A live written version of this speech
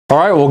All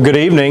right, well, good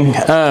evening.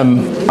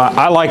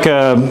 I like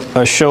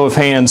a show of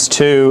hands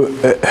too.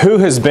 Who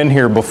has been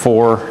here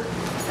before?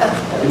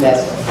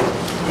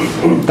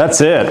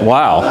 That's it,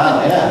 wow.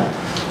 Oh,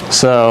 yeah.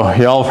 So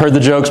y'all have heard the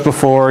jokes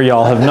before,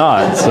 y'all have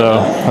not. So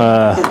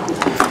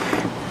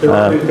There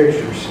are new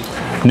pictures.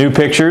 new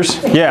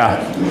pictures?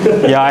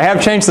 Yeah. Yeah, I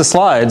have changed the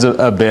slides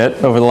a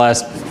bit over the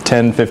last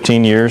 10,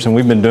 15 years, and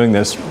we've been doing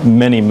this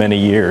many, many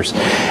years.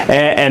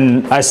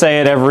 And I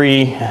say it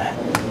every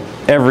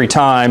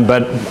time,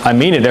 but I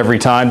mean it every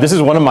time. This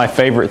is one of my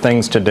favorite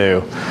things to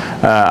do.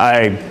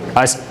 I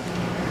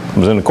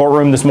was in a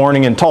courtroom this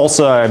morning in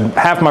Tulsa.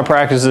 Half my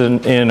practice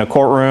is in a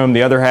courtroom.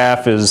 The other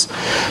half is,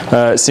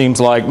 it seems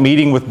like,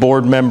 meeting with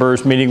board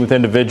members, meeting with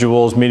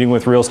individuals, meeting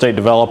with real estate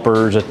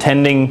developers,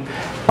 attending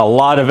a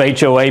lot of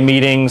HOA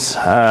meetings,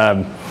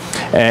 and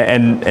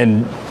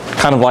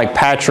kind of like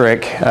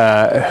Patrick,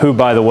 who,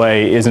 by the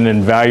way, is an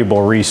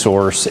invaluable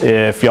resource.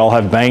 If y'all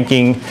have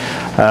banking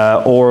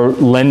or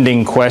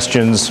lending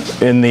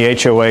questions in the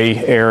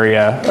HOA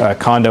area,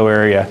 condo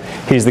area,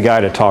 he's the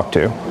guy to talk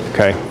to,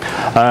 okay?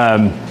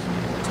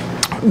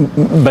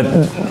 But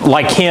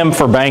like him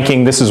for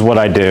banking, this is what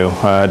I do.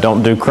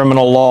 Don't do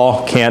criminal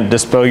law, can't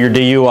dispo your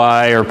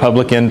DUI or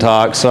public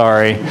intox,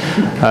 sorry.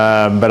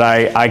 But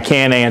I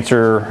can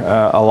answer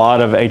a lot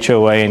of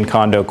HOA and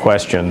condo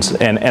questions.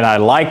 And I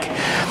like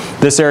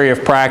this area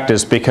of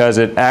practice because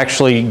it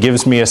actually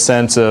gives me a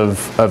sense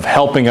of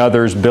helping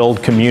others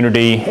build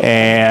community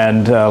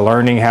and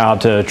learning how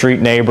to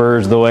treat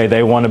neighbors the way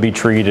they want to be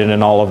treated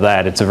and all of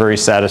that. It's a very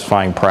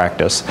satisfying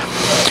practice.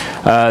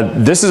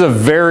 This is a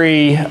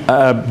very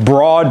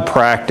broad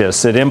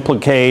practice. It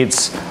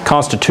implicates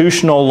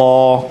constitutional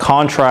law,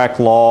 contract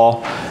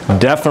law,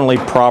 definitely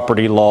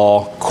property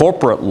law,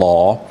 corporate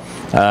law,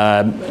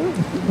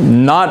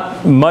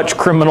 not much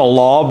criminal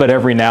law, but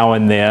every now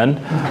and then.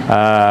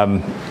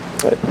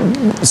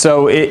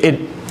 So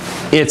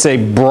it's a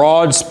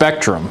broad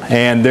spectrum,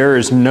 and there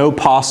is no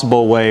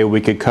possible way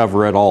we could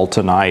cover it all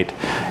tonight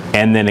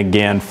and then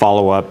again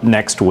follow up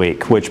next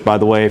week, which, by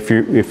the way, if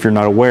you're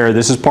not aware,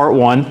 this is part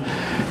one.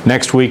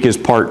 Next week is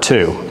part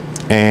two.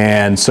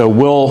 And so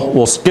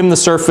we'll skim the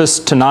surface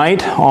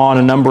tonight on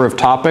a number of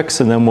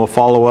topics, and then we'll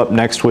follow up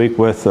next week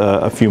with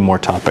a few more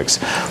topics.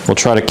 We'll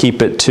try to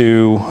keep it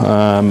to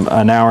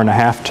an hour and a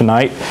half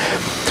tonight.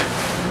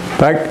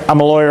 But I'm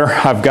a lawyer.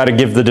 I've got to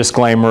give the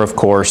disclaimer, of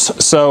course.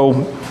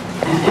 So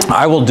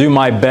I will do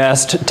my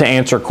best to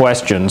answer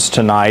questions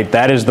tonight.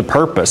 That is the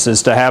purpose,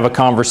 is to have a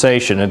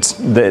conversation.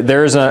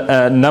 There's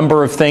a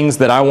number of things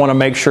that I want to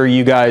make sure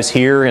you guys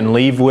hear and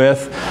leave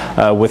with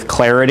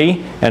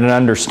clarity and an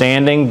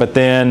understanding. But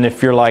then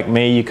if you're like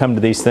me, you come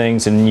to these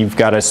things and you've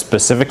got a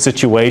specific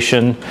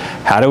situation.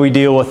 How do we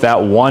deal with that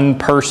one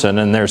person?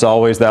 And there's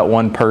always that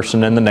one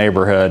person in the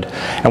neighborhood.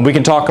 And we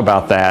can talk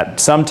about that.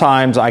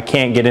 Sometimes I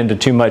can't get into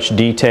too much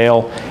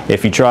detail.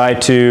 If you try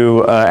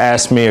to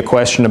ask me a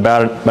question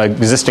about an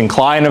existing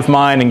client of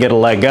mine and get a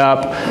leg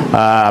up,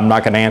 I'm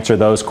not going to answer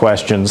those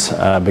questions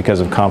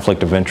because of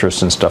conflict of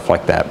interest and stuff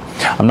like that.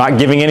 I'm not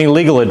giving any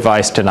legal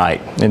advice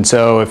tonight. And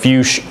so if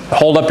you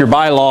hold up your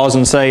bylaws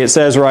and say it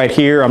says right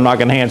here, I'm not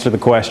going to answer the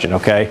question,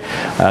 okay?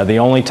 The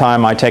only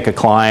time I take a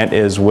client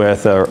is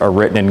with a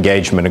written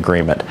engagement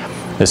agreement.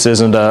 This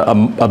isn't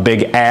a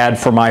big ad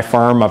for my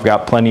firm. I've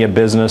got plenty of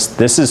business.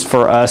 This is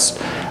for us,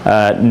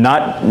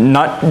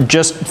 not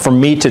just for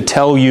me to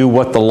tell you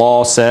what the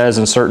law says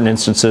in certain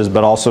instances,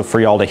 but also for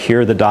y'all to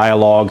hear the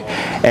dialogue,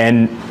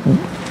 and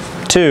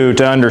two,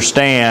 to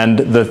understand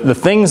the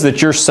things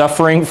that you're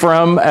suffering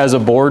from as a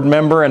board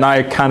member. And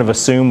I kind of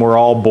assume we're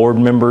all board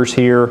members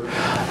here.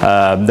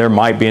 There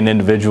might be an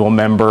individual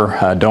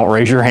member. Don't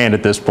raise your hand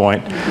at this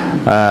point.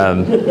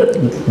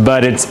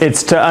 But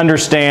it's to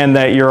understand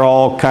that you're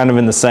all kind of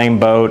in the same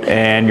boat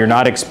and you're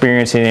not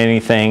experiencing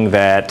anything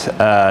that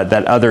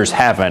others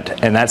haven't.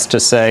 And that's to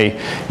say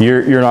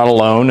you're not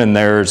alone, and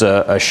there's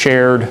a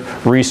shared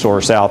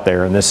resource out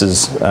there. And this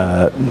is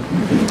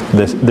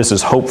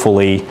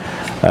hopefully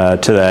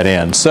to that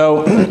end.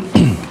 So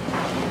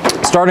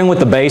starting with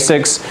the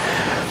basics,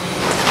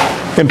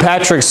 in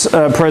Patrick's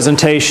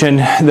presentation,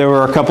 there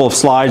were a couple of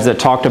slides that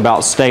talked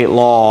about state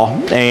law,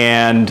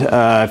 and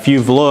if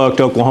you've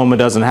looked, Oklahoma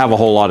doesn't have a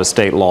whole lot of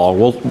state law.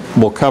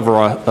 We'll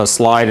cover a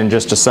slide in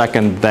just a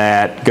second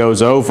that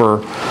goes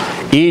over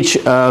each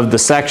of the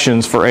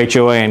sections for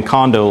HOA and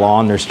condo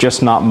law, and there's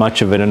just not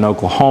much of it in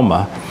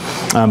Oklahoma.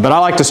 But I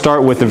like to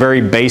start with the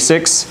very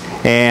basics,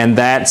 and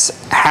that's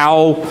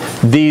how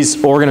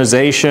these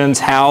organizations,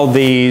 how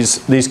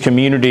these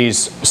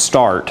communities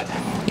start.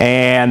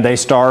 And they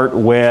start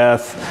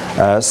with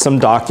some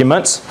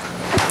documents.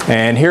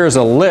 And here's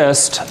a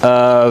list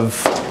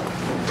of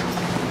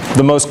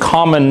the most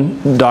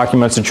common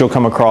documents that you'll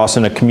come across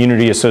in a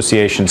community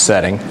association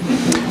setting.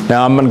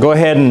 Now I'm going to go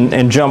ahead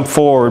and jump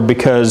forward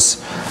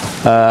because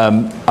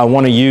I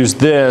want to use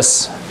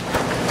this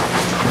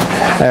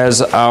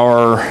as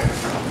our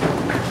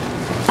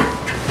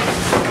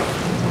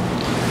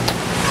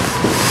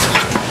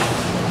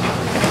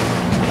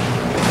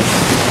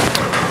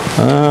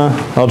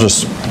I'll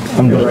just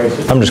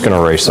I'm just going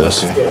to erase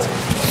this. Yeah.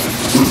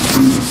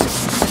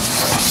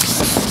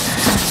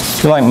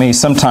 If you're like me,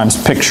 sometimes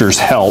pictures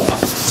help.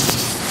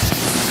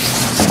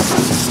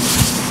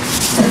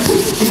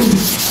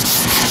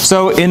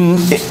 So in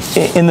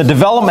the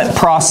development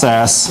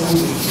process,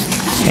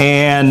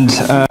 and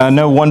I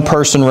know one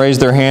person raised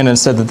their hand and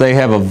said that they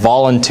have a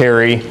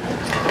voluntary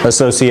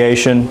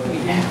association.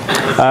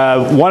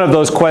 One of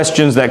those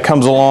questions that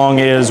comes along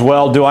is,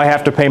 well, do I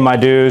have to pay my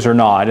dues or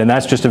not? And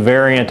that's just a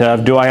variant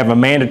of, do I have a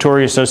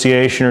mandatory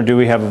association or do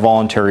we have a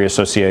voluntary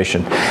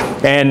association?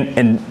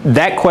 And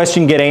that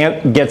question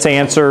gets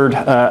answered.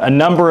 A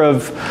number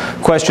of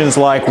questions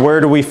like, where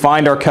do we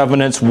find our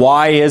covenants?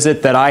 Why is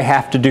it that I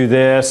have to do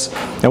this?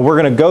 And we're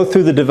going to go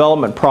through the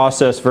development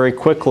process very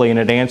quickly, and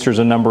it answers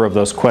a number of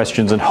those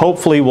questions. And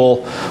hopefully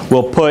we'll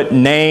put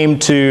name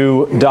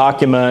to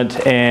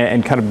document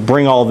and kind of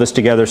bring all of this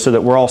together so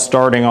that we're all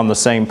starting on the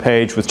same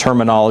page with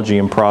terminology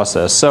and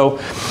process. So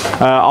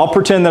I'll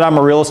pretend that I'm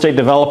a real estate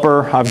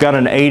developer. I've got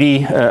an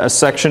 80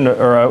 section,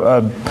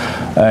 or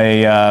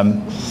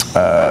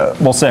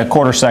we'll say a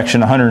quarter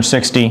section,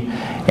 160,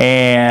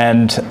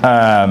 and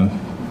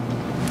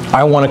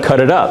I want to cut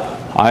it up.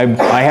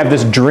 I have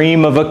this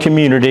dream of a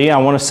community. I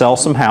want to sell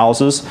some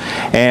houses,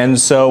 and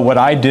so what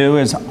I do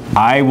is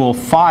I will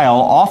file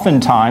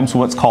oftentimes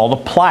what's called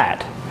a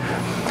plat.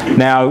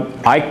 Now,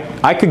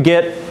 I could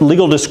get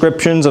legal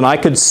descriptions and I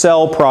could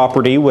sell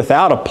property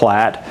without a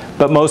plat,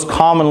 but most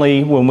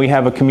commonly when we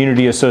have a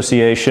community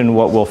association,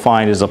 what we'll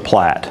find is a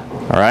plat.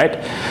 All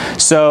right?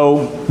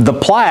 So the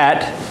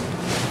plat,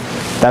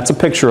 that's a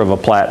picture of a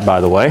plat,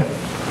 by the way.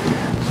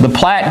 The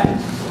plat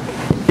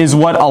is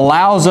what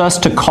allows us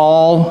to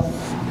call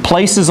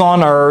places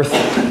on earth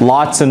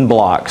lots and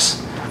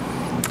blocks.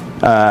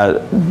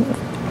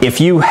 If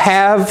you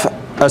have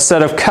a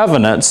set of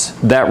covenants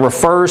that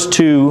refers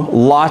to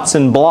lots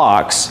and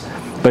blocks,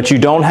 but you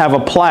don't have a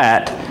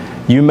plat,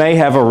 you may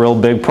have a real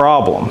big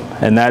problem.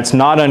 And that's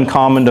not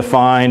uncommon to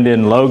find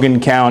in Logan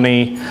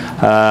County,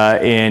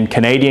 in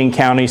Canadian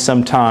County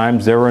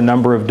sometimes. There were a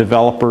number of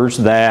developers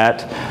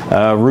that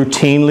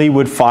routinely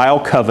would file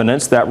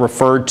covenants that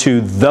referred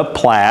to the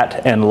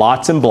plat and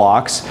lots and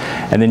blocks.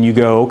 And then you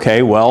go,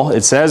 okay, well,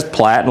 it says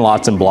plat and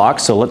lots and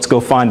blocks, so let's go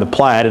find the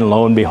plat, and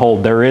lo and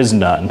behold, there is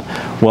none.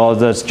 Well,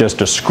 that's just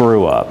a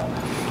screw up.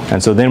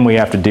 And so then we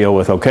have to deal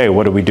with, okay,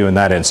 what do we do in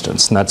that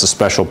instance? And that's a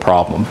special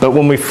problem. But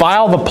when we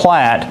file the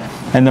plat,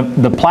 and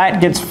the plat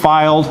gets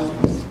filed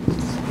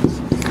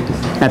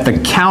at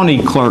the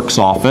county clerk's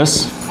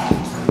office,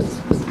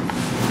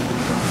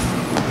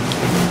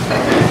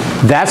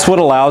 that's what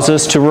allows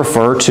us to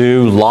refer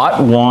to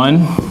Lot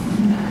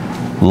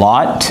 1,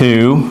 Lot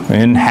 2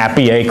 in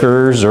Happy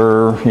Acres,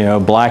 or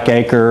Black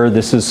Acre.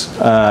 This is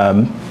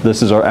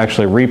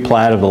actually a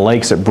replat of the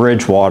lakes at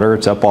Bridgewater.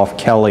 It's up off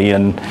Kelly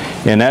in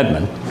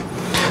Edmond.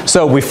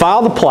 So we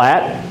file the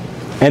plat,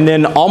 and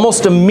then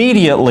almost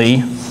immediately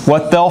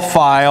what they'll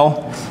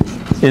file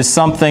is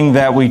something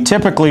that we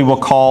typically will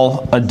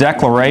call a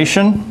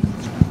declaration,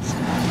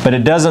 but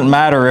it doesn't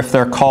matter if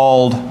they're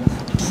called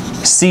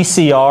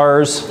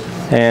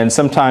CCRs, and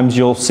sometimes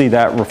you'll see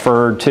that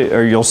referred to,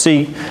 or you'll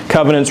see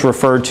covenants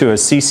referred to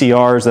as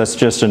CCRs. That's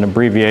just an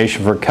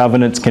abbreviation for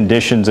covenants,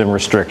 conditions, and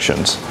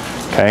restrictions.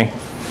 Okay?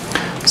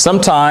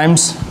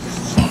 Sometimes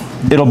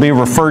it'll be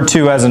referred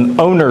to as an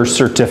owner's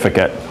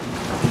certificate.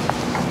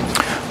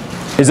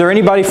 Is there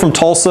anybody from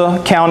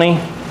Tulsa County,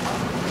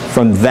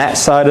 from that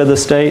side of the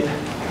state?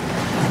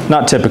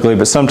 Not typically,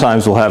 but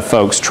sometimes we'll have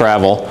folks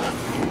travel.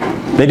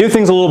 They do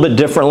things a little bit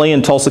differently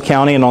in Tulsa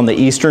County and on the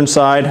eastern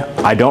side.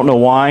 I don't know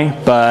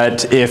why,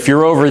 but if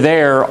you're over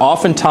there,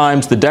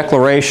 oftentimes the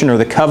declaration or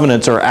the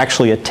covenants are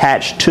actually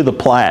attached to the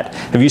plat.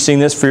 Have you seen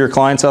this for your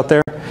clients out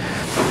there?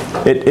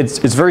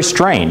 It's very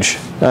strange,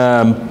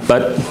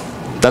 but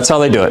that's how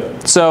they do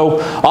it. So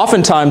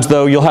oftentimes,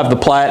 though, you'll have the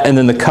plat and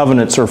then the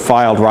covenants are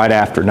filed right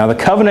after. Now, the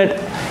covenant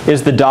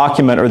is the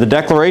document, or the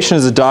declaration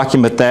is a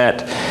document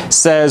that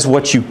says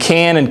what you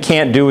can and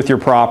can't do with your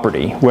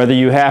property. Whether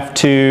you have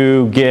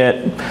to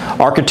get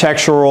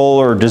architectural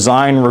or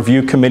design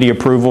review committee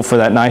approval for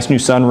that nice new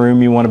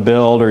sunroom you want to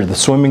build, or the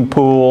swimming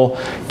pool.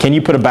 Can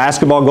you put a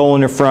basketball goal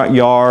in your front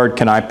yard?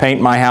 Can I paint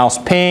my house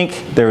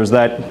pink? There was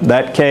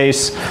that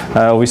case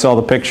we saw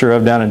the picture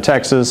of down in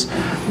Texas.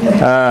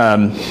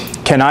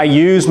 Can I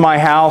use my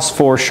house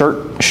for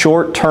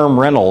short-term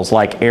rentals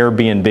like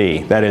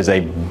Airbnb? That is a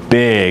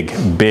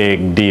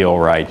big deal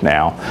right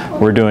now.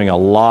 We're doing a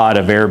lot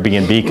of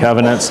Airbnb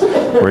covenants.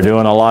 We're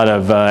doing a lot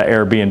of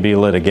Airbnb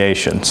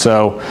litigation.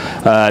 So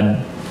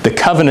the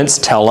covenants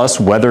tell us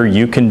whether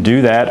you can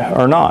do that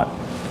or not.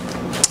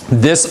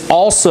 This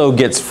also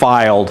gets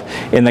filed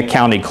in the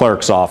county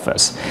clerk's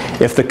office.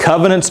 If the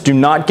covenants do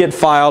not get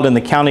filed in the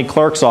county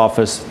clerk's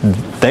office,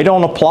 they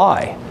don't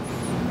apply.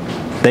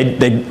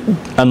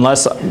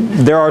 Unless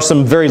there are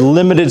some very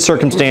limited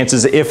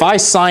circumstances. If I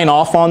sign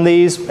off on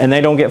these and they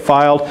don't get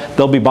filed,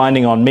 they'll be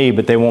binding on me,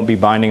 but they won't be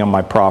binding on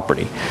my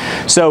property.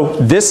 So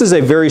this is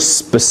a very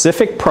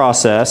specific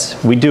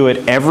process. We do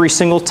it every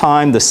single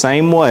time the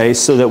same way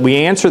so that we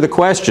answer the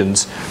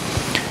questions.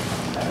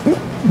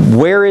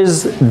 Where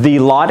is the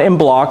lot and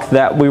block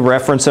that we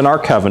reference in our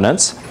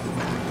covenants?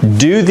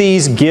 Do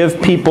these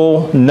give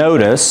people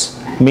notice?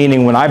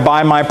 Meaning, when I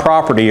buy my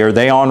property, are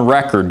they on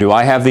record? Do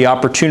I have the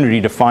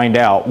opportunity to find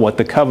out what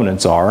the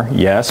covenants are?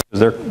 Yes,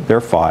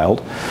 they're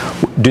filed.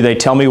 Do they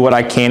tell me what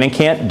I can and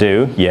can't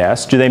do?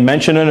 Yes. Do they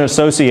mention an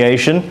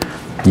association?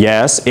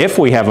 Yes, if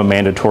we have a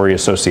mandatory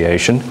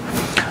association.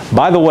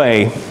 By the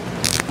way,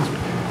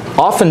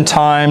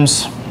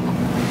 oftentimes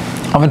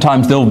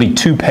there will be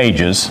 2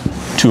 pages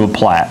to a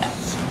plat.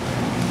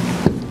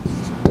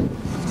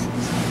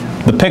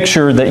 The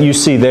picture that you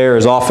see there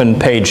is often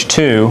page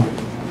 2.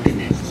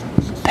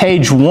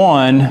 Page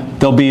 1,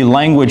 there'll be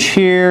language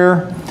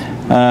here,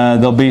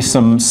 there'll be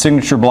some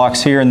signature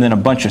blocks here, and then a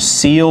bunch of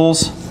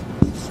seals.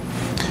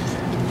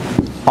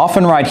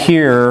 Often right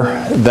here,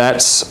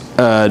 that's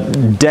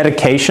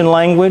dedication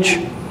language.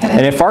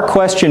 And if our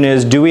question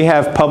is, do we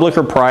have public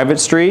or private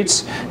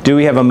streets? Do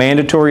we have a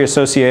mandatory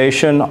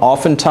association?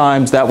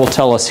 Oftentimes that will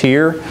tell us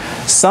here.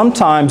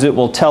 Sometimes it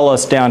will tell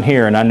us down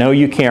here, and I know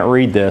you can't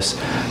read this,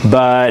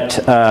 but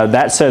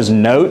that says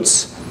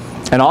notes.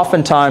 And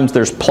oftentimes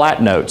there's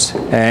plat notes,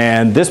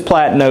 and this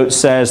plat note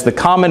says the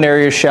common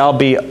area shall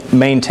be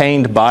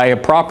maintained by a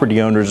property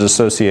owners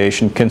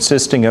association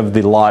consisting of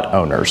the lot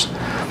owners.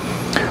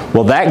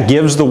 Well, that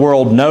gives the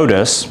world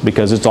notice,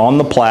 because it's on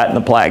the plat and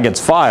the plat gets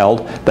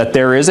filed, that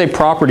there is a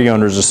property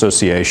owners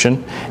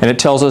association, and it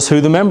tells us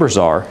who the members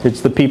are.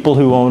 It's the people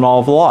who own all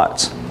of the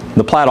lots.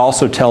 The plat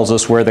also tells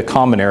us where the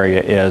common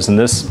area is, and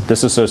this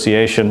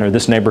association or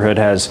this neighborhood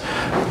has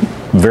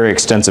very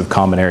extensive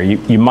common area.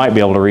 You might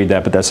be able to read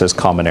that, but that says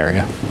common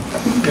area.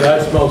 Yeah,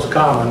 that's most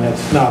common.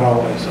 That's not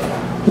always.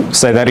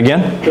 Say that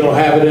again? It'll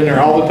have it in there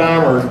all the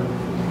time, or?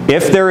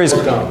 If there is,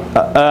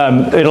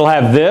 it'll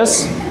have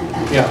this.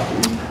 Yeah.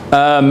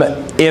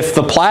 If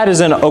the plat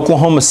is in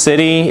Oklahoma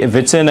City, if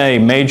it's in a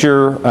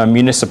major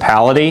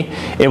municipality,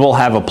 it will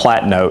have a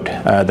plat note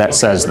that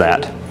says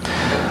that.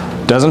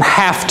 Doesn't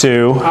have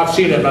to. I've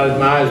seen it, but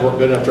my eyes weren't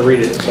good enough to read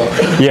it. So.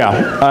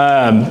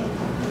 Yeah.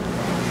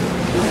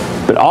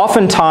 But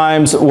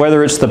oftentimes,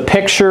 whether it's the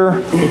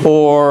picture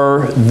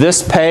or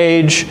this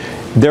page,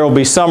 there will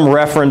be some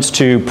reference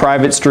to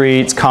private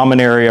streets,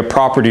 common area,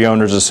 property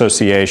owners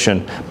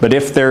association. But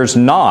if there's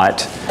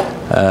not,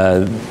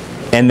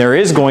 and there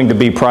is going to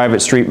be private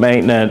street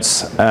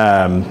maintenance,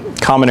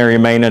 common area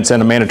maintenance,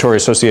 and a mandatory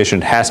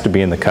association, it has to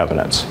be in the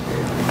covenants.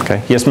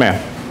 Okay? Yes, ma'am.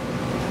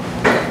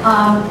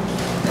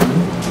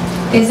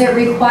 Is it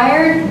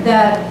required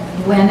that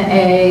when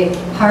a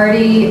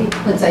party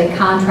puts a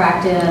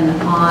contract in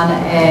on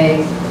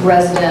a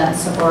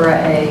residence or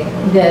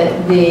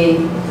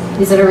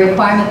is it a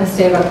requirement in the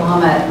state of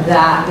Oklahoma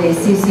that the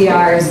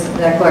CCRs,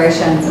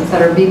 declarations,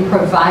 etc., be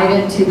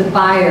provided to the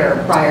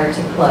buyer prior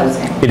to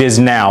closing? It is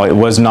now. It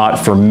was not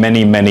for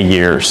many, many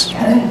years.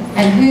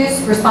 And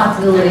whose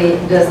responsibility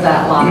does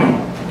that lie?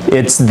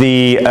 It's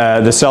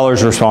the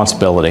seller's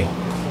responsibility.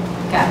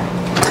 Okay.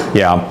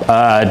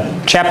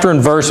 Yeah. Chapter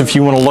and verse, if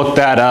you want to look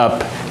that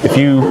up. If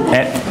you,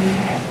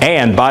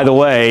 and by the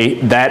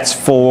way, that's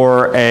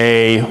for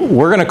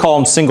we're going to call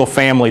them single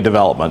family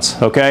developments,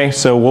 okay?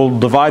 So we'll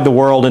divide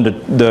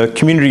the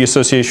community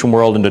association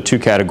world into 2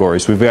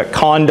 categories. We've got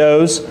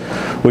condos,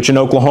 which in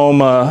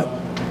Oklahoma,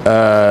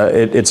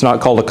 it's not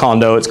called a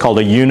condo, it's called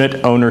a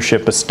unit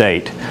ownership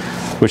estate,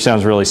 which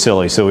sounds really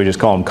silly, so we just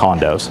call them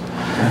condos.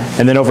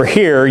 And then over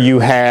here you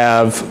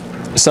have,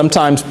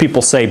 sometimes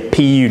people say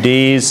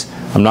PUDs.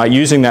 I'm not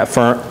using that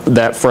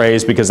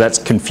phrase because that's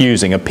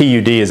confusing. A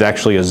PUD is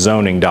actually a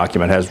zoning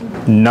document. It has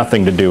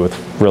nothing to do with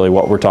really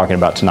what we're talking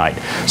about tonight.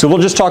 So we'll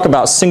just talk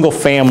about single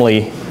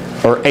family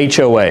or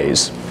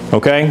HOAs,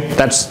 okay?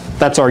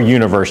 That's our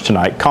universe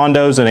tonight,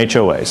 condos and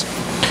HOAs.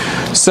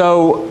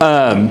 So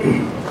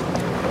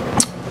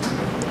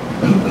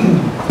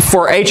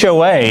for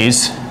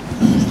HOAs,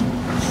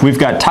 we've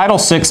got Title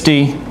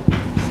 60,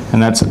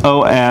 and that's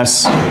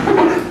OS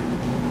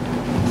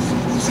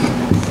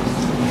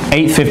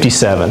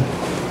 857.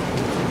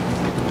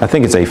 I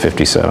think it's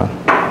 857.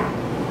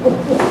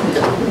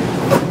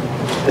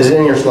 Is it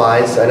in your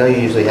slides? I know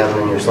you usually have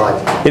them in your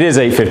slides. It is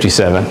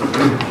 857.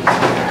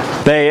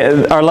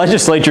 Our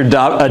legislature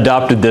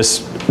adopted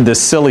this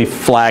silly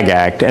flag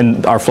act,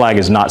 and our flag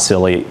is not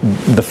silly.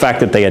 The fact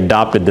that they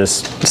adopted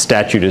this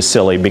statute is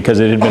silly because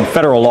it had been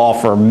federal law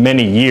for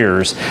many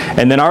years,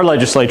 and then our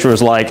legislature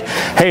was like,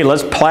 hey,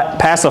 let's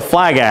pass a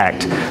flag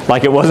act,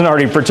 like it wasn't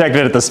already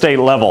protected at the state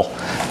level.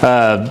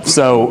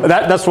 So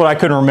that's what I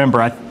couldn't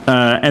remember.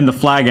 And the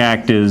flag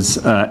act is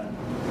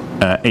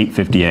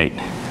 858.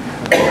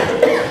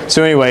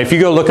 So anyway, if you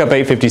go look up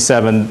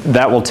 857,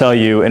 that will tell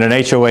you in an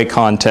HOA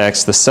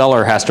context, the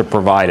seller has to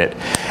provide it.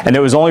 And it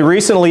was only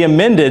recently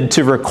amended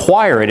to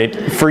require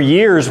it. For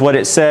years, what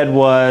it said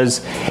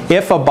was,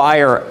 if a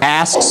buyer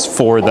asks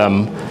for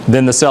them,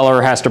 then the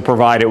seller has to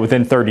provide it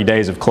within 30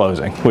 days of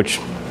closing, which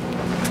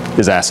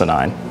is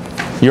asinine.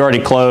 You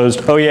already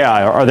closed. Oh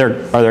yeah, are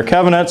there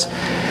covenants?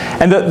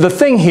 And the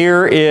thing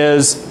here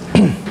is,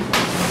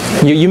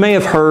 you may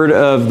have heard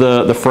of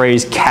the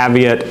phrase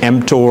caveat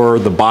emptor,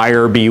 the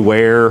buyer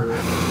beware.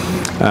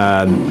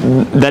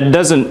 That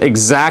doesn't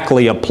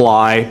exactly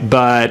apply,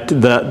 but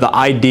the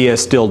idea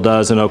still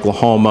does in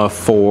Oklahoma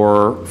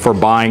for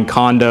buying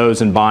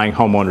condos and buying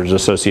homeowners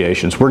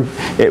associations. We're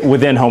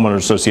within homeowners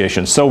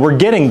associations. So we're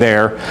getting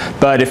there,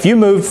 but if you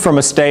moved from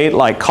a state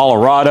like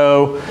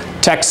Colorado,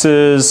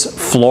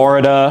 Texas,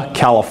 Florida,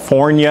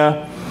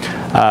 California,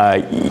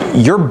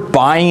 your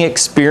buying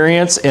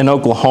experience in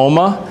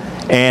Oklahoma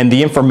and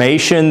the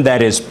information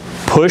that is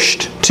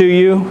pushed to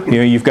you,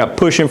 you've got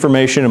push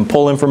information and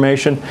pull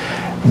information.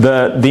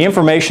 The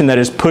information that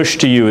is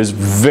pushed to you is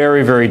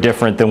very, very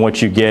different than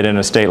what you get in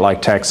a state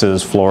like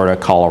Texas, Florida,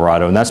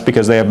 Colorado, and that's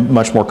because they have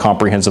much more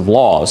comprehensive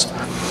laws.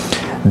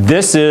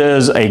 This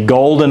is a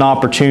golden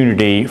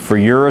opportunity for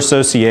your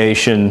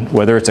association,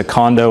 whether it's a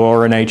condo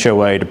or an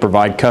HOA, to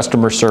provide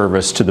customer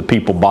service to the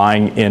people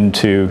buying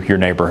into your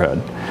neighborhood.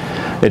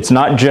 It's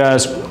not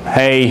just,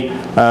 hey,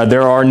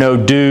 there are no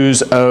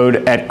dues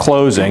owed at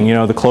closing,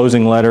 the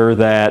closing letter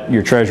that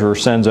your treasurer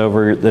sends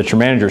over, that your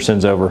manager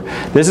sends over.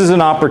 This is an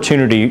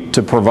opportunity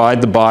to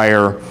provide the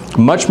buyer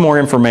much more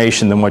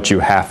information than what you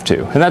have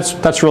to. And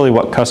that's really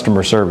what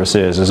customer service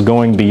is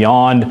going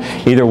beyond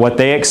either what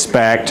they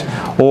expect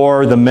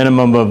or the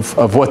minimum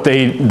of what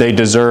they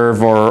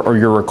deserve or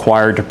you're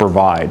required to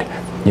provide.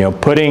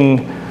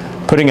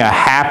 Putting a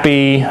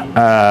happy,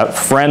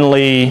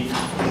 friendly,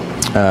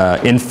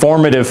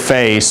 informative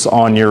face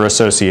on your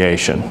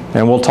association.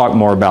 And we'll talk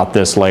more about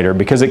this later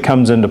because it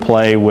comes into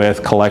play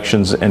with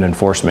collections and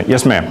enforcement.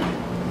 Yes, ma'am.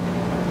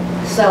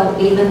 So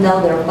even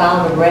though they're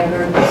filed a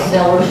record, the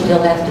seller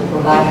still has to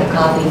provide the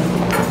copy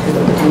to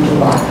the potential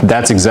buyer?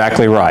 That's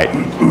exactly right.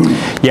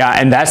 Yeah,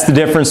 and that's the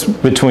difference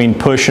between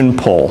push and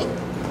pull.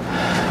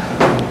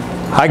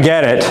 I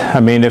get it. I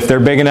mean, if they're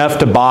big enough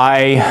to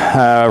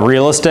buy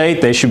real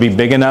estate, they should be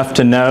big enough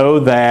to know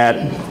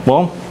that,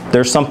 well,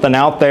 there's something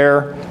out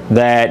there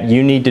that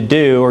you need to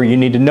do or you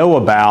need to know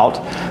about.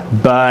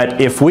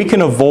 But if we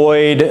can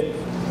avoid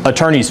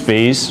attorney's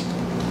fees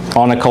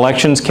on a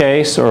collections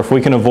case, or if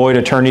we can avoid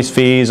attorney's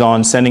fees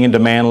on sending a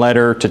demand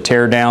letter to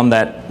tear down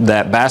that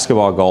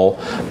basketball goal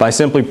by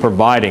simply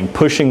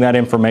pushing that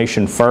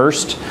information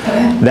first,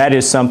 that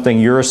is something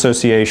your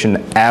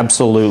association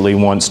absolutely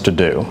wants to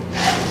do.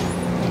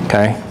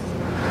 Okay?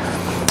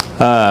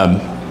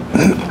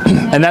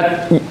 And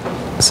that,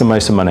 somebody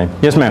said my name.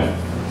 Yes, ma'am.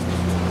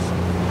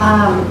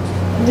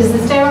 Does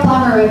the state of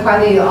Oklahoma require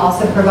that you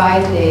also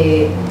provide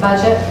the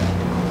budget?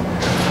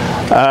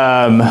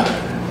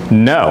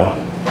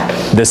 No.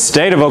 The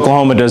state of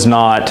Oklahoma does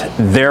not.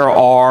 There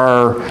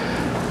are,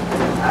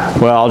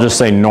 well, I'll just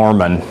say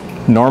Norman.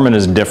 Norman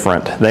is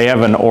different. They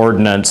have an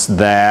ordinance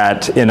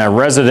that in a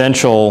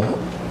residential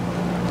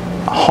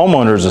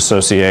homeowners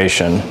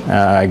association,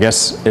 I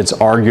guess it's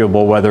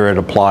arguable whether it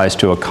applies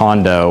to a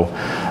condo,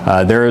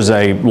 there is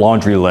a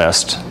laundry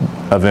list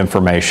of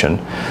information.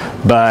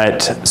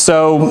 But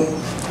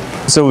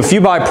so if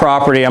you buy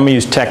property, I'm going to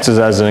use Texas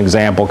as an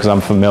example because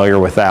I'm familiar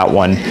with that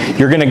one.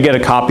 You're going to get a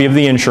copy of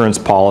the insurance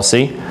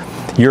policy.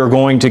 You're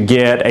going to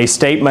get a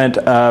statement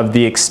of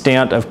the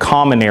extent of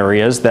common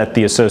areas that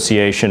the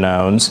association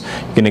owns.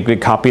 You're going to get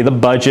a copy of the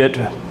budget,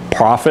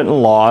 profit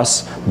and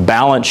loss,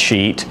 balance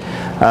sheet.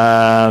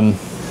 You're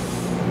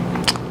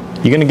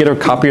going to get a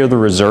copy of the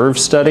reserve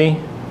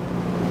study?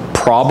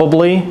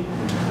 Probably.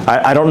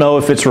 I don't know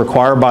if it's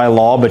required by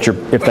law, but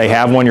if they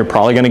have one, you're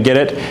probably going to get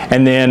it.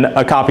 And then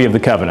a copy of the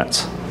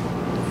covenants.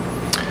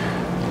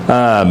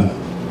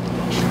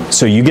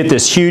 So you get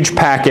this huge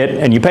packet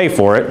and you pay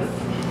for it.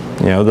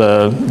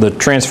 The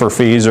transfer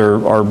fees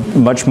are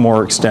much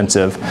more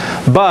extensive,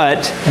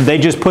 but they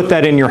just put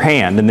that in your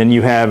hand, and then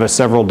you have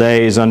several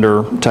days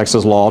under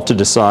Texas law to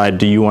decide,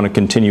 do you want to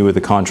continue with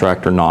the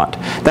contract or not.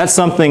 That's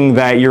something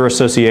that your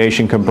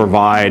association can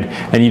provide,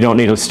 and you don't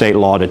need a state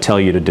law to tell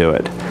you to do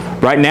it.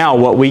 Right now,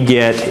 what we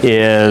get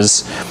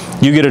is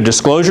you get a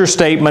disclosure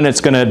statement.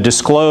 It's going to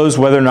disclose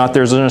whether or not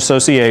there's an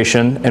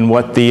association and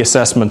what the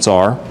assessments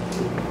are.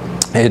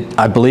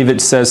 I believe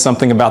it says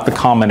something about the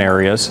common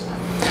areas.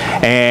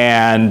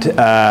 And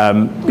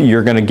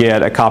you're going to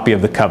get a copy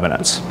of the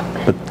covenants.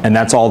 And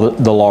that's all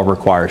the law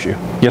requires you.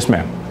 Yes,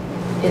 ma'am.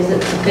 Is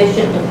it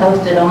sufficient to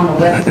post it on a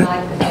website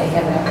that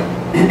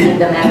they give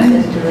them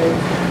access to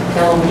it?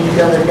 Tell them you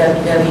go to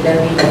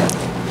www.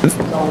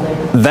 It's all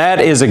there.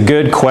 That is a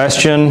good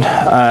question.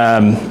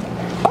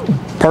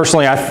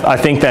 Personally, I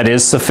think that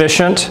is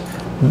sufficient.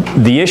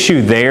 The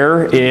issue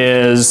there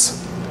is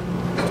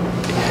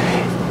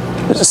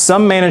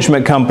some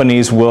management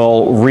companies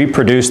will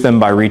reproduce them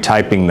by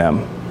retyping them.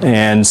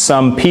 And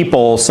some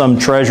people, some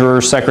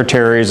treasurers,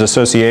 secretaries,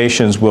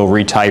 associations will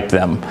retype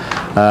them.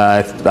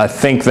 I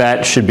think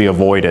that should be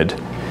avoided.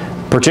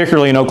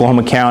 Particularly in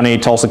Oklahoma County,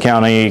 Tulsa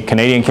County,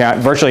 Canadian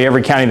County, virtually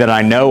every county that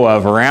I know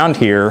of around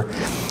here,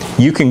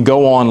 you can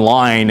go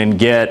online and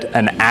get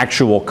an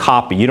actual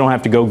copy. You don't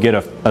have to go get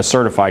a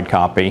certified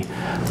copy,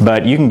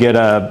 but you can get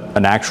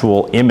an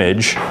actual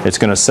image. It's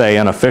going to say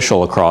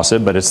unofficial across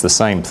it, but it's the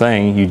same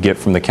thing you'd get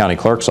from the county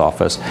clerk's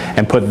office,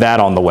 and put that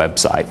on the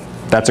website.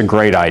 That's a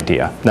great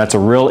idea. That's a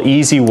real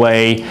easy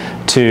way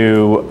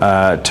to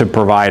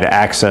provide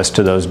access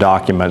to those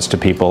documents to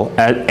people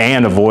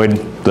and avoid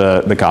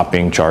the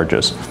copying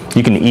charges.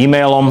 You can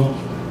email them,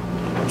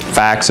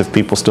 fax if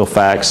people still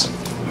fax.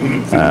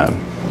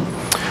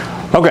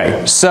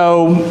 Okay,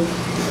 so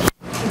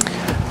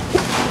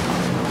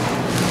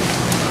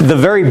the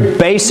very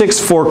basics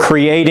for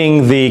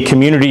creating the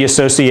community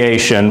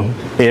association,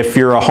 if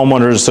you're a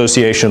homeowners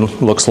association,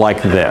 looks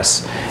like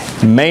this.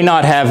 May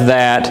not have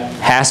that,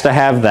 has to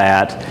have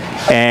that,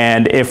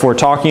 and if we're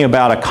talking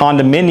about a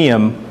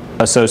condominium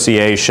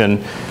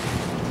association,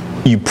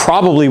 you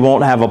probably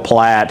won't have a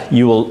plat.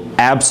 You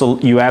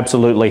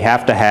absolutely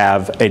have to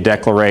have a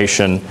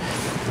declaration,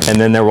 and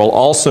then there will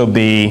also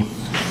be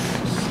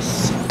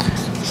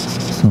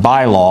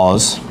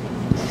bylaws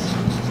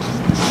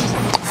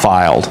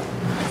filed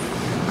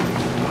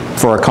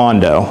for a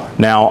condo.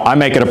 Now, I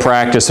make it a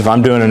practice, if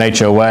I'm doing an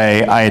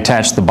HOA, I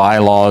attach the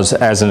bylaws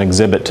as an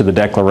exhibit to the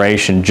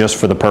declaration just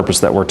for the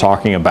purpose that we're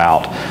talking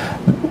about.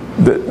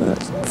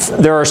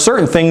 There are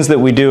certain things that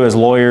we do as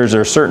lawyers, there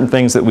are certain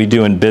things that we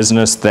do in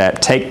business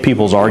that take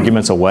people's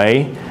arguments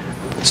away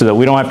so that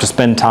we don't have to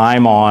spend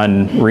time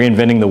on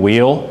reinventing the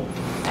wheel.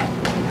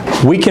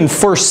 We can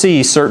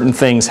foresee certain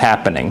things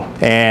happening,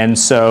 and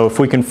so if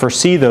we can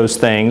foresee those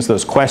things,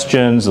 those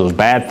questions, those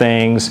bad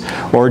things,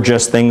 or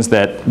just things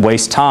that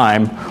waste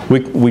time,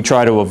 we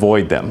try to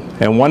avoid them.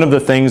 And one of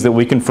the things that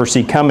we can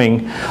foresee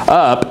coming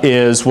up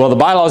is, well, the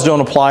bylaws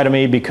don't apply to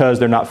me because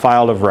they're not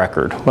filed of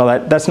record.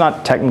 Well, that's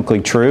not technically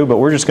true, but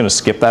we're just going to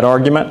skip that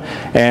argument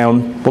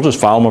and we'll just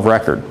file them of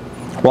record.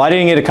 Well, I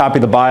didn't get a copy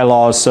of the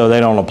bylaws, so they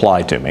don't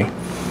apply to me.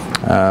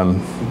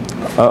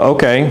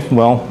 Okay,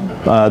 well,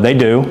 they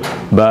do,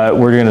 but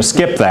we're going to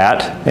skip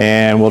that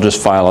and we'll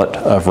just file it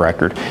of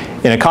record.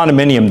 In a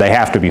condominium, they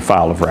have to be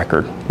filed of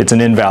record. It's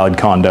an invalid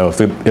condo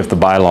if the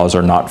bylaws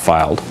are not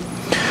filed.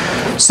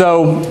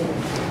 So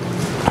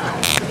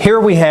here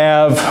we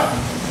have,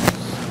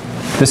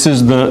 this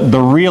is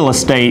the real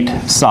estate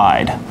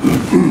side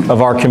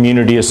of our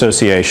community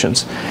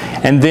associations.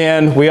 And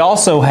then we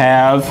also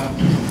have,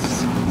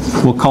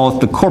 we'll call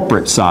it the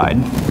corporate side.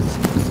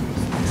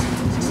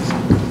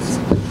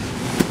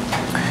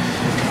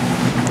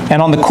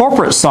 And on the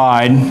corporate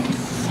side,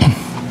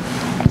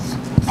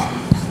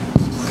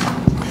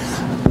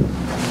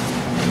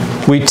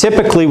 we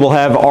typically will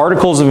have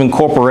articles of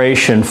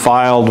incorporation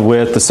filed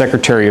with the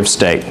Secretary of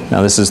State.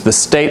 Now, this is the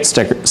state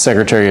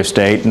Secretary of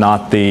State,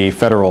 not the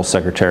federal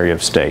Secretary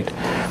of State.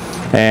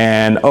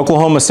 And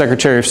Oklahoma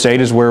Secretary of State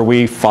is where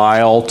we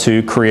file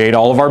to create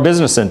all of our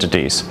business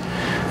entities.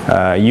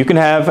 You can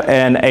have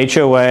an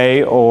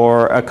HOA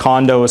or a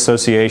condo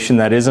association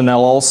that is an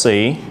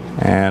LLC,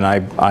 and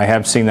I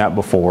have seen that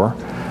before.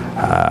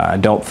 I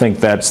don't think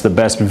that's the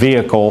best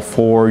vehicle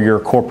for your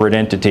corporate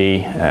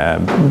entity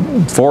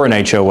for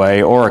an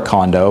HOA or a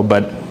condo,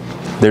 but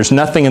there's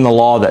nothing in the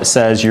law that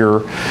says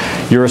your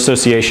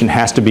association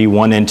has to be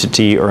one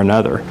entity or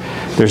another.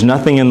 There's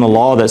nothing in the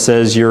law that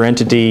says your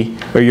entity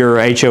or your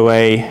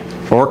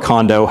HOA or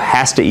condo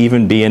has to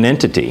even be an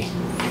entity.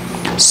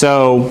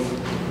 So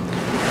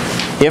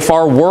if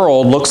our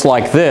world looks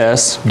like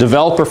this,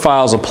 developer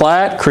files a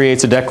plat,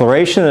 creates a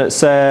declaration that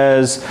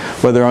says,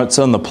 whether it's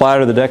on the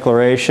plat or the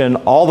declaration,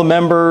 all the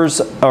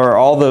members or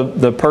all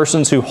the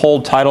persons who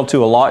hold title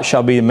to a lot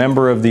shall be a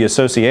member of the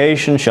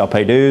association, shall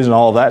pay dues and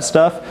all of that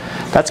stuff.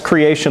 That's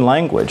creation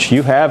language.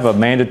 You have a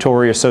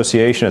mandatory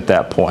association at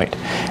that point,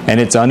 and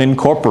it's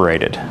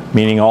unincorporated,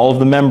 meaning all of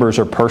the members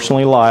are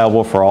personally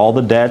liable for all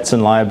the debts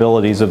and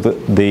liabilities of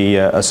the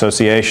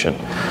association.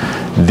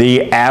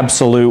 The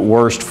absolute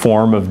worst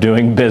form of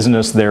doing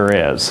business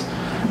there is,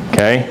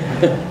 okay?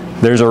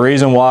 There's a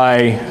reason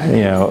why,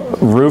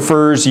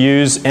 roofers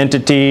use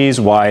entities,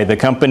 why the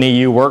company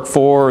you work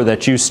for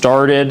that you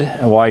started,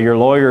 why your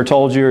lawyer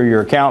told you or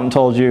your accountant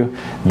told you,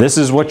 this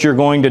is what you're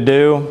going to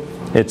do.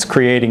 It's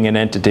creating an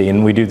entity,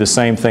 and we do the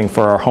same thing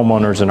for our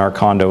homeowners and our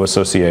condo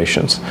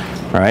associations,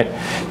 right?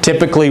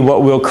 Typically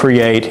what we'll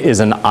create is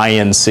an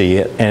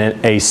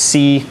INC, a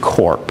C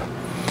Corp.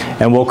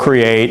 And we'll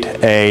create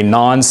a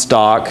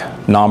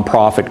non-stock,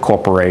 non-profit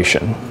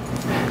corporation.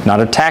 Not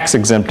a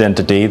tax-exempt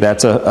entity,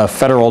 that's a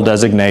federal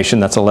designation,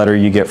 that's a letter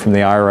you get from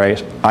the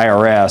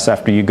IRS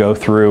after you go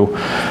through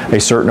a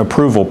certain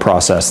approval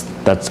process.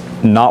 That's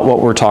not what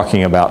we're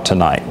talking about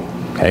tonight.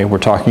 Okay? We're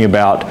talking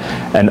about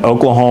an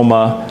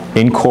Oklahoma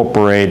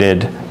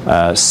incorporated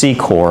C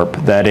Corp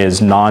that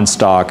is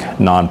non-stock,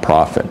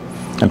 non-profit.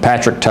 And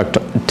Patrick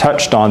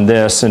touched on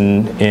this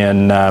in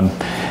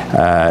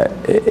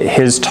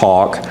his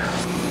talk.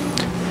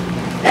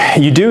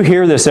 You do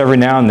hear this every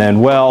now and then,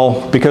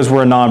 well, because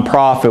we're a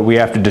nonprofit, we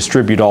have to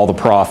distribute all the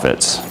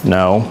profits.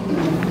 No,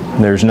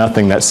 there's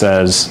nothing that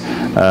says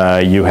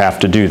you have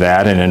to do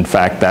that, and in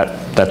fact,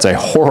 that's a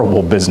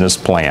horrible business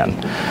plan.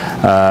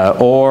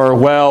 Or,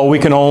 well, we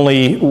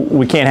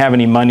can't have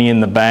any money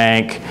in the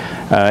bank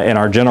in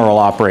our general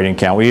operating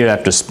account. We either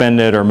have to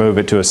spend it or move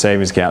it to a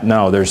savings account.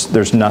 No,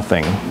 there's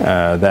nothing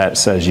that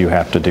says you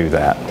have to do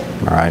that,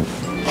 all right?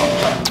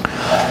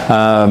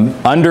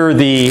 Under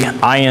the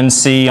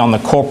INC on the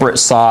corporate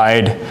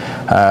side,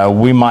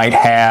 we might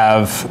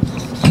have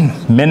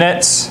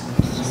minutes,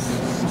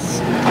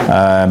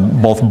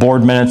 both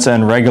board minutes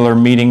and regular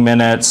meeting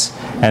minutes,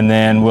 and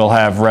then we'll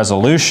have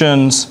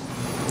resolutions.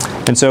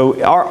 And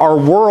so our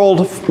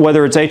world,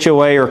 whether it's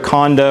HOA or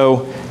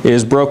condo,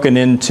 is broken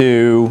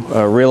into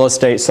real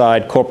estate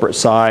side, corporate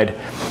side.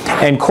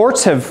 And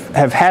courts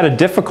have had a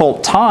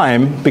difficult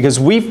time because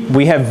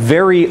we have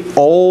very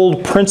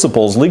old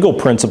principles, legal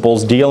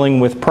principles, dealing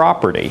with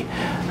property.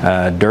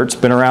 Dirt's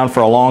been around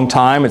for a long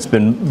time. It's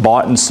been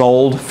bought and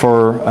sold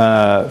for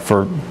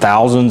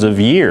thousands of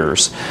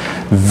years.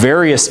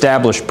 Very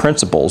established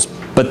principles.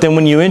 But then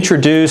when you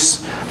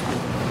introduce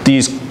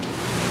these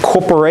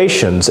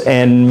corporations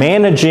and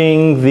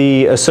managing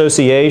the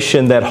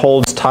association that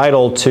holds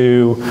title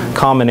to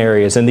common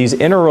areas and these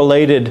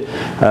interrelated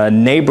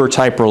neighbor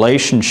type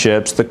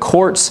relationships, the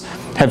courts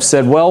have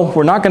said, well,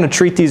 we're not going to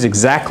treat these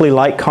exactly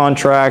like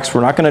contracts.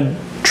 We're not going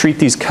to treat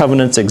these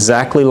covenants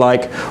exactly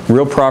like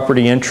real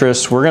property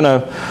interests. We're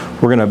going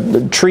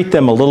to treat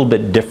them a little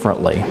bit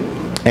differently.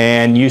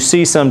 And you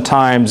see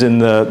sometimes in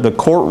the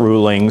court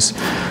rulings,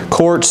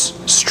 courts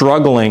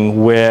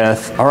struggling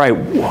with, all right,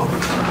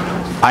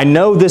 I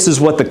know this is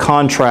what the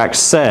contract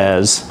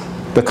says.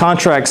 The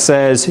contract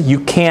says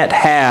you can't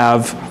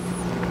have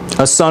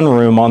a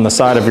sunroom on the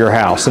side of your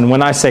house. And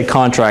when I say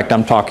contract,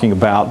 I'm talking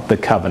about the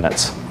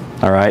covenants.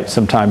 All right?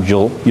 Sometimes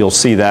you'll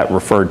see that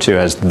referred to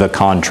as the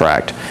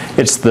contract.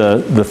 It's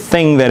the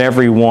thing that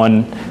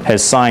everyone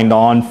has signed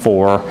on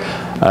for,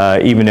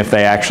 even if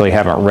they actually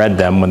haven't read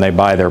them when they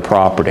buy their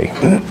property.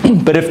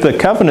 But if the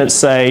covenants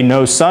say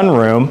no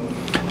sunroom,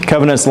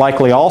 covenants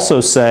likely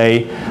also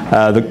say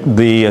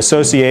the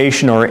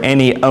association or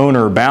any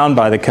owner bound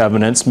by the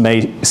covenants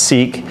may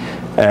seek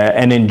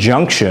an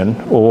injunction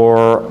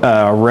or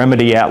a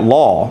remedy at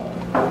law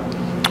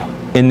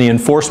in the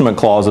enforcement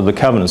clause of the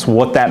covenants.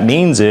 What that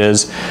means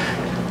is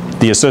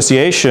the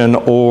association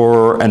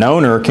or an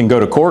owner can go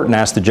to court and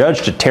ask the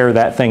judge to tear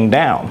that thing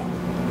down.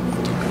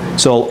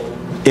 So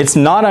it's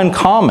not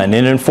uncommon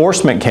in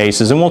enforcement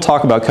cases, and we'll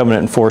talk about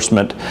covenant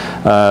enforcement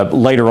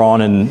later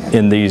on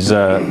in these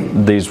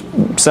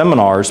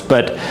seminars,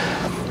 but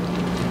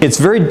it's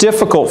very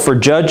difficult for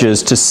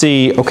judges to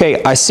see,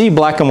 okay, I see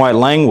black and white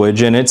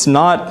language and it's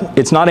not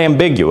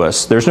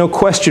ambiguous. There's no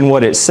question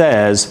what it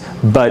says,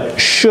 but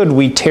should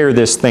we tear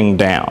this thing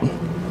down?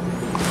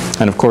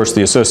 And of course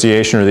the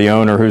association or the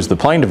owner who's the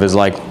plaintiff is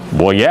like,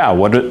 well, yeah,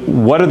 what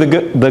are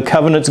the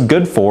covenants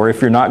good for if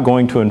you're not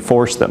going to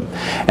enforce them?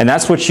 And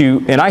that's what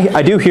and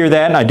I do hear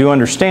that and I do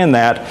understand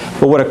that,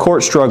 but what a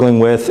court's struggling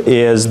with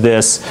is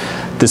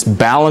this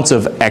balance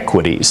of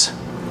equities.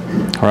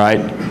 All right?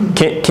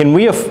 Can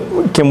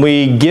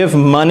we give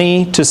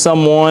money to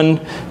someone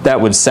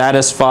that would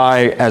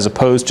satisfy as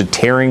opposed to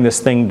tearing this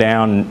thing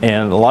down?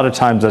 And a lot of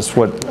times that's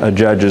what a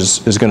judge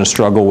is going to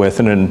struggle with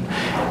in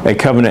a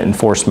covenant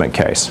enforcement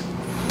case.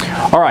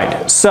 All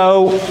right,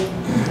 so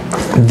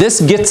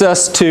this gets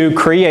us to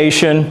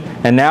creation,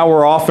 and now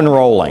we're off and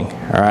rolling.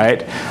 All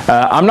right,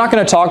 I'm not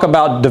going to talk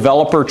about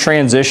developer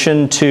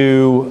transition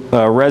to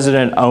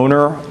resident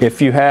owner.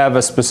 If you have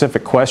a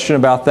specific question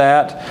about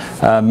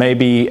that,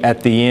 maybe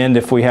at the end,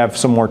 if we have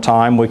some more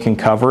time, we can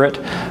cover it.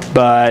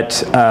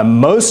 But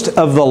most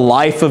of the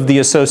life of the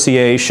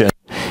association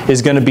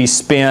is going to be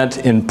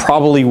spent in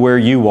probably where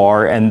you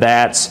are, and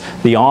that's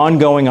the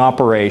ongoing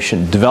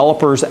operation.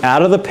 Developers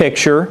out of the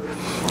picture,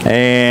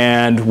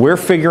 and we're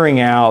figuring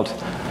out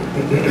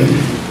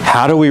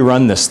how do we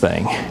run this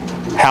thing?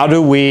 How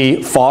do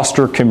we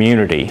foster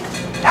community?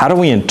 How do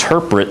we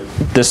interpret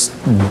this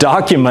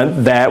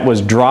document that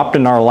was dropped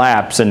in our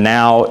laps and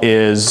now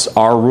is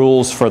our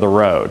rules for the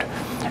road?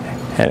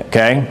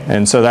 Okay,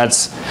 and so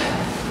that's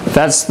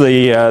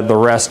the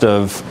rest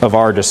of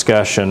our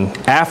discussion.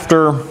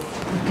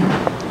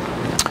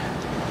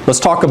 Let's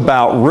talk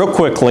about real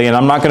quickly, and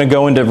I'm not going to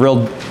go into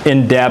real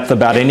in-depth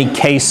about any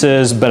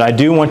cases, but I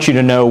do want you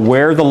to know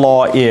where the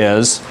law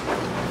is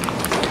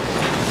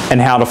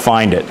and how to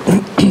find it.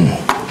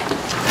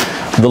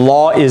 The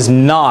law is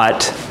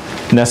not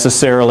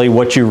necessarily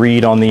what you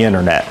read on the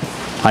internet.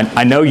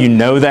 I know you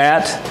know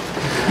that,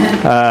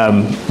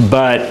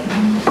 but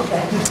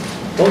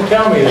Don't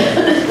tell me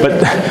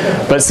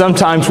that. But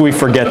sometimes we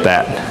forget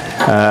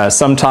that.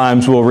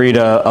 Sometimes we'll read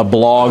a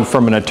blog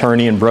from an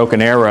attorney in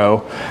Broken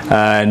Arrow,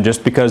 and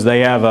just because they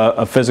have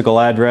a physical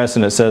address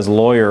and it says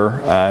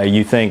lawyer,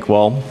 you think,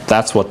 well,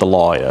 that's what the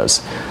law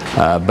is.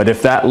 But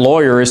if that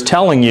lawyer is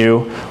telling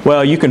you,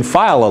 well, you can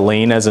file a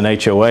lien as an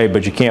HOA,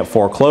 but you can't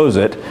foreclose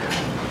it,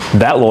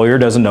 that lawyer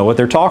doesn't know what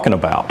they're talking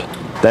about.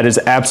 That is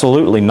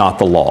absolutely not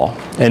the law.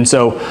 And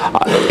so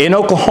in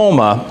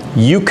Oklahoma,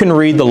 you can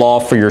read the law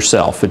for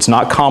yourself. It's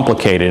not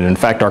complicated. In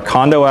fact, our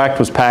Condo Act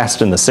was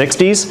passed in the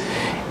 60s.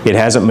 It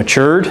hasn't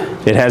matured.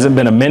 It hasn't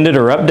been amended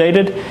or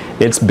updated.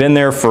 It's been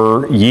there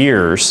for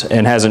years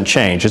and hasn't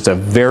changed. It's a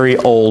very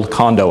old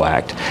Condo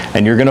Act.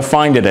 And you're going to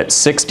find it at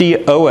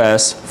 60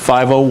 OS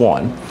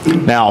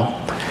 501.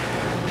 Now,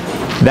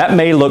 that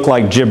may look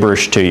like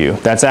gibberish to you.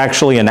 That's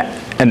actually an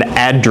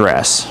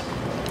address.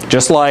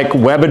 Just like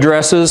web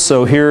addresses,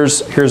 so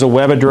here's a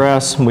web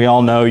address. We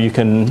all know you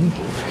can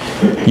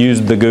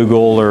use the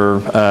Google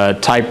or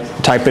type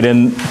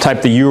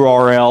the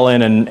URL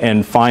in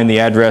and find the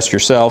address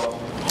yourself.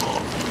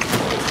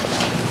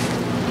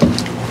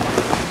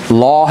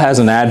 Law has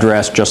an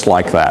address just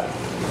like that.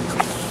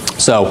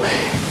 So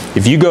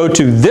if you go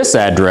to this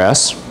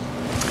address,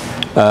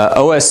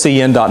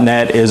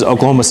 OSCN.net is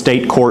Oklahoma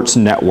State Courts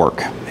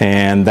Network,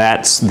 and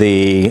that's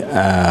the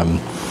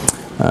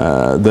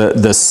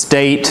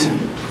state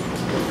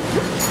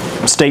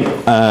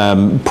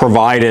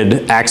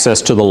provided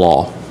access to the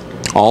law.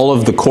 All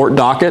of the court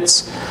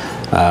dockets,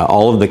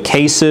 all of the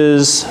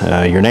cases,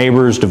 your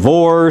neighbor's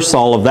divorce,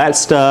 all of that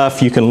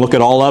stuff, you can look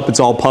it all up. It's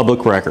all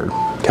public record,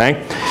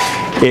 okay?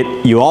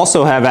 You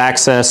also have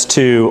access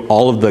to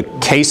all of the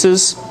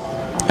cases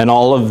and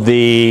all of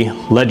the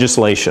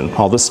legislation,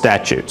 all the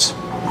statutes.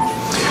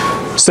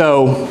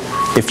 So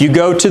if you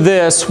go to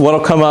this, what'll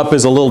come up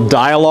is a little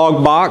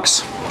dialog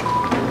box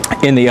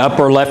in the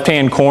upper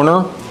left-hand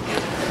corner,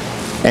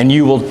 and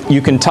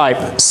you can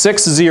type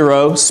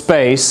 60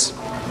 space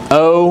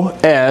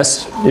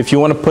OS. If you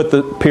want to put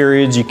the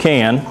periods, you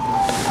can.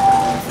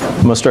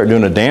 I'm gonna start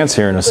doing a dance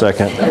here in a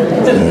second.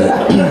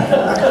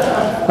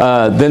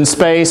 Then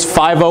space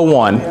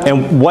 501,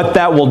 and what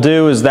that will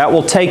do is that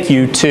will take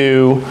you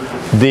to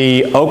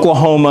the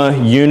Oklahoma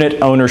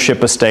Unit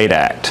Ownership Estate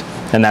Act,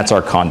 and that's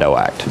our condo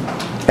act.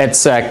 I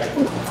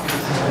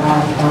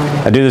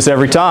do this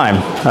every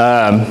time.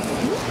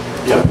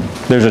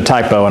 There's a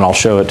typo, and I'll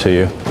show it to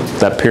you.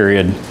 That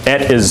period.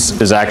 Et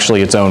is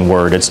actually its own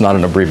word. It's not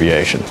an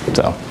abbreviation.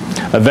 So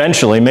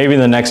eventually, maybe in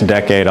the next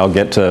decade, I'll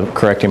get to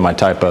correcting my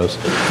typos.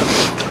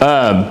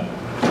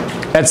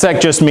 ETSEC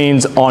just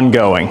means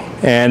ongoing,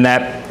 and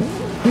that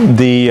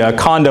the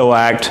Condo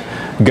Act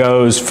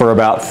goes for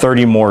about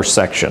 30 more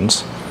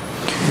sections.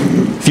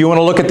 If you want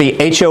to look at the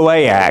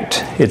HOA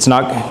Act, it's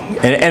not,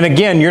 and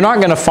again, you're not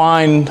going to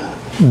find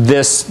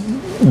this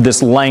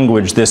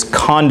language, this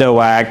Condo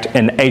Act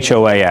and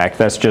HOA Act.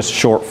 That's just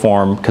short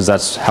form because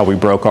that's how we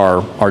broke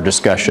our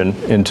discussion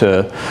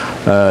into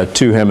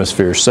two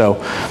hemispheres. So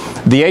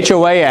the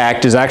HOA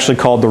Act is actually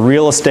called the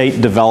Real Estate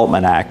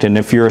Development Act, and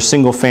if you're a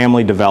single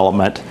family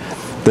development,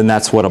 then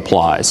that's what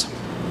applies.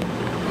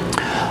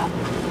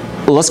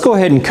 Let's go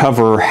ahead and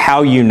cover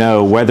how you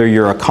know whether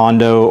you're a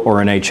condo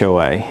or an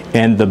HOA.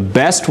 And the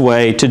best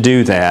way to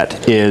do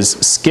that is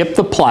skip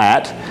the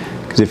plat,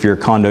 because if you're a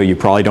condo you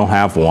probably don't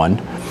have one,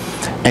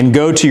 and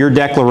go to your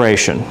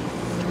declaration.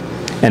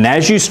 And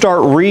as you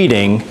start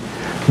reading,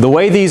 the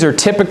way these are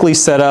typically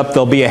set up,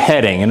 there'll be a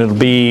heading, and it'll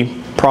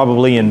be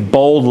probably in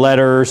bold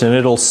letters, and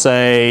it'll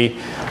say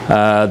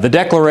the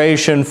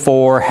declaration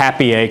for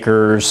Happy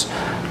Acres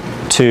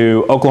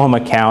to Oklahoma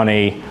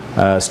County,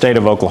 State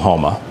of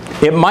Oklahoma.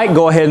 It might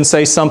go ahead and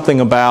say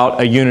something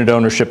about a unit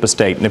ownership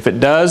estate, and if it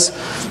does,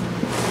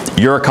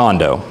 you're a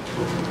condo.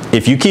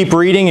 If you keep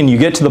reading and you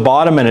get to the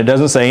bottom and it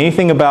doesn't say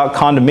anything about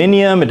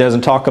condominium, it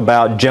doesn't talk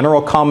about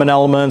general common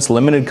elements,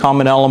 limited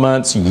common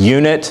elements,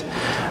 unit,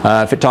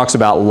 if it talks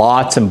about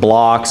lots and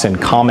blocks and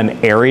common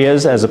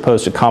areas as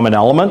opposed to common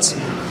elements,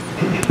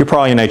 you're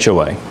probably an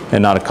HOA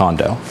and not a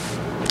condo,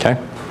 okay?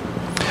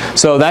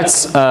 So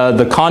that's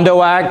the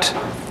Condo Act,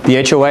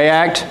 the HOA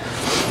Act.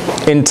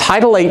 In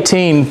Title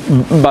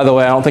 18, by the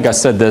way, I don't think I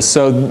said this,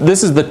 so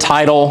this is the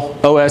title,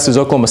 OS is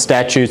Oklahoma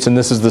statutes, and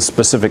this is the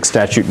specific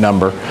statute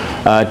number.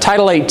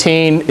 Title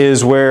 18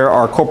 is where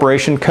our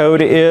corporation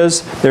code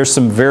is. There's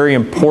some very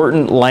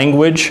important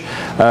language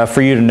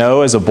for you to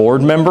know as a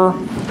board member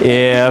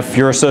if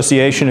your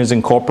association is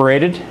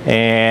incorporated,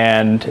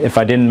 and if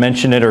I didn't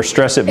mention it or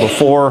stress it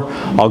before,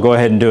 I'll go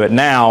ahead and do it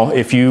now.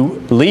 If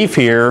you leave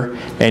here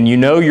and you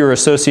know your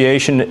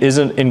association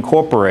isn't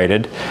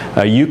incorporated,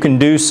 you can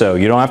do so.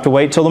 You don't have to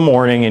wait till the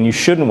morning, and you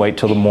shouldn't wait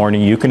till the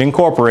morning. You can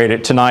incorporate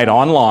it tonight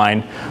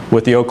online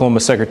with the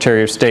Oklahoma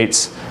Secretary of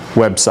State's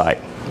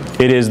website.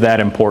 It is that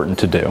important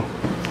to do.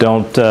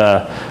 Don't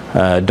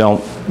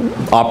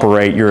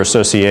operate your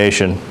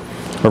association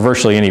or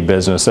virtually any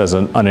business as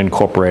an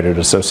unincorporated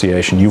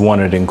association. You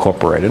want it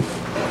incorporated.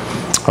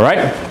 All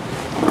right?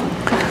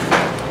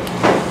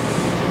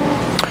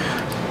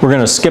 We're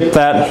going to skip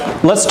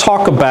that. Let's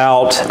talk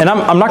about, and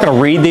I'm not going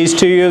to read these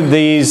to you.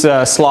 These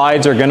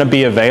slides are going to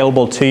be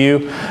available to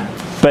you.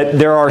 But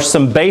there are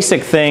some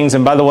basic things,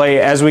 and by the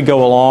way, as we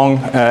go along,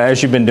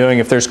 as you've been doing,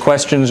 if there's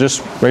questions,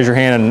 just raise your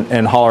hand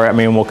and holler at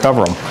me and we'll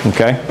cover them,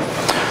 okay?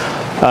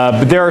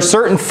 But there are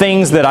certain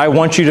things that I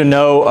want you to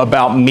know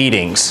about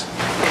meetings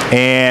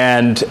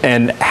and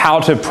how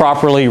to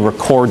properly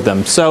record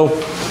them. So,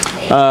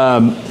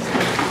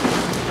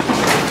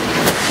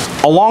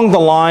 along the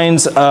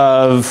lines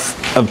of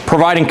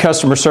providing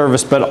customer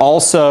service, but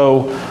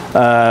also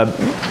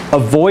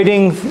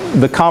avoiding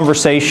the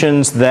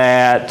conversations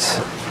that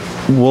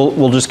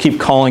we'll just keep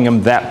calling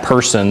them that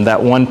person,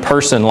 that one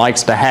person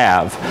likes to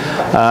have.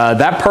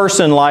 That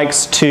person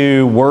likes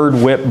to word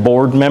whip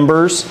board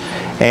members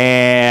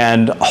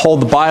and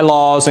hold the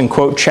bylaws and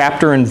quote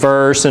chapter and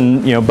verse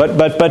and, you know, but,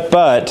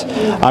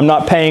 I'm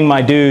not paying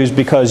my dues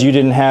because you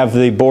didn't have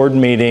the board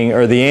meeting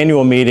or the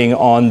annual meeting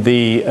on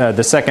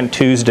the second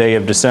Tuesday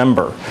of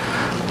December.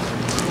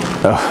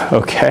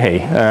 Okay,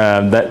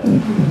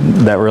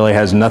 that really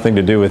has nothing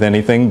to do with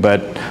anything,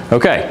 but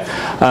okay.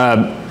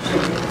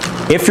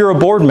 If you're a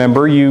board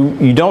member,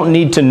 you don't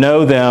need to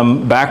know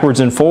them backwards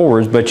and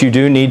forwards, but you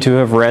do need to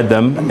have read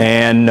them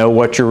and know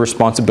what your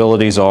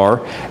responsibilities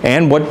are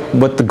and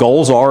what the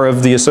goals are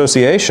of the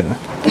association.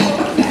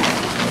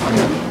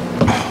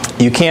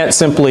 You can't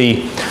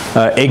simply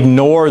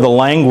ignore the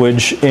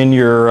language in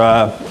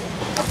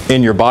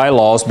your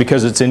bylaws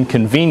because it's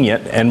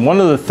inconvenient. And one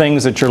of the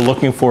things that you're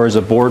looking for as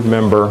a board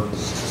member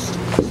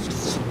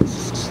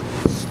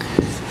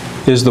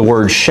is the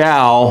word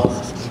shall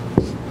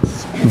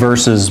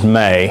versus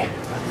may.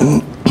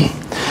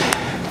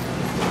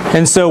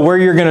 And so where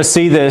you're going to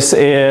see this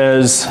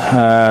is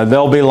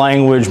there'll be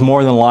language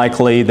more than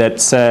likely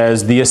that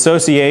says the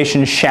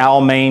association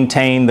shall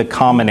maintain the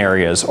common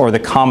areas or the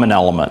common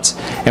elements.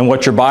 And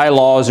what your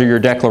bylaws or your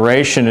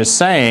declaration is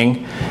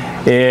saying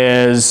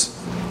is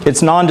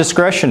it's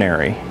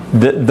non-discretionary.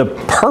 The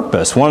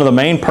purpose, one of the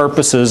main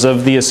purposes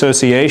of the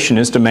association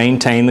is to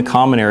maintain the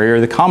common area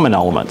or the common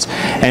elements.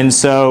 And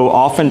so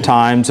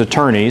oftentimes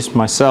attorneys,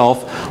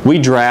 myself, we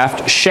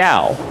draft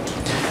shall.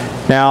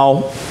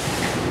 Now,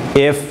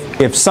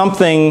 if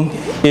something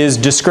is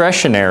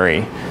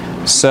discretionary,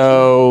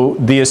 so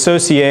the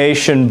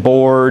association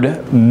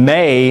board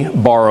may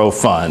borrow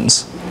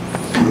funds,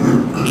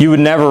 you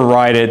would never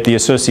write it, the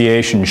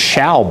association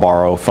shall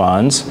borrow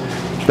funds.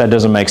 That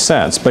doesn't make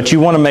sense, but you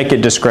want to make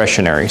it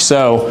discretionary.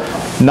 So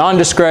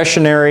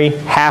non-discretionary,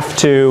 have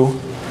to,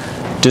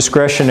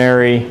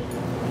 discretionary,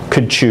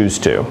 could choose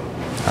to.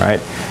 All right.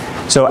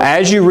 So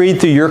as you read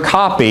through your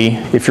copy,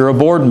 if you're a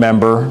board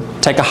member,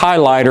 take a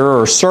highlighter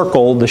or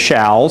circle the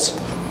shalls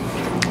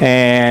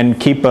and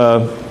keep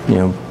a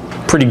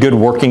pretty good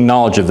working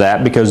knowledge of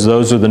that, because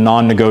those are the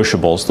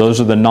non-negotiables.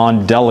 Those are the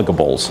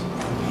non-delegables.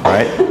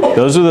 Right?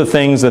 Those are the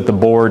things that the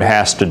board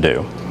has to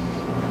do.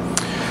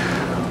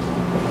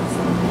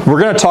 We're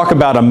going to talk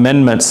about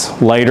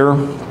amendments later,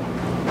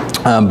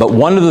 but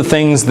one of the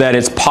things that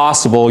it's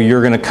possible you're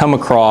going to come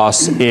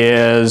across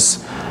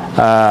is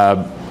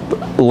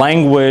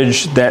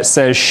language that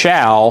says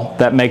shall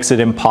that makes it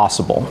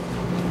impossible.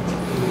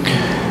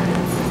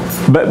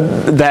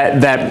 But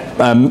that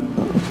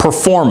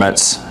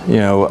performance,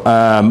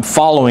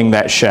 following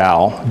that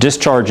shall,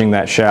 discharging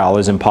that shall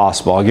is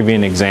impossible. I'll give you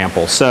an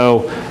example.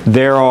 So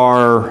there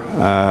are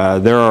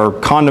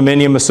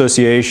condominium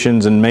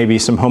associations and maybe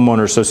some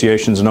homeowner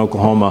associations in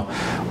Oklahoma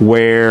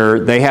where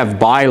they have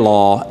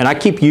bylaw, and I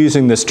keep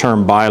using this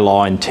term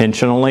bylaw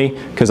intentionally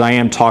because I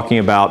am talking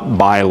about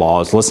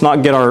bylaws. Let's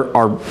not get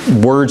our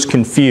words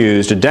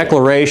confused. A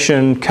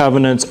declaration,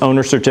 covenants,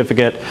 owner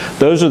certificate,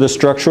 those are the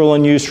structural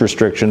and use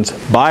restrictions.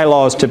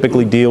 Bylaws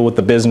typically deal with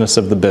the business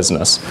of the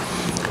business.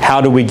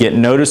 How do we get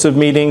notice of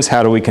meetings?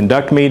 How do we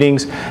conduct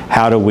meetings?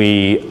 How do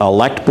we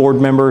elect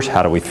board members?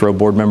 How do we throw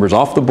board members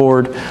off the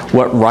board?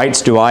 What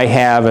rights do I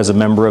have as a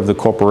member of the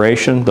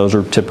corporation? Those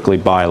are typically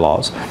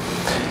bylaws.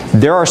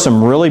 There are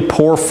some really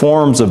poor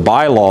forms of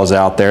bylaws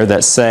out there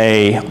that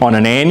say on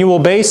an annual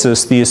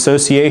basis the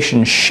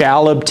association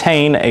shall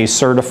obtain a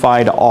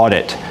certified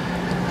audit.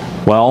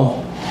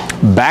 Well,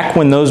 back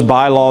when those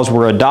bylaws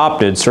were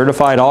adopted,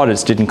 certified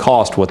audits didn't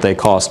cost what they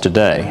cost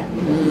today.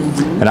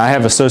 And I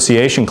have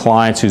association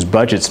clients whose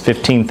budget's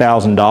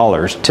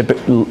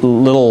 $15,000,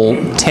 little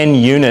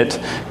 10-unit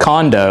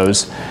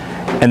condos,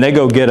 and they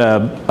go get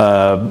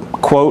a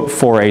quote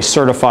for a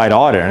certified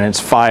audit, and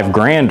it's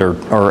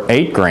 $5,000 or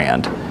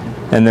 $8,000.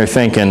 And they're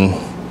thinking,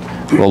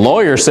 the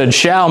lawyer said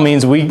shall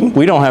means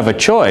we don't have a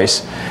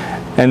choice.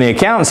 And the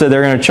accountant said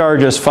they're going to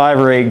charge us $5,000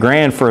 or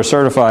 $8,000 for a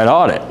certified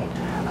audit.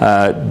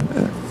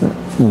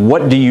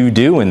 What do you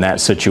do in that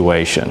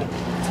situation?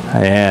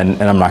 And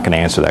I'm not going to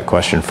answer that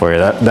question for you.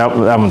 That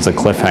one's a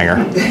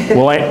cliffhanger.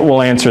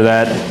 We'll answer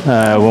that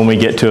when we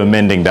get to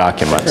amending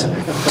documents.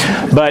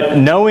 But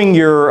knowing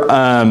your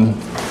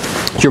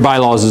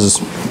bylaws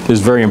is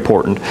very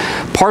important.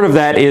 Part of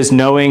that is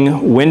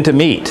knowing when to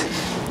meet.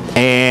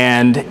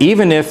 And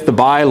even if the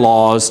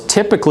bylaws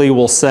typically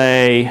will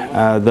say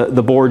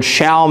the board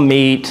shall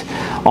meet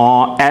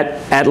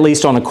at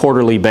least on a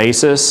quarterly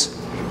basis,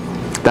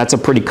 that's a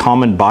pretty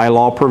common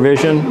bylaw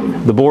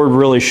provision. The board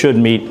really should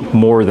meet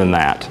more than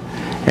that.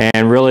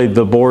 And really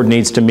the board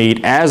needs to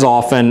meet as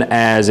often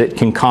as it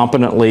can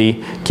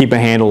competently keep a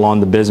handle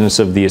on the business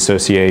of the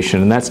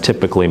association, and that's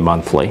typically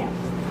monthly.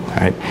 All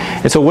right?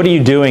 And so what are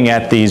you doing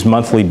at these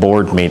monthly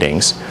board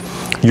meetings?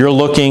 You're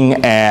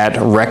looking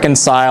at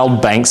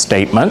reconciled bank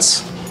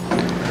statements.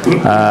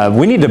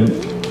 We need to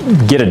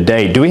get a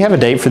date. Do we have a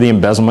date for the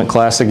embezzlement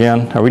class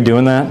again? Are we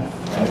doing that?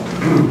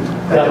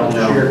 I don't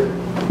know.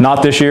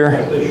 Not this year?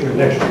 This year,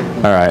 next year.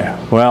 All right.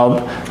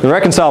 Well, the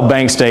reconciled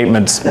bank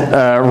statements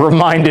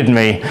reminded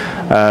me.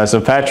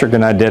 So Patrick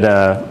and I did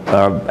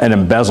an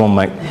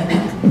embezzlement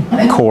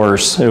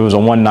course. It was a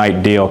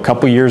one-night deal a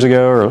couple years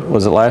ago, or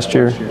was it last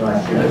year?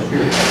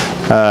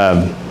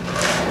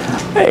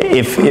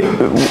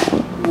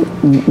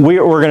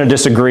 We're going to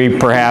disagree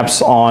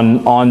perhaps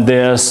on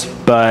this,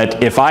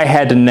 but if I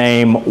had to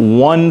name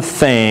one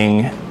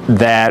thing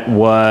that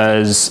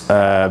was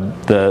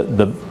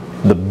the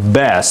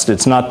best,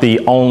 it's not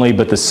the only,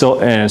 and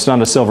it's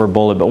not a silver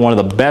bullet, but one of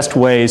the best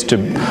ways to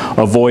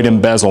avoid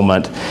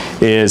embezzlement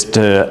is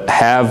to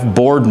have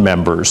board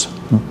members,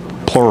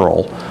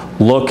 plural,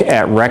 look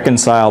at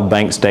reconciled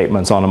bank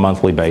statements on a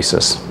monthly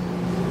basis,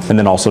 and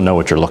then also know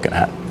what you're looking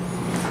at.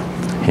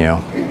 You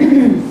know,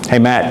 hey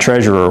Matt,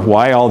 treasurer,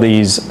 why all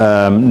these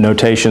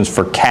notations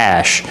for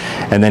cash?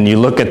 And then you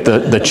look at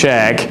the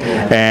check,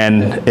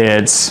 and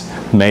it's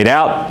made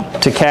out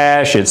to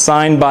cash, it's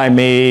signed by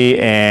me,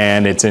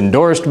 and it's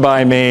endorsed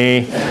by me.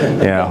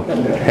 You know,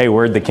 hey,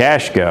 where'd the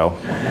cash go?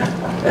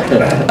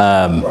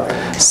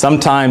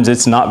 Sometimes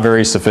it's not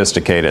very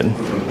sophisticated.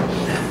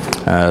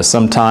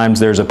 Sometimes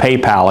there's a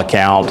PayPal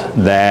account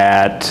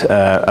that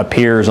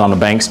appears on a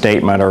bank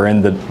statement or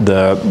in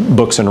the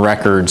books and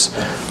records.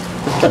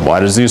 Why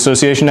does the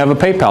association have a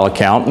PayPal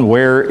account, and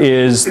where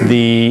is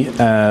the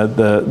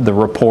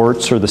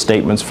reports or the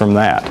statements from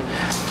that?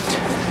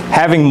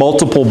 Having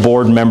multiple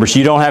board members,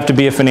 you don't have to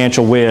be a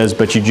financial whiz,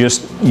 but you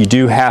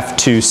do have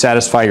to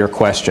satisfy your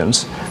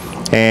questions.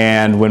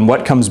 And when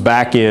what comes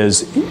back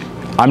is,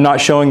 I'm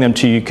not showing them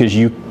to you because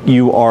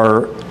you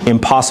are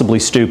impossibly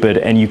stupid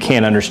and you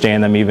can't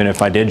understand them even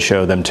if I did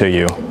show them to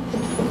you,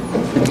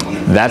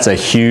 that's a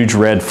huge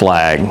red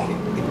flag.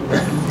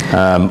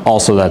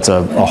 Also, that's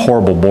a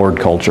horrible board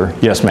culture.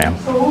 Yes, ma'am.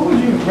 So what would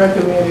you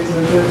recommend is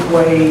a good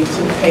way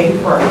to pay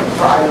for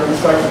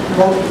items? Like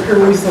here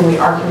recently,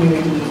 our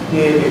community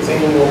did its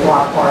annual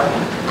block party,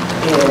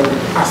 and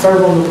I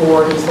serve on the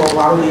board, and so a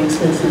lot of the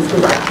expenses,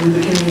 because I do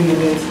the community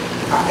events,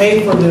 I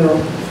pay for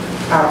them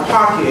out of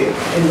pocket,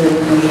 and then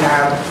we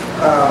have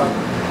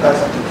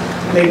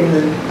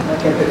neighborhood, I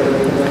can't think of the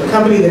name, the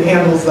company that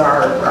handles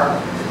our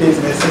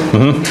business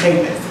and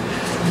payments.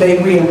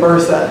 They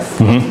reimburse us.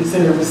 We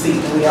send a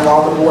receipt, and we have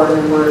all the board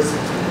members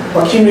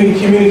or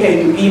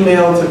communicate through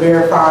email to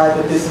verify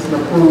that this is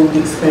an approved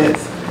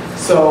expense.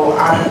 So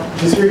I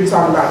just hear you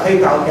talking about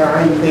PayPal account.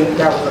 I didn't think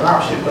that was an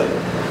option, but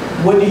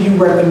what do you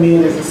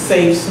recommend as a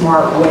safe,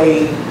 smart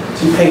way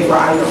to pay for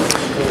items?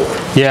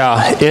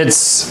 Yeah,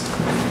 it's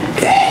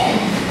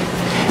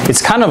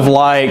kind of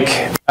like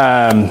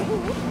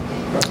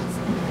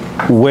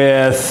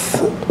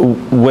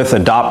with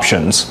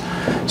adoptions.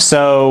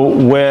 So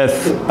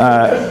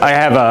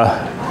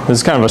this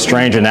is kind of a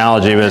strange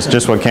analogy, but it's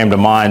just what came to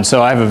mind.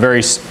 So I have a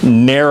very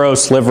narrow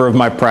sliver of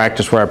my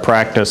practice where I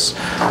practice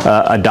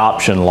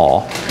adoption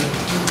law.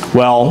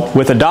 Well,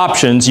 with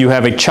adoptions, you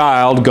have a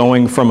child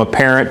going from a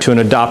parent to an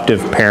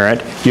adoptive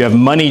parent. You have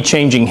money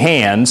changing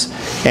hands,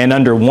 and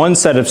under one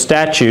set of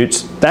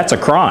statutes, that's a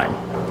crime.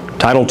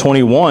 Title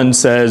 21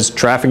 says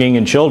trafficking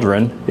in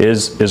children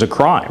is a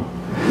crime.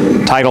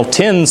 Title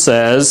 10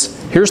 says,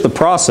 here's the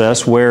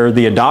process where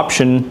the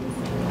adoption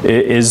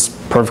is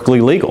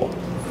perfectly legal.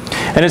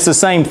 And it's the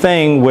same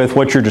thing with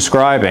what you're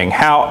describing.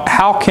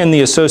 How can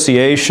the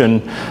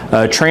association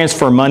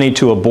transfer money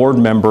to a board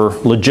member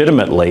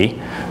legitimately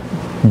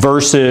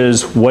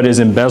versus what is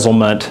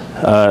embezzlement,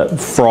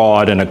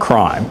 fraud, and a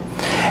crime?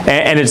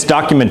 And it's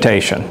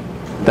documentation.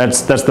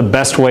 That's the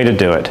best way to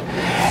do it.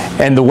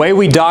 And the way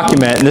we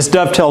document, and this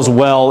dovetails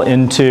well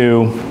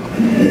into,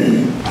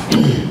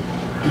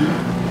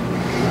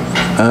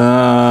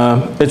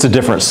 it's a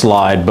different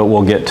slide, but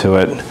we'll get to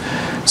it.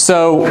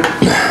 So,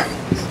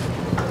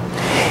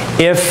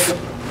 if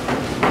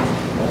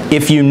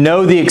you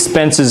know the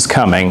expenses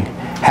coming,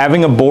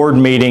 having a board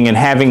meeting and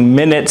having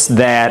minutes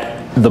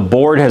that the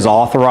board has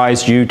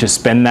authorized you to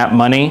spend that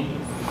money,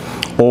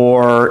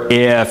 or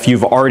if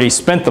you've already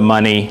spent the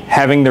money,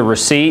 having the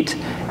receipt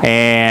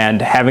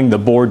and having the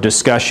board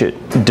discuss it,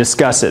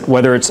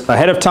 whether it's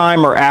ahead of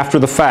time or after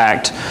the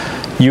fact.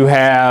 You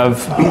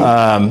have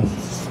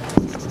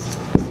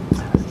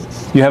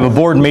a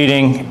board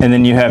meeting, and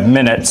then you have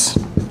minutes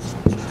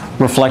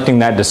reflecting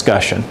that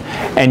discussion.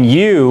 And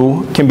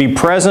you can be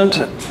present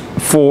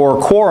for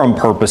quorum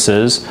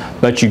purposes,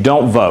 but you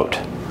don't vote.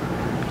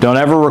 Don't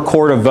ever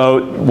record a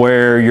vote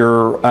where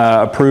you're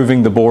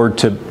approving the board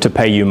to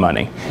pay you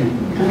money.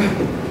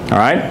 All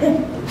right?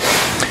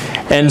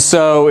 And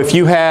so if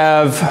you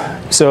have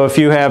a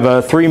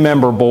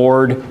 3-member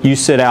board, you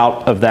sit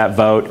out of that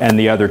vote and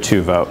the other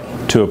 2 vote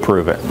to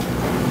approve it.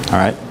 All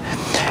right?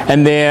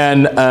 And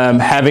then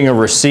having a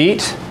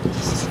receipt.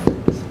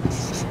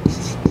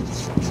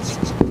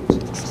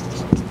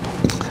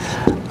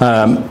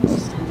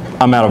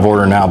 I'm out of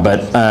order now,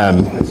 but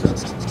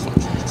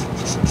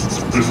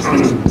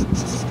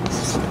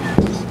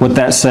what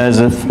that says,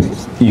 if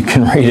you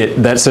can read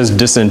it, that says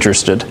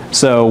disinterested.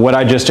 So what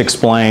I just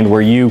explained,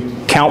 where you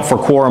count for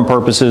quorum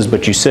purposes,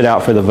 but you sit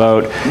out for the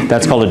vote.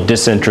 That's called a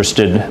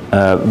disinterested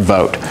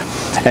vote.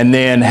 And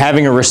then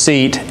having a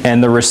receipt,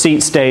 and the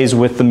receipt stays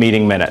with the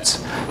meeting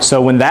minutes.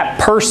 So when that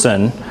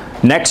person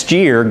next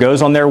year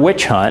goes on their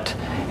witch hunt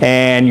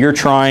and you're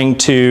trying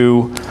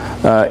to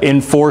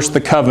enforce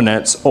the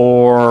covenants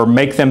or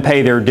make them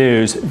pay their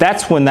dues,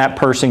 that's when that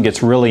person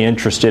gets really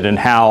interested in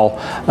how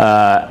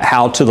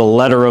to the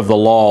letter of the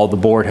law the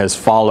board has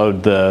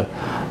followed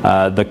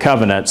the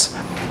covenants.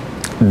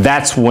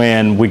 That's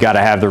when we got to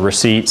have the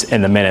receipts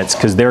and the minutes,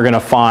 because they're going to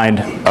find,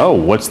 oh,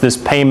 what's this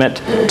payment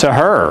to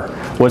her?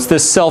 What's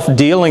this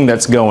self-dealing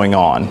that's going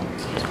on?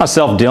 It's not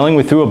self-dealing.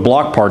 We threw a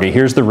block party.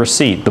 Here's the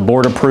receipt. The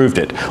board approved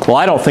it. Well,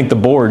 I don't think the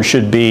board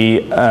should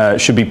be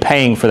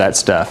paying for that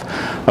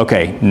stuff.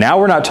 Okay, now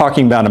we're not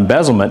talking about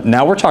embezzlement.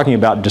 Now we're talking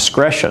about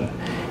discretion.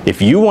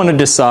 If you want to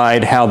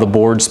decide how the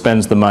board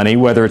spends the money,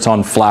 whether it's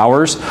on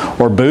flowers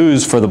or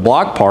booze for the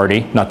block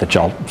party, not that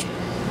y'all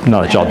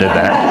did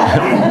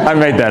that. I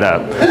made that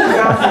up.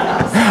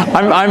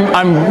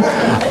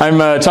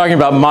 I'm talking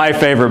about my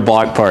favorite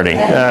block party.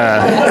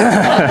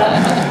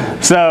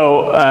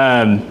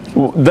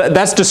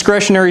 That's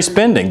discretionary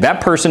spending.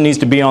 That person needs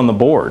to be on the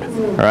board,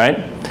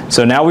 right?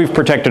 So now we've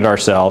protected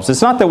ourselves.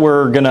 It's not that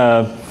we're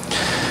gonna,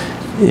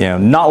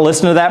 not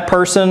listen to that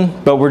person,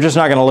 but we're just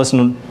not gonna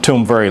listen to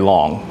them very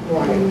long.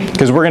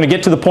 Because we're gonna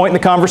get to the point in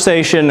the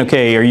conversation,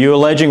 okay, are you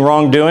alleging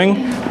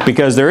wrongdoing?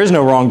 Because there is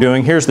no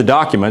wrongdoing. Here's the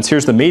documents,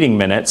 here's the meeting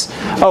minutes.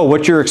 Oh,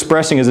 what you're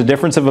expressing is a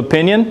difference of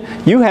opinion?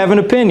 You have an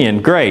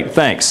opinion, great,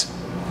 thanks.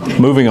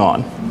 Moving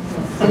on.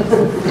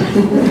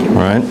 All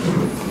right.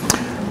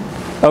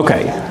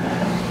 Okay,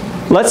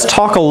 let's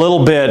talk a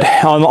little bit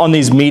on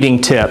these meeting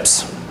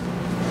tips.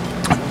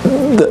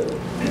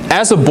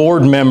 As a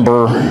board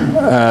member,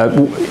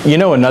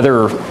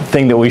 another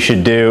thing that we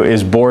should do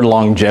is board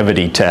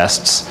longevity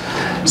tests.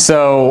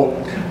 So,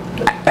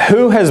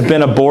 who has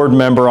been a board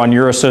member on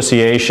your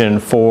association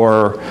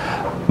for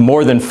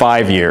more than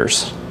 5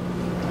 years?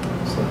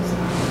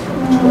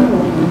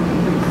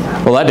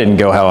 Well, that didn't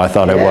go how I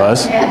thought it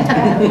was.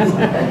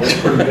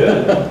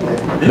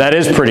 That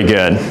is pretty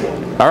good.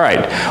 All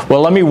right.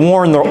 Well, let me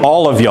warn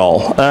all of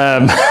y'all.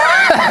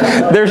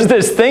 There's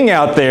this thing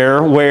out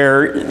there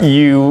where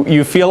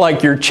you feel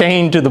like you're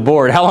chained to the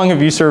board. How long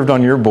have you served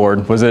on your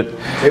board? Was it?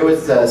 It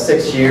was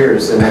 6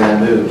 years, and then I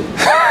moved.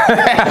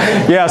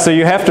 Yeah, so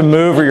you have to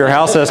move or your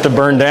house has to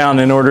burn down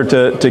in order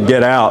to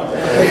get out.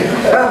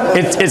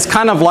 It's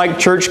kind of like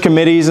church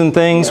committees and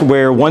things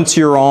where once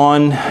you're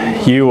on,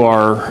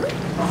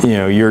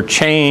 you're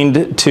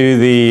chained to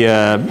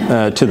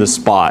the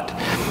spot.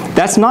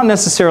 That's not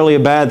necessarily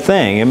a bad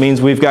thing. It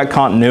means we've got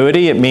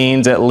continuity. It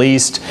means at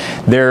least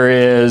there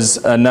is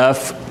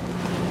enough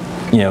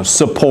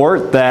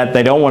support that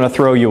they don't want to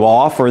throw you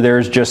off, or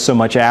there's just so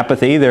much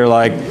apathy. They're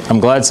like, I'm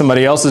glad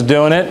somebody else is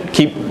doing it.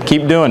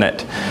 Keep doing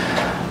it.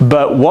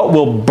 But what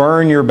will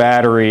burn your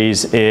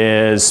batteries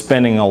is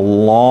spending a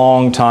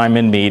long time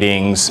in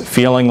meetings,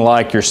 feeling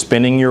like you're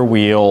spinning your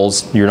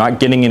wheels, you're not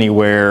getting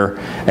anywhere,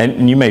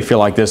 and you may feel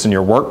like this in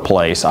your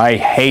workplace. I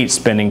hate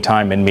spending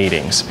time in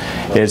meetings.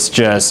 It's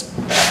just,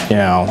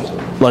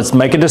 let's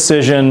make a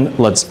decision,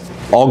 let's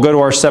all go to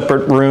our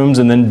separate rooms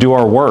and then do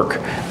our work,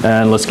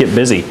 and let's get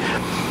busy.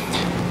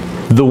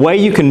 The way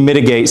you can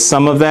mitigate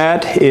some of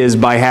that is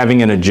by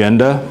having an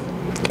agenda.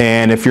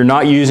 And if you're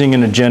not using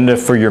an agenda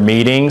for your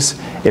meetings,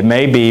 it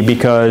may be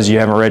because you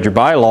haven't read your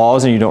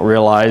bylaws and you don't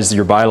realize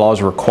your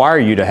bylaws require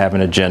you to have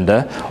an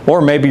agenda,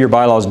 or maybe your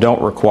bylaws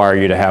don't require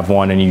you to have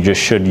one and you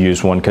just should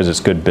use one because it's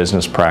good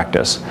business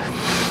practice.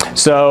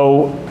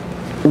 So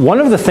one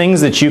of the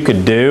things that you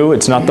could do,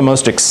 it's not the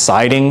most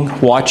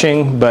exciting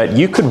watching, but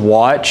you could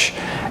watch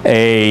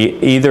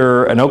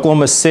either an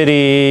Oklahoma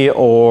City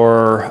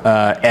or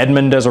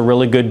Edmond does a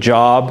really good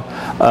job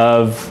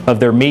of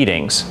their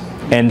meetings.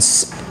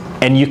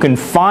 And you can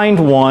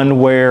find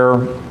one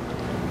where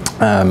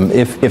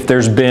if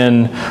there's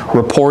been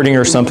reporting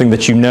or something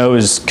that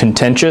is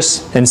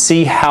contentious, and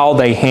see how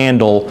they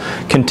handle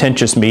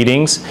contentious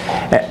meetings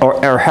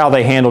or how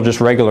they handle just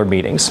regular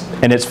meetings.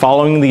 And it's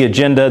following the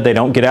agenda, they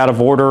don't get out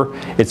of order,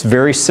 it's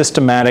very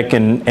systematic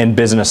and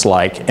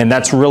businesslike, and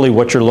that's really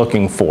what you're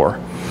looking for.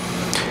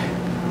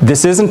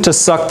 This isn't to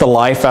suck the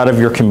life out of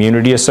your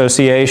community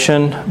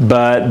association,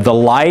 but the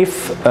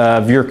life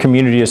of your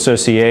community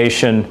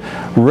association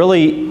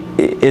really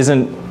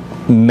isn't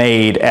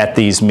made at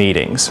these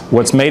meetings.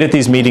 What's made at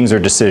these meetings are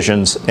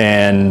decisions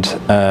and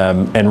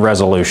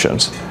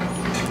resolutions.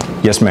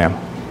 Yes, ma'am.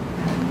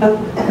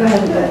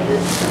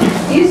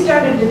 You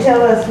started to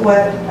tell us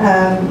what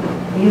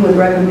you would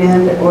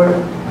recommend or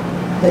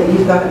that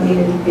you thought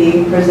needed to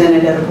be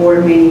presented at a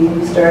board meeting.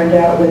 You started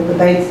out with the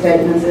bank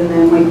statements, and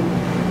then we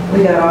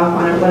got off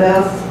on it. What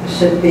else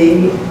should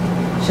be?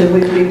 Should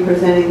we be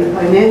presenting the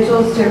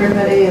financials to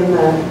everybody and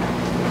the?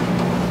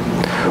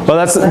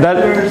 Well,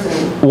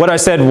 what I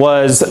said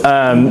was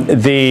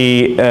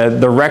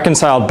the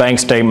reconciled bank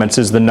statements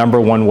is the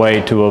 #1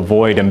 way to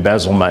avoid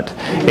embezzlement.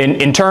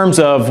 In terms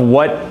of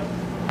what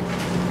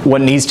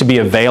needs to be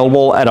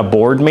available at a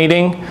board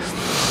meeting,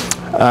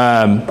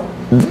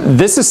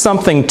 this is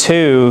something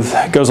too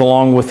that goes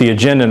along with the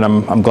agenda, and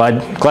I'm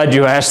glad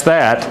you asked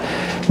that.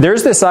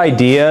 There's this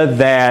idea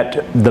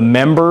that the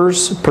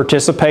members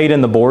participate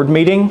in the board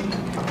meeting,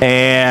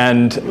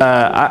 and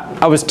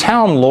I was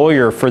town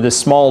lawyer for this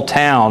small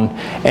town,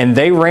 and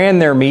they ran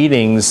their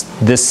meetings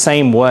this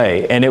same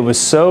way, and it was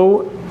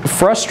so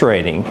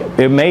frustrating.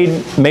 It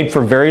made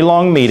for very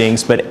long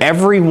meetings, but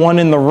everyone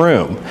in the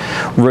room,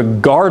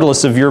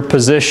 regardless of your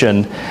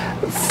position,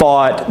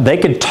 thought they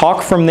could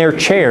talk from their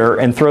chair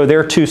and throw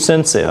their 2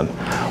 cents in.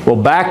 Well,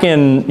 back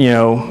in,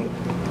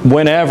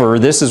 whenever,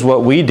 this is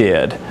what we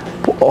did.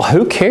 Well,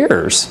 who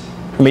cares?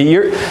 I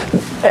mean,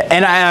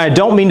 and I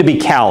don't mean to be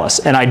callous,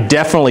 and I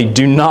definitely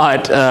do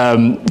not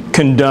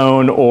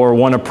condone or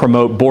want to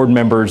promote board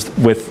members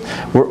with,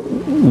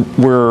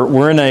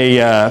 we're in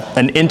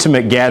an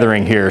intimate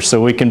gathering here,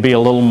 so we can be a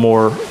little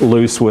more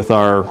loose with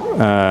our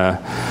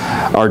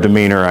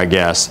demeanor, I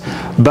guess.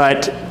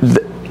 But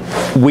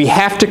we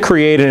have to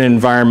create an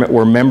environment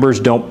where members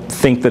don't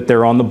think that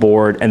they're on the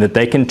board and that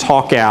they can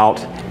talk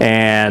out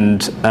and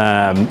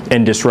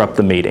disrupt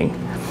the meeting.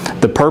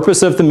 The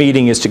purpose of the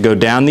meeting is to go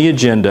down the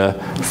agenda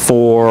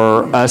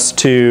for us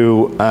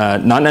to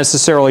not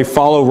necessarily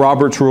follow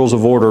Robert's Rules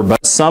of Order,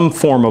 but some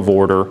form of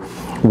order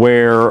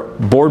where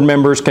board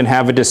members can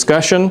have a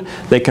discussion,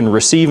 they can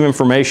receive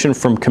information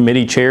from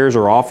committee chairs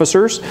or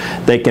officers,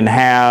 they can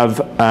have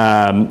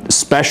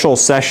special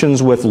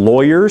sessions with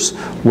lawyers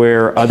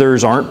where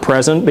others aren't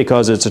present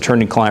because it's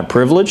attorney-client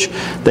privilege,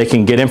 they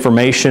can get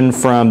information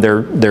from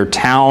their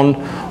town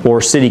or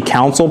city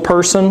council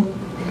person,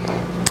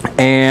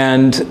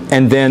 and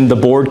then the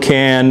board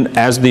can,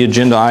 as the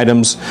agenda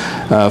items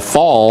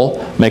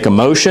fall, make a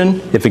motion.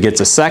 If it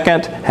gets a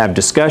second, have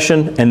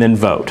discussion, and then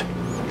vote.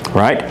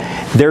 Right?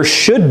 There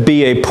should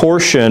be a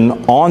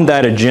portion on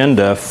that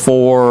agenda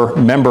for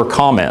member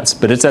comments,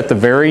 but it's at the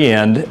very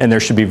end, and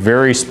there should be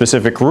very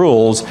specific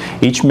rules.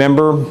 Each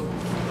member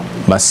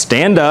must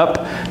stand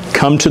up,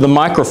 come to the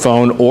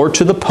microphone or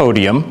to the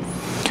podium,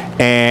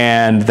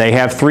 and they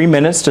have 3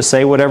 minutes to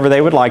say whatever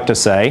they would like to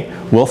say.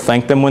 We'll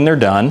thank them when they're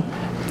done,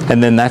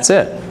 and then that's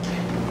it.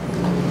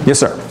 Yes,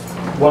 sir.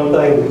 One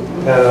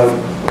thing that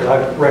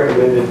I've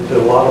recommended to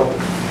a lot of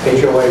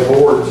HOA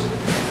boards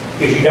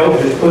is you don't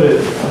just put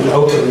an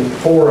open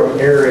forum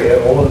area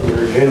on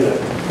your agenda,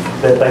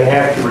 that they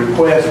have to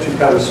request to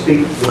kind of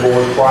speak to the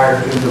board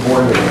prior to the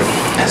board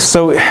meeting.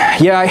 So,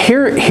 yeah,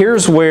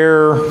 here's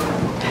where,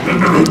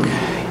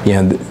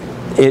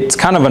 it's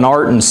kind of an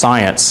art and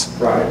science.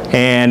 Right.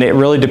 And it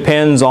really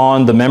depends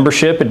on the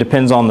membership, it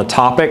depends on the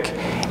topic,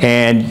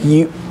 and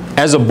you,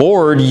 as a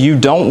board, you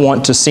don't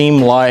want to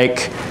seem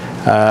like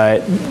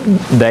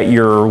that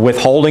you're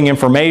withholding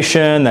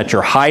information, that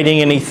you're hiding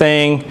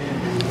anything.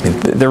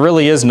 There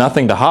really is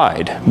nothing to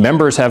hide.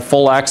 Members have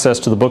full access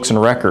to the books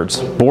and records.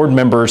 Board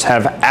members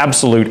have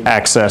absolute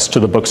access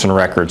to the books and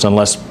records,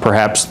 unless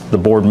perhaps the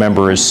board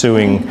member is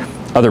suing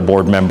other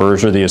board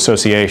members or the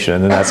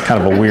association, and that's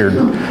kind of a weird,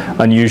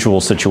 unusual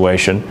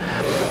situation.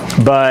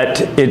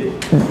 But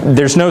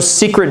there's no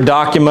secret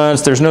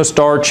documents, there's no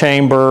star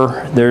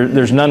chamber,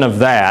 there's none of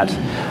that.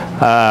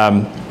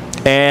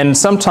 And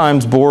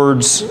sometimes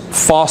boards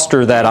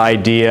foster that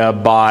idea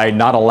by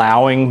not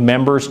allowing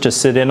members to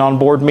sit in on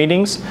board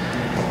meetings.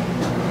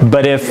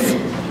 But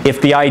if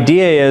the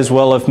idea is,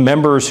 well, if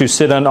members who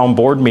sit in on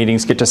board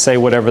meetings get to say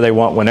whatever they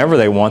want whenever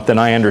they want, then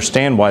I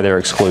understand why they're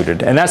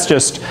excluded. And that's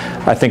just,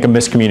 I think, a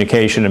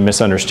miscommunication and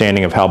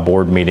misunderstanding of how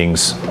board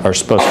meetings are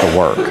supposed to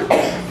work.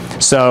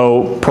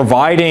 So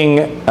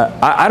providing,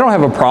 I don't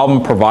have a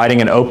problem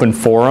providing an open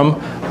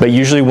forum, but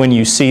usually when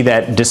you see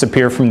that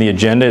disappear from the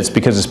agenda, it's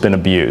because it's been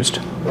abused.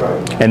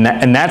 Right.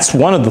 And that's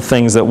one of the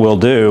things that we'll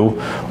do.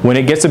 When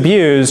it gets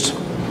abused,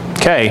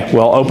 okay,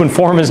 well, open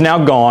forum is now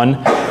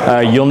gone.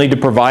 You'll need to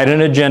provide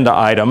an agenda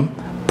item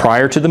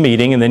prior to the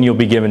meeting, and then you'll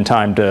be given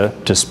time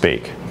to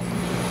speak.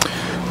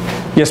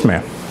 Yes,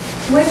 ma'am.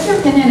 What's your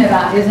opinion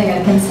about using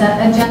a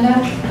consent agenda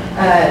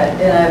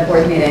in a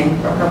board meeting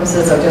for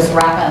purposes of just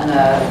wrapping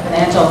the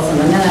financials and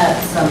the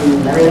minutes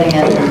and everything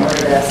in order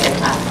to save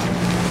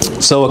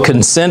time? So a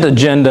consent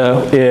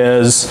agenda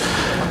is,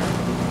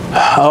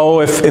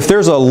 if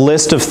there's a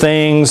list of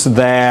things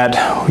that,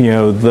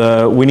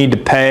 we need to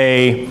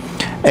pay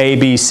A,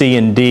 B, C,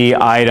 and D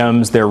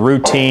items, they're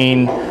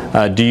routine,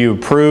 do you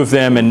approve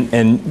them,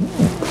 and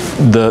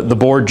the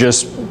board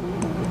just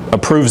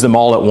approves them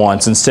all at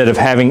once instead of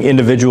having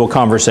individual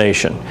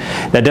conversation.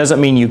 That doesn't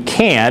mean you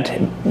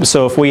can't.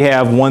 So if we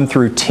have 1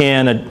 through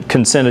 10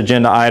 consent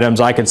agenda items,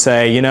 I could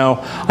say, I need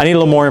a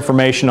little more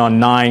information on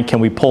 9. Can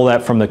we pull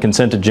that from the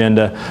consent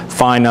agenda?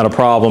 Fine, not a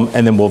problem,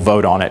 and then we'll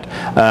vote on it.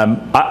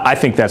 I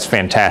think that's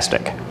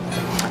fantastic.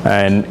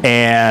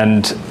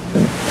 And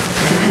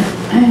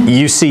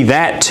you see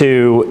that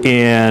too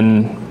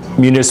in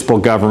municipal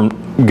government,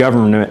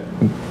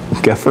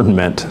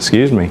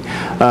 excuse me,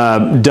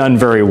 done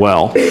very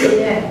well.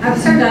 Yeah, I've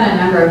served on a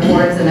number of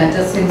boards, and it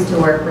just seems to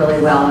work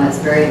really well, and it's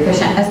very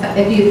efficient.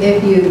 If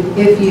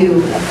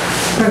you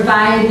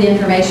provide the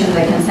information,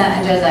 the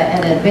consent agenda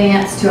in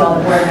advance to all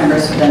the board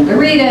members for them to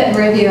read it and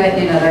review it,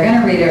 they're going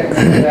to read it and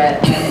review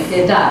it, and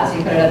it does.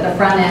 You put it at the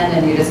front end,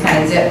 and you just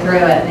kind of zip through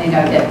it, and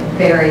get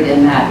buried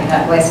in that. You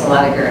have to waste a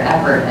lot of your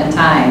effort and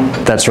time.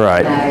 That's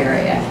right. In that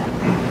area.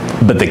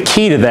 But the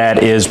key to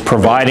that is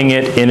providing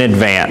it in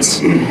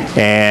advance.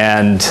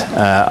 And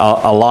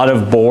a lot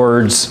of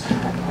boards,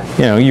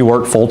 you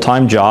work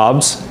full-time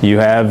jobs, you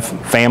have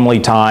family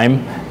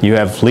time, you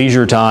have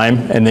leisure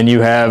time, and then you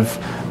have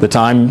the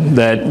time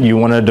that you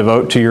want to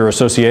devote to your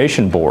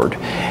association board.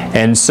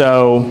 And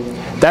so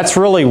that's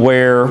really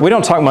where, we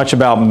don't talk much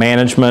about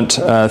management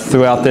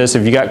throughout this.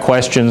 If you got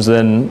questions,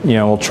 then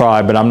we'll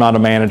try, but I'm not a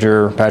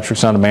manager,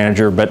 Patrick's not a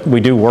manager, but we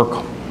do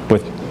work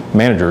with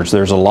managers.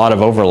 There's a lot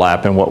of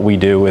overlap in what we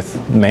do with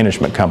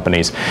management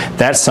companies.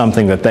 That's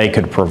something that they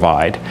could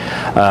provide,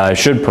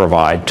 should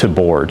provide to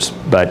boards.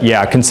 But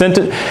yeah, consent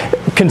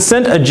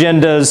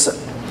agendas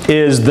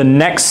is the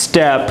next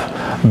step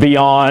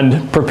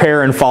beyond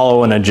prepare and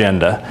follow an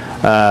agenda.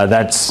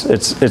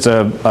 It's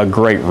a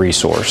great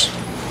resource.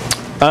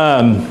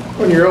 On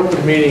your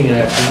Open Meeting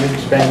Act, can you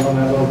expand on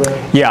that a little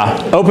bit?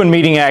 Yeah, Open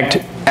Meeting Act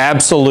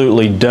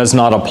absolutely does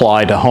not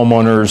apply to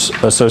homeowners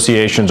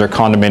associations or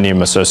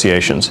condominium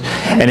associations.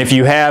 And if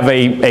you have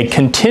a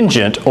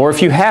contingent, or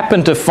if you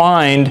happen to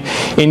find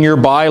in your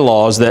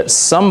bylaws that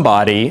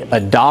somebody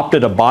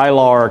adopted a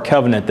bylaw or a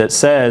covenant that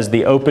says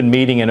the Open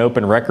Meeting and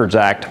Open Records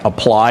Act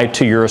apply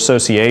to your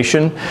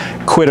association,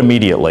 quit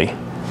immediately.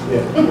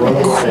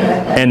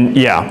 And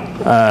yeah.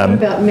 What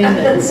about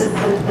minutes?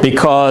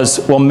 Because,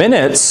 well,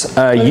 minutes.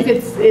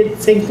 If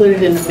it's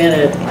included in a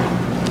minute.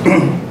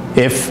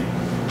 If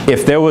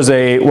there was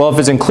if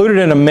it's included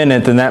in a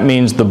minute, then that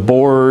means the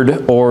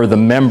board or the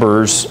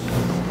members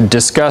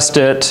discussed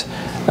it,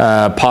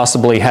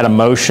 possibly had a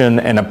motion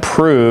and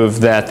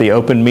approved that the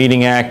Open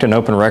Meeting Act and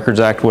Open Records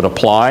Act would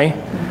apply.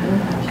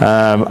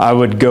 I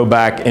would go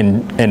back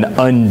and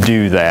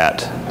undo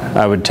that.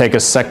 I would take a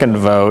second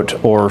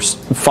vote or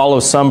follow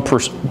some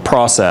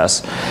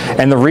process.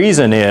 And the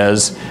reason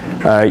is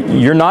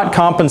you're not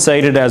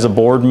compensated as a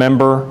board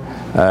member.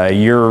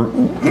 You're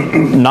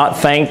not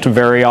thanked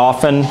very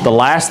often. The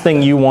last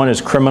thing you want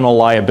is criminal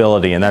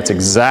liability, and that's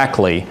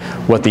exactly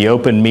what the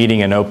Open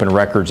Meeting and Open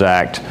Records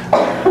Act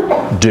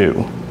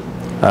do.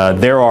 I'll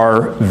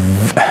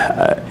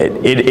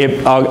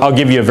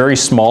give you a very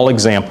small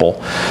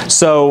example.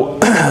 So,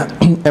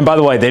 and by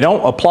the way, they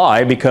don't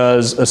apply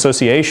because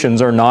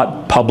associations are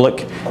not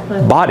public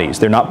bodies.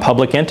 They're not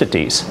public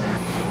entities.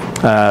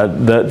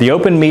 The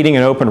Open Meeting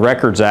and Open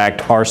Records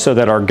Act are so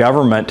that our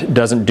government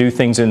doesn't do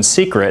things in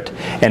secret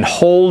and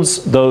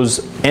holds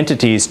those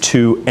entities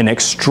to an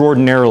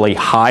extraordinarily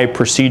high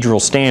procedural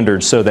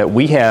standard so that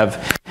we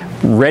have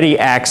ready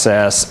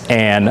access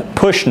and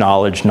push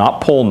knowledge,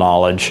 not pull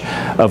knowledge,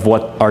 of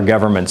what our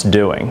government's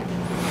doing.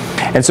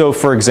 And so,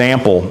 for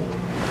example,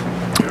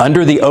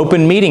 under the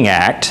Open Meeting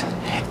Act,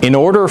 in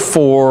order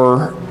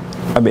for,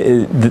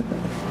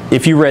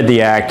 if you read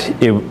the act,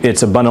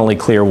 it's abundantly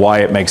clear why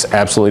it makes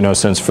absolutely no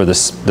sense for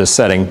this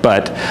setting,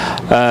 but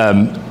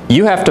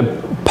you have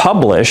to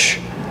publish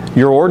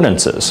your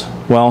ordinances.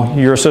 Well,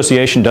 your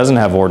association doesn't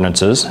have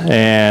ordinances,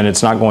 and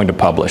it's not going to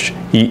publish.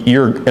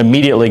 You're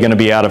immediately going to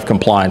be out of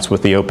compliance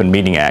with the Open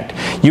Meeting Act.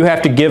 You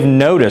have to give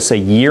notice a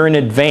year in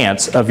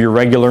advance of your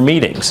regular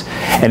meetings.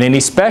 And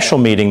any special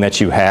meeting that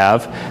you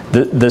have,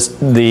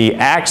 the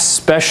Act's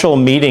special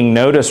meeting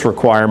notice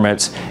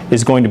requirements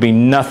is going to be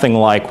nothing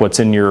like what's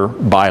in your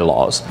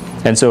bylaws.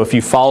 And so if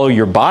you follow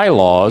your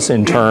bylaws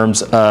in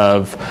terms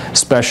of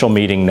special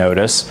meeting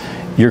notice,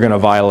 you're going to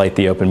violate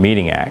the Open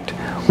Meeting Act,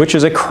 which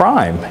is a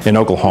crime in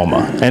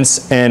Oklahoma, and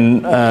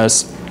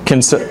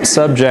can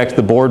subject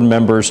the board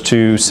members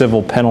to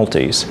civil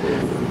penalties.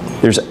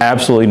 There's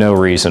absolutely no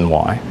reason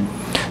why.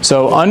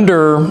 So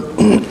under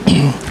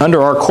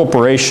our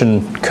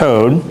corporation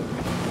code,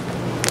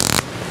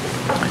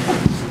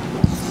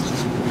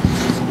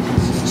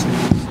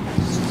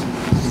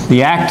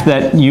 the act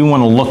that you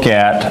want to look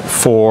at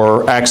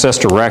for access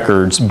to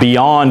records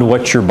beyond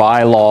what your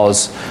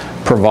bylaws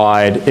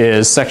provide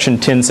is Section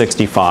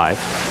 1065.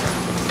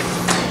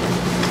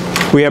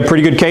 We have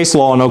pretty good case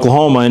law in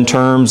Oklahoma in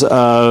terms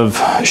of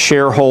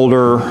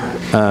shareholder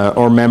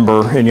or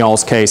member, in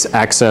y'all's case,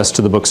 access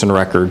to the books and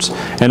records.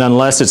 And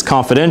unless it's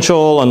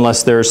confidential,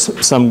 unless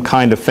there's some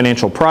kind of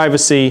financial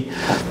privacy,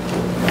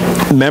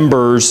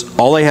 members,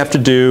 all they have to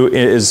do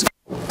is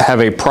have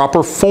a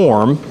proper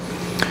form,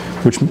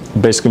 which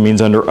basically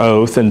means under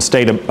oath, and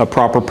state a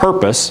proper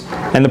purpose.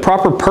 And the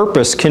proper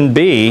purpose can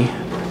be,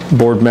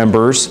 board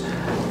members,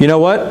 you know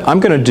what, I'm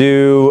going to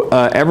do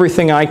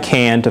everything I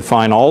can to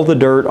find all the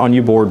dirt on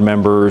you board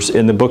members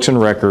in the books and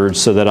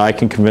records so that I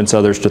can convince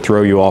others to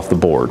throw you off the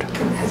board.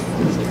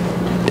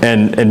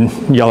 And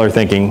y'all are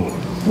thinking,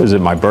 is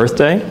it my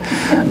birthday?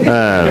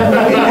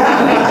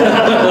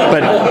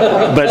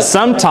 But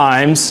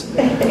sometimes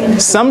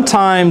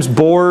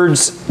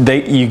boards,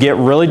 you get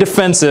really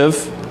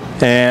defensive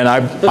and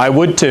I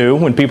would too.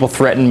 When people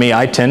threaten me,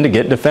 I tend to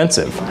get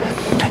defensive.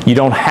 You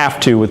don't have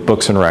to with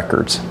books and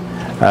records.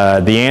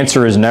 The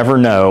answer is never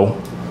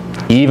no,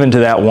 even to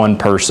that one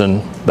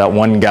person, that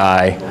one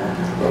guy,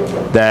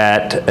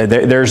 that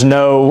there's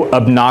no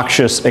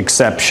obnoxious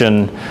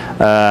exception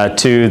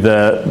to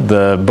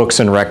the books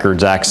and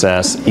records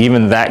access.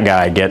 Even that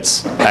guy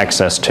gets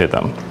access to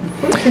them.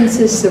 What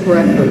consists of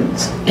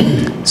records?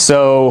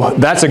 So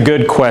that's a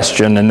good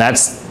question, and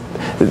that's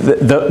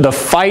the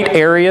fight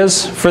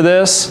areas for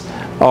this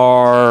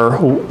are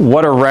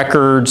what are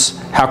records,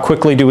 how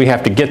quickly do we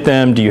have to get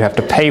them, do you have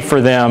to pay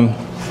for them?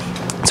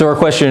 So our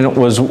question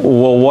was,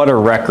 well, what are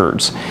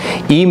records?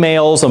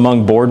 Emails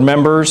among board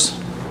members,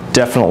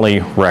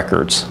 definitely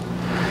records.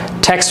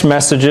 Text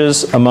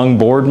messages among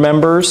board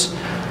members,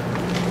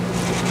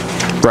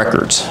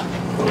 records.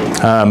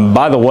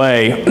 By the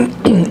way,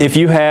 if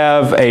you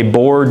have a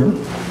board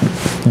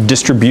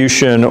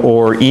distribution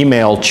or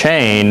email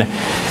chain,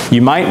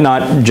 you might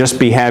not just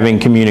be having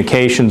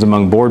communications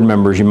among board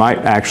members, you might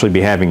actually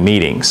be having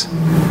meetings,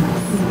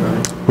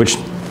 which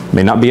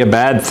may not be a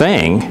bad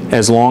thing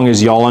as long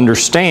as y'all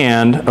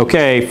understand,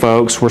 okay,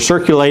 folks, we're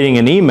circulating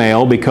an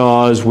email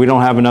because we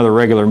don't have another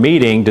regular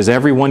meeting. Does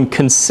everyone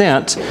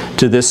consent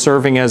to this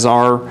serving as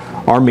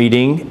our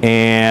meeting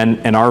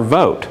and our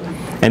vote?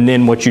 And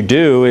then what you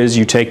do is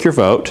you take your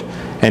vote,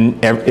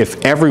 and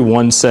if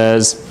everyone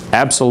says,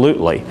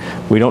 absolutely,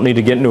 we don't need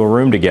to get into a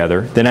room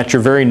together, then at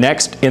your very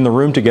next in the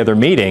room together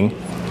meeting,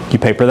 you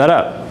paper that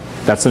up.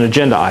 That's an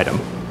agenda item.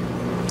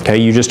 Okay,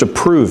 you just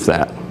approve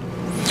that.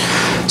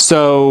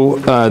 So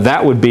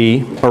that would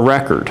be a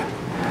record.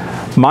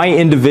 My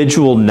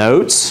individual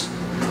notes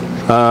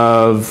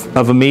of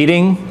a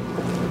meeting,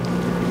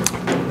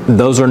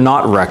 those are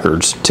not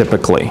records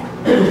typically.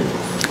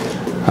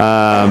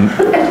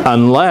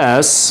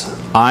 Unless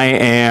I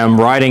am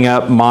writing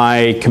up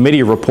my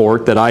committee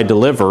report that I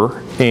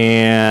deliver,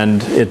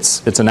 and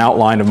it's an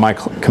outline of my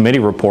committee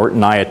report,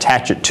 and I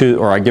attach it to,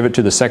 or I give it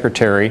to the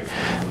secretary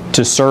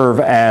to serve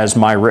as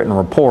my written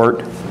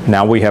report.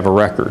 Now we have a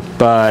record.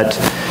 But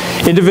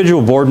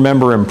individual board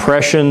member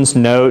impressions,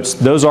 notes,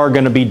 those are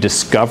going to be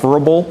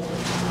discoverable,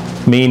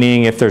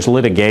 meaning if there's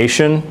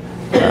litigation,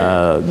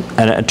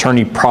 an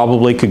attorney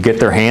probably could get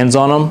their hands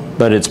on them,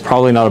 but it's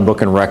probably not a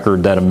book and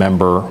record that a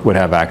member would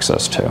have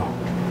access to.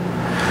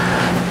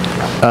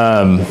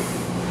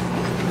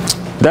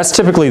 That's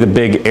typically the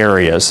big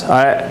areas.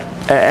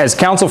 As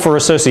counsel for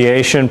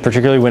association,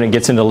 particularly when it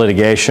gets into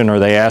litigation or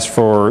they ask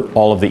for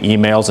all of the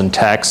emails and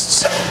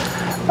texts,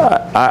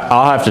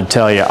 I'll have to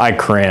tell you, I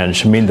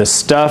cringe. I mean, the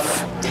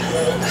stuff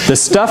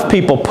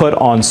people put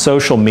on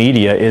social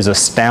media is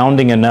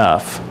astounding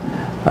enough,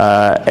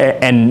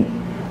 and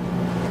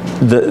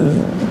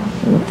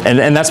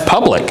that's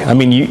public. I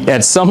mean,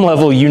 at some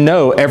level, you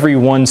know,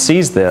 everyone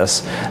sees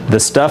this. The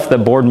stuff that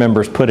board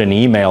members put in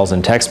emails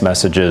and text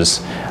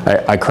messages,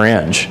 I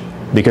cringe,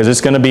 because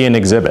it's going to be an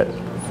exhibit.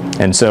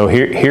 And so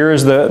here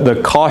is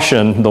the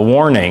caution, the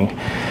warning.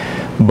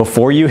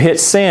 Before you hit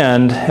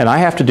send, and I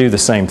have to do the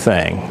same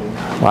thing.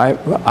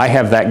 I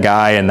have that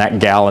guy and that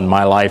gal in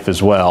my life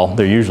as well.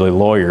 They're usually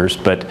lawyers,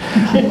 but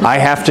I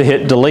have to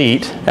hit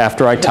delete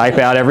after I type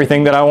out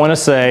everything that I want to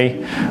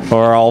say,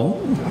 or I'll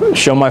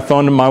show my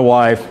phone to my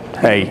wife,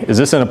 hey, is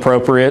this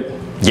inappropriate?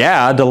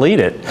 Yeah, delete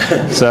it.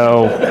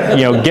 So,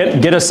 you know,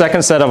 get a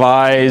second set of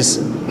eyes,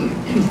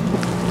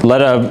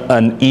 let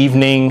an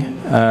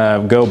evening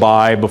go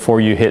by before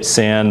you hit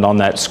send on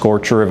that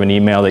scorcher of an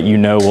email that you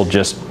know will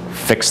just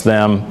fix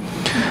them,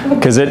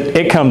 because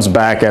it comes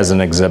back as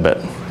an exhibit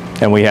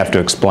and we have to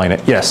explain it.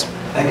 Yes?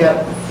 I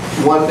got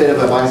one bit of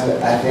advice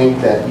that I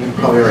think that you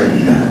probably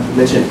already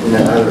mentioned in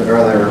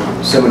another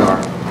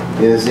seminar,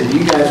 is if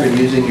you guys are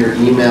using your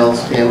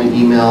emails, family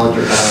email,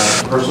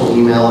 personal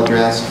email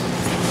address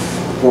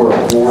for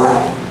a board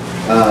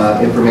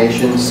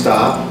information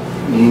stop,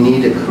 you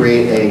need to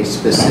create a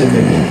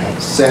specific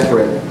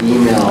separate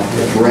email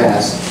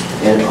address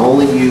and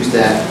only use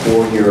that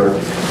for your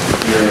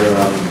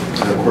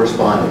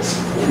correspondence,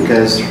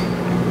 because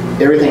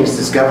everything's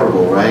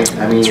discoverable, right?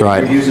 I mean, That's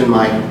right. if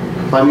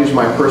I'm using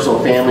my personal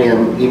family,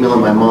 I'm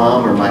emailing my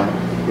mom or my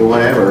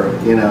whatever,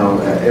 you know,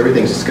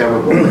 everything's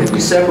discoverable. But if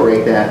you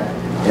separate that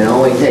and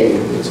only, hey,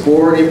 it's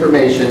forward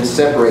information,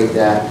 separate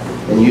that,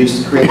 and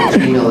create a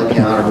Gmail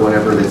account or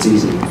whatever that's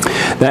easy.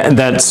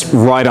 That's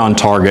right on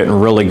target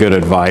and really good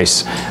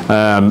advice.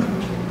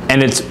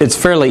 And it's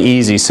fairly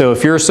easy. So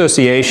if your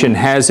association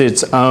has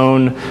its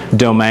own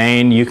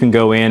domain, you can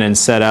go in and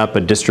set up a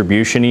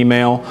distribution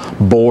email,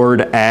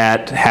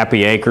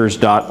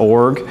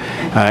 board@happyacres.org.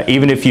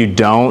 Even if you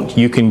don't,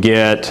 you can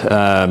get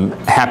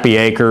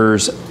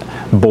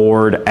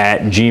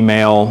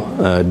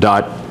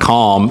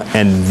happyacresboard@gmail.com,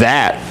 and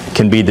that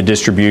can be the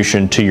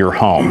distribution to your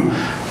home,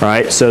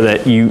 right? So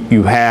that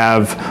you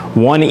have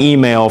one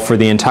email for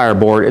the entire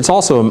board. It's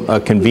also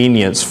a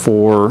convenience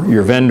for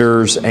your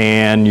vendors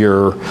and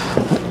your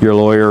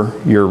lawyer,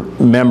 your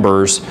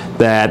members,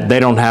 that they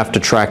don't have to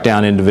track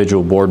down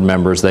individual board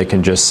members. They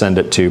can just send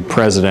it to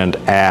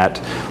president@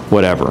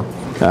 whatever.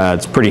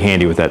 It's pretty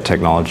handy with that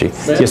technology.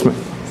 Yes, ma'am.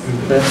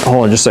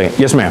 Hold on just a second.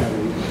 Yes, ma'am.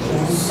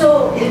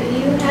 So if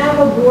you have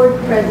a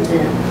board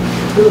president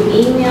who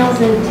emails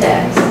and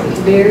texts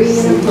very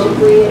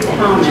inappropriate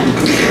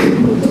comments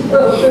to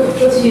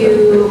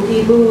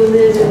people who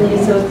live in the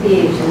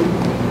association,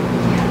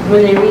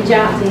 when they reach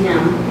out to him,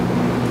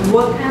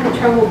 what kind of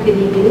trouble could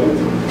he get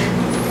into?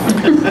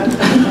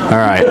 All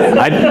right.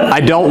 I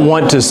don't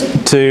want to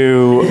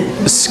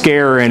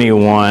scare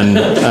anyone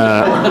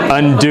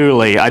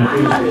unduly. I'm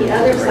on the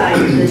other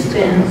side of this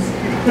fence.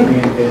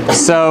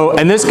 So,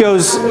 and this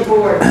goes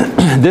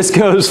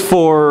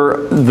for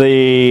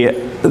the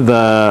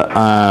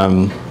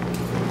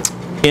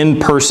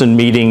in-person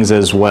meetings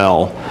as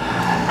well.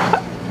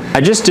 I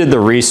just did the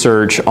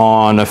research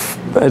on,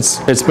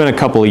 it's been a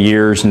couple of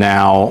years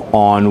now,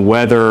 on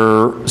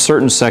whether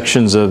certain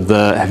sections of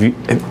the,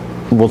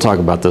 we'll talk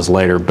about this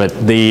later, but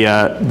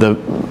the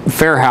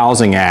Fair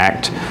Housing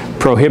Act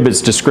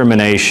prohibits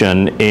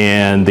discrimination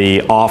in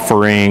the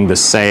offering, the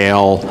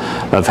sale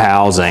of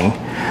housing.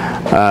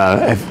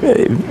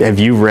 Have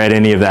you read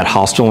any of that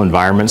hostile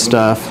environment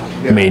stuff?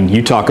 Yeah. I mean,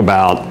 you talk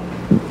about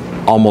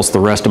almost the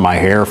rest of my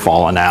hair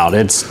falling out.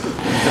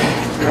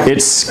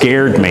 It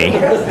scared me.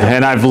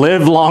 And I've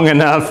lived long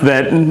enough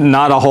that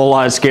not a whole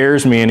lot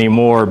scares me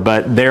anymore,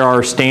 but there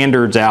are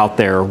standards out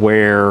there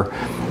where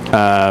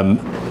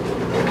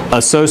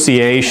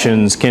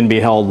associations can be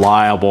held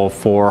liable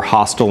for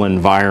hostile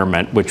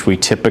environment, which we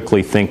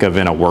typically think of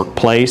in a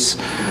workplace.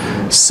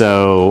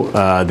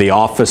 So the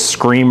office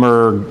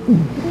screamer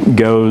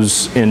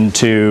goes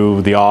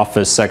into the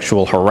office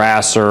sexual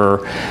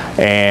harasser,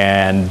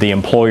 and the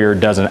employer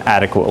doesn't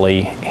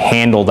adequately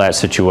handle that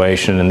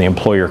situation, and the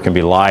employer can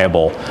be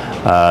liable.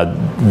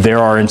 There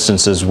are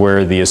instances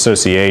where the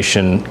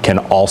association can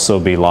also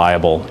be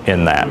liable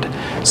in that.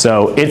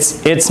 So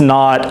it's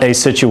not a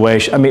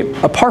situation, I mean,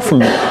 apart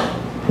from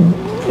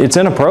it's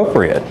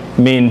inappropriate.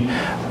 I mean,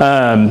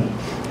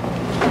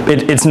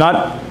 it's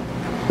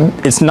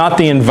not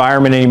the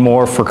environment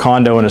anymore for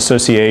condo and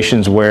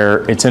associations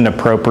where it's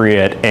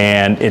inappropriate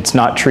and it's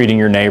not treating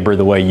your neighbor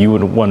the way you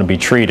would want to be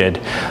treated.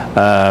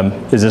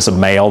 Is this a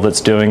male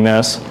that's doing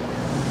this?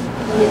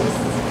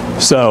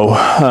 Yes. So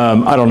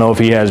I don't know if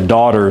he has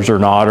daughters or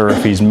not, or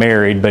if he's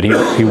married, but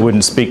he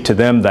wouldn't speak to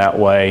them that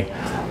way.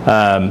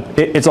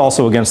 It's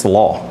also against the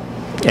law.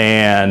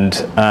 And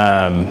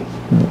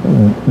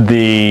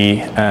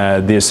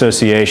the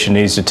association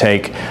needs to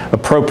take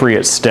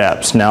appropriate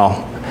steps.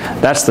 Now,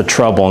 that's the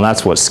trouble, and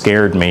that's what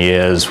scared me,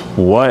 is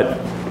what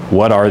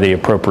are the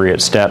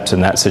appropriate steps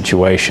in that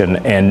situation,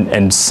 and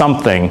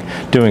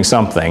doing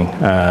something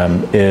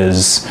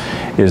is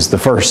the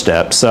first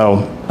step.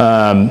 So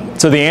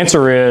so the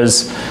answer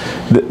is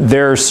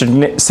there are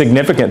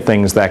significant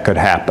things that could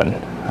happen.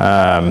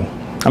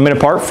 I mean,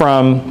 apart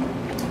from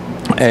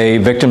a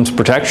victim's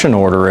protection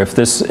order, if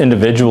this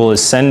individual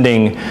is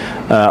sending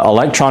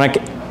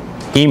electronic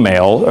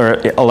email or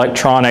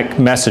electronic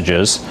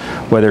messages,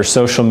 whether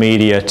social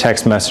media,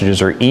 text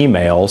messages, or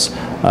emails,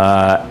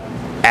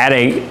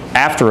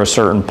 after a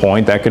certain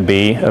point, that could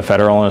be a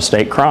federal and a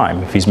state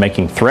crime. If he's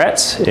making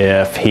threats,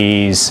 if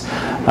he's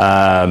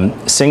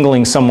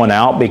singling someone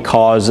out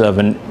because of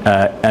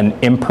an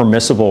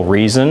impermissible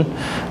reason,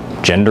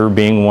 gender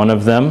being one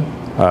of them,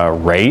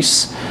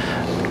 race,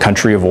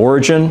 country of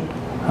origin.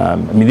 I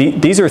mean,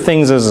 these are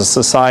things as a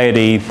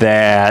society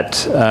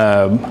that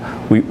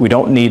we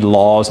don't need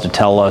laws to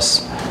tell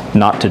us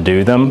not to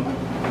do them,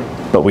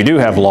 but we do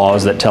have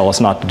laws that tell us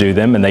not to do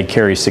them, and they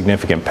carry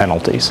significant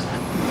penalties.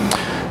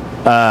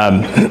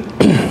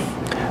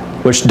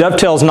 Which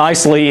dovetails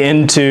nicely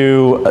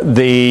into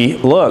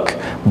look,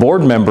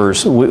 board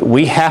members,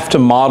 we have to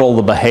model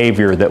the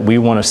behavior that we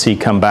want to see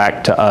come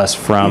back to us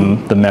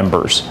from the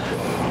members.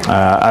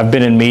 I've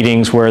been in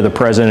meetings where the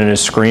president is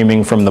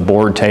screaming from the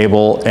board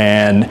table,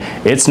 and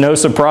it's no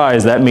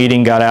surprise that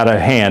meeting got out of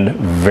hand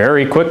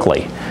very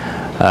quickly.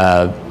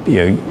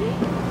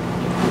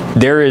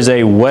 There is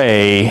a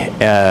way,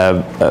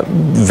 a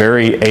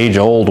very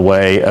age-old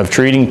way of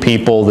treating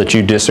people that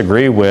you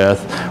disagree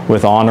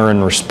with honor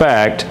and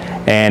respect,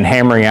 and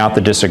hammering out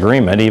the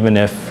disagreement, even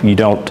if you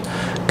don't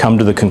come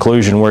to the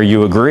conclusion where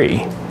you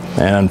agree.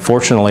 And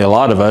unfortunately, a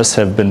lot of us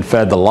have been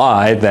fed the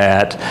lie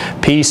that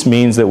peace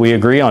means that we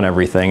agree on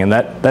everything, and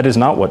that is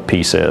not what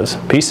peace is.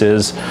 Peace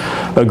is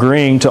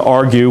agreeing to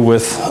argue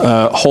with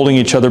holding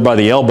each other by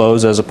the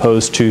elbows as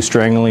opposed to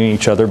strangling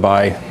each other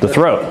by the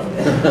throat.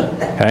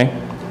 Okay?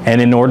 And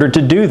in order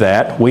to do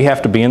that, we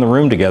have to be in the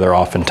room together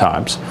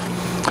oftentimes.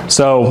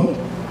 So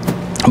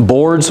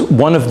boards,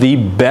 one of the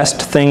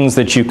best things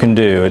that you can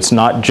do, it's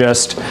not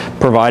just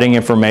providing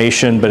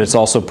information, but it's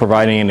also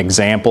providing an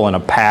example and a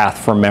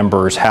path for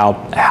members how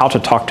to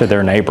talk to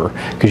their neighbor,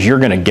 because you're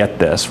going to get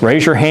this.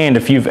 Raise your hand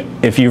if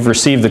you've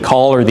received the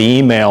call or the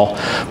email,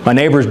 my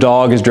neighbor's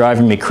dog is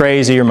driving me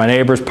crazy, or my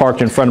neighbor's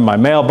parked in front of my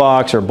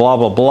mailbox, or blah,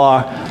 blah,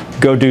 blah.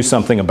 Go do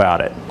something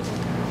about it.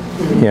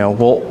 You know,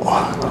 well,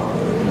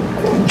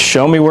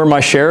 show me where my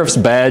sheriff's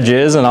badge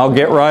is and I'll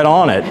get right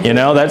on it. You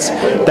know,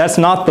 that's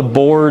not the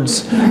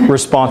board's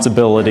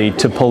responsibility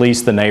to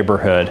police the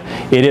neighborhood.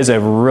 It is a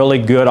really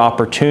good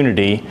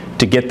opportunity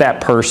to get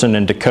that person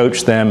and to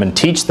coach them and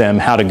teach them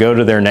how to go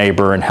to their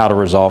neighbor and how to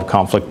resolve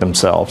conflict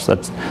themselves.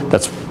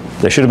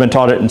 They should have been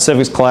taught it in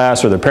civics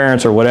class or their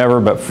parents or whatever,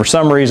 but for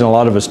some reason a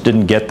lot of us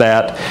didn't get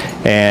that,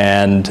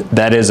 and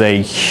that is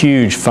a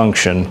huge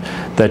function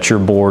that your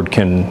board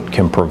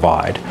can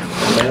provide.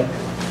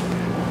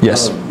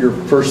 Yes? Your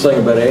first thing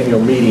about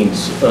annual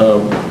meetings,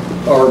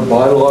 our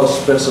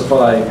bylaws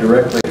specify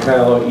directly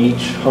how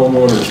each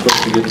homeowner is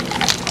supposed to get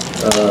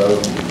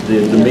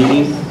the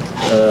meeting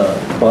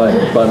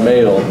by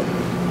mail,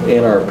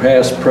 and our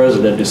past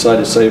president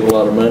decided to save a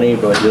lot of money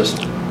by just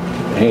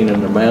handing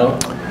them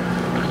out.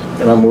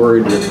 And I'm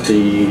worried that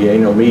the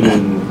annual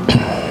meeting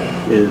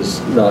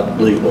is not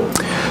legal.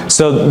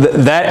 So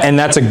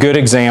that's a good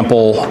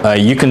example.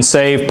 You can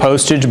save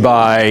postage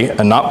by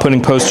not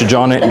putting postage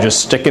on it and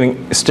just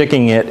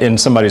sticking it in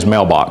somebody's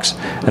mailbox,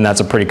 and that's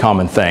a pretty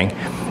common thing.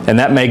 And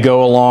that may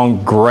go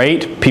along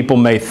great. People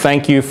may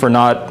thank you for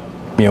not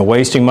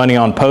wasting money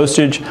on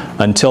postage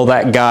until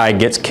that guy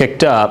gets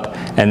kicked up,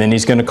 and then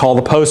he's going to call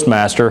the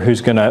postmaster, who's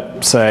going to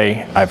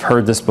say, I've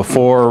heard this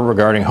before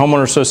regarding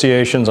homeowner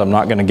associations, I'm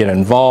not going to get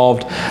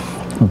involved.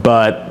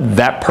 But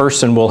that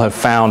person will have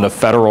found a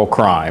federal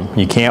crime.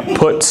 You can't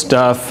put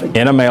stuff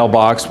in a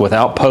mailbox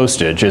without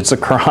postage. It's a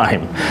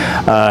crime.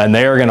 And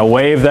they are going to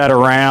wave that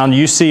around.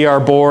 You see our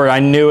board,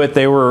 I knew it,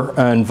 they were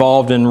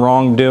involved in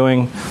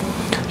wrongdoing.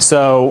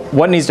 So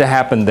what needs to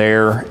happen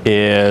there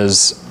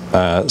is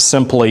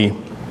simply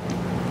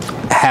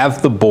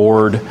have the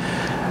board.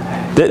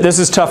 This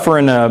is tougher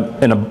in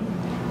a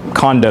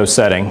condo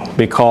setting,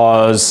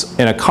 because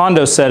in a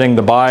condo setting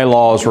the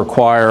bylaws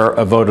require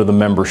a vote of the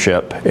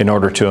membership in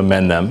order to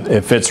amend them.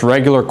 If it's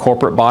regular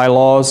corporate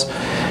bylaws,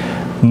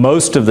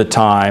 most of the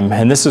time,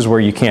 and this is where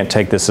you can't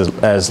take this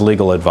as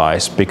legal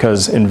advice,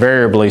 because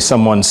invariably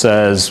someone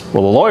says,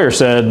 well, the lawyer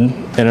said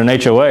in an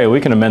HOA we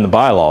can amend the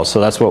bylaws,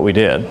 so that's what we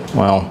did.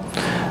 Well,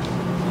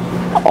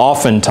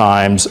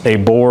 oftentimes a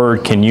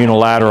board can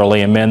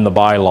unilaterally amend the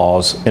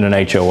bylaws in an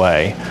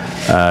HOA.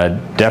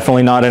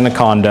 Definitely not in a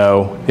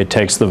condo. It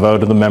takes the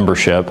vote of the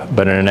membership,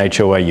 but in an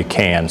HOA you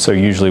can. So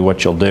usually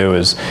what you'll do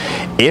is,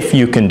 if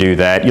you can do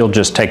that, you'll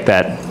just take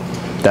that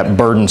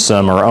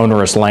burdensome or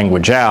onerous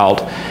language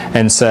out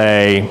and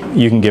say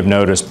you can give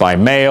notice by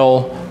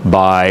mail,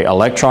 by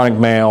electronic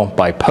mail,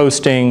 by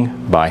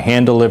posting, by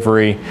hand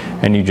delivery,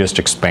 and you just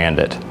expand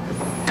it.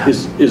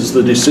 Is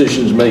the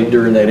decisions made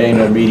during that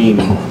annual meeting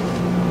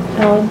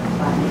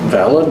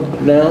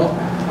valid now?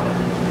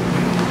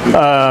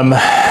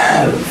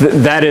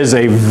 That is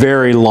a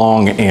very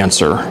long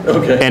answer,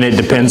 okay. And it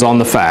depends on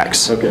the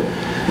facts. Okay.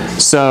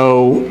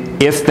 So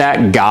if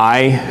that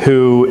guy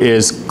who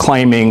is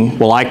claiming,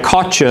 well, I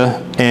caught you,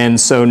 and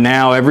so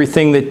now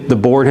everything that the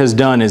board has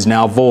done is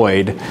now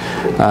void,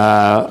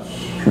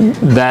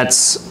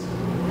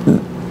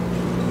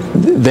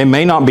 they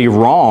may not be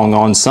wrong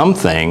on some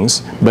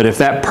things, but if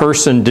that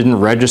person didn't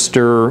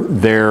register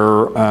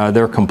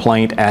their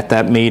complaint at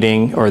that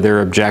meeting or their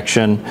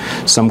objection,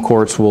 some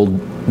courts will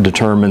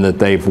determine that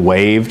they've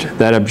waived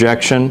that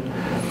objection.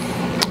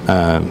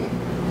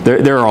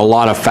 There are a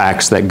lot of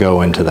facts that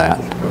go into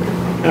that.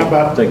 How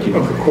about the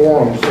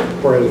quorums,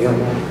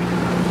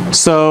 President?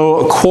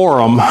 So a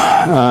quorum,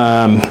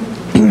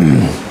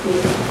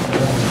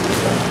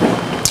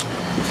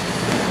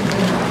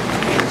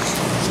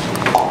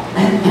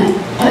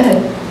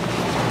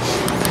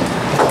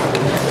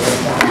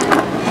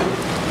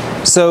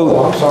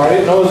 Oh, I'm sorry, I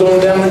didn't know it was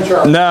going down the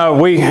chart.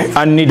 No,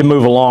 I need to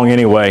move along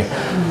anyway.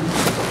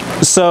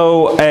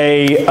 So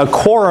a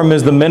quorum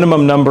is the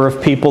minimum number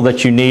of people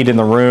that you need in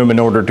the room in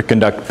order to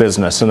conduct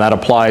business, and that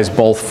applies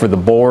both for the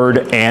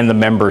board and the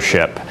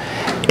membership.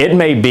 It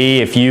may be,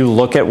 if you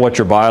look at what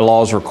your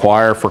bylaws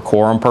require for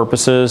quorum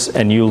purposes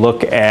and you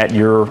look at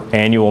your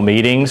annual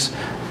meetings,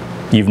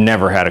 you've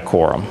never had a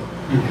quorum.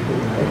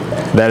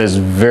 That is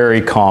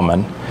very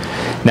common.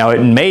 Now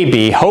it may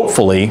be,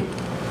 hopefully,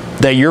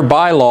 that your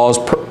bylaws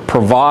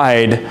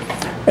provide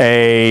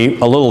a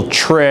little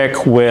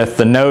trick with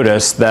the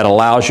notice that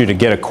allows you to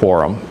get a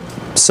quorum.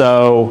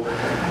 So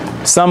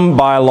some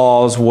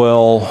bylaws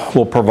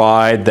will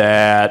provide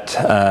that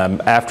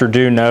after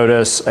due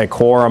notice a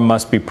quorum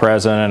must be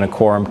present, and a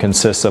quorum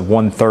consists of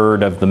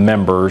 1/3 of the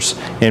members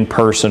in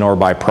person or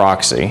by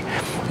proxy.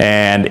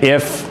 And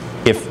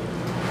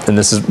and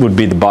this would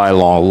be the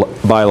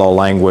bylaw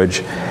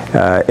language,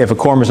 if a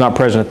quorum is not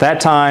present at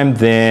that time,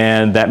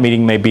 then that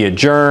meeting may be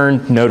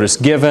adjourned, notice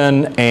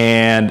given,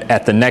 and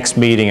at the next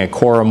meeting a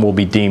quorum will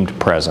be deemed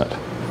present.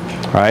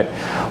 Right?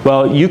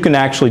 Well, you can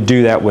actually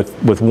do that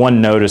with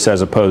one notice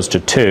as opposed to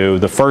two.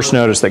 The first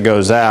notice that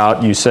goes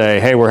out, you say,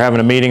 hey, we're having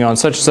a meeting on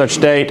such and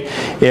such date.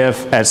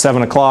 If at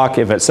 7 o'clock,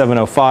 if at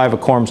 7:05 a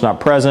quorum's not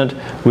present,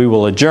 we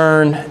will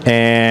adjourn,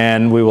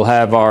 and we will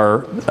have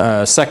our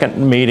second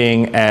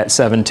meeting at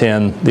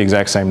 7:10 the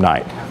exact same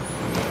night.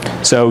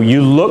 So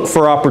you look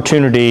for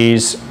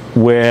opportunities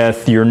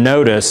with your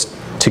notice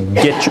to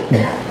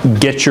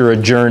get your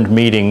adjourned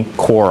meeting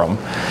quorum.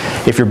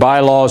 If your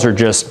bylaws are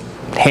just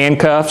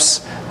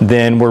handcuffs,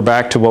 then we're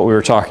back to what we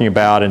were talking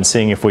about and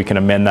seeing if we can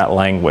amend that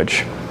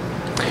language.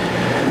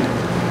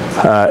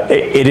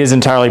 It is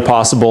entirely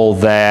possible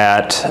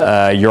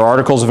that your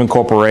articles of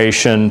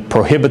incorporation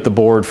prohibit the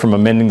board from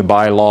amending the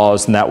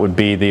bylaws, and that would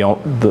be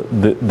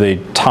the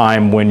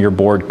time when your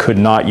board could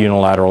not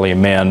unilaterally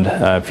amend.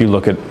 If you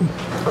look at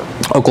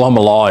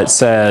Oklahoma law, it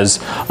says,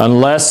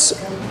 unless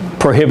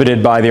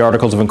prohibited by the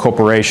articles of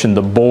incorporation,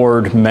 the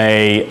board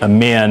may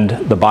amend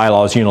the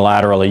bylaws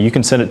unilaterally. You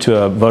can send it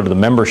to a vote of the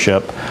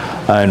membership.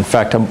 In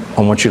fact,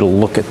 I want you to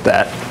look at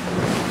that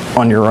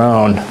on your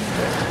own.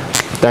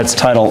 That's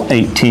Title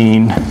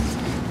 18,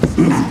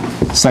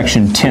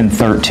 Section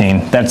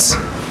 1013. That's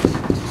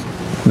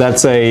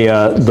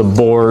the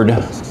board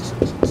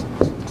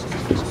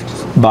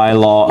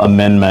bylaw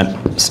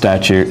amendment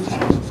statute.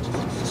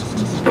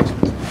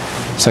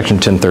 Section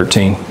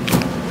 1013.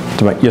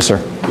 Yes, sir.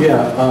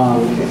 Yeah,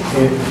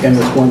 in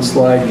this one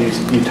slide,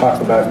 you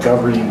talk about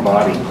governing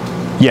body.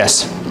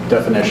 Yes.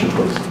 Definition,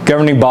 please.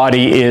 Governing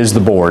body is the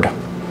board.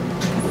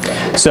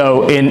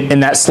 So in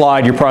that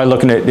slide, you're probably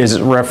looking at, is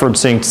it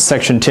referencing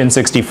Section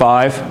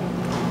 1065? It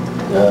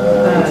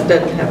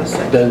doesn't have a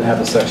section. Doesn't have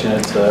a section,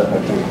 it's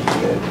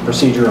a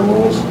procedure and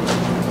rules.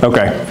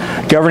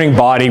 Okay. Governing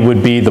body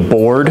would be the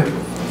board,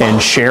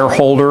 and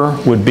shareholder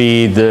would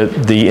be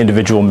the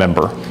individual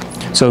member.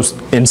 So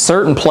in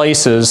certain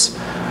places,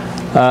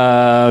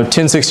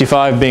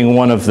 1065 being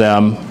one of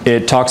them,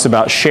 it talks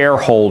about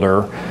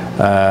shareholder.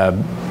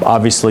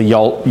 Obviously,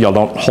 y'all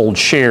don't hold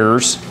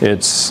shares.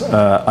 It's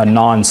a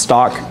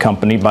non-stock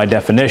company by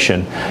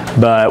definition.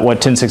 But what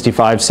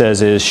 1065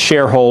 says is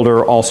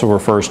shareholder also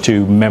refers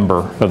to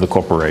member of the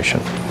corporation.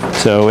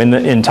 So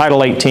in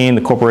Title 18,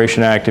 the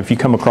Corporation Act, if you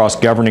come across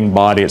governing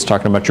body, it's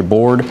talking about your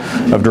board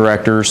of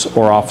directors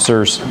or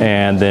officers,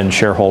 and then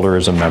shareholder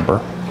is a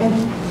member.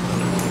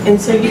 And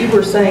so you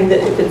were saying that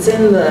if it's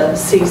in the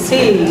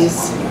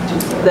CCs,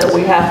 that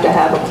we have to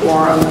have a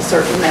quorum a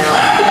certain amount,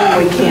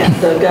 then we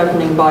can't, the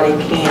governing body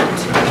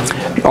can't.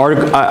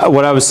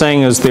 What I was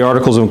saying is the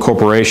Articles of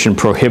Incorporation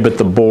prohibit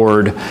the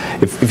board.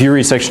 If you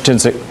read Section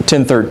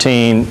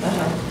 1013,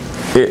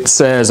 it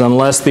says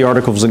unless the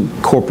Articles of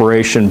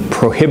Incorporation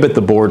prohibit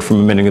the board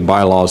from amending the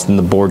bylaws, then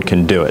the board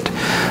can do it.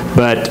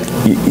 But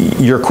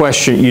your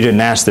question, you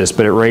didn't ask this,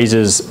 but it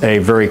raises a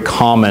very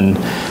common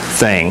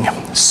thing.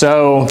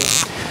 So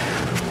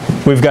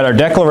we've got our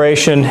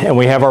declaration and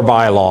we have our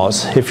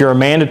bylaws. If you're a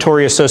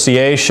mandatory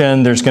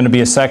association, there's going to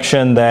be a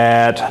section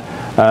that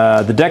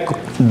the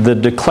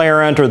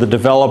declarant or the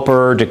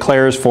developer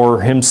declares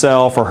for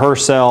himself or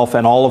herself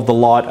and all of the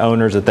lot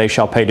owners that they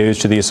shall pay dues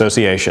to the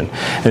association.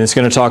 And it's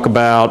going to talk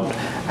about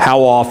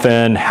how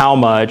often, how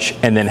much,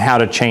 and then how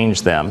to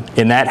change them.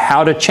 In that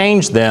how to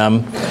change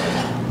them,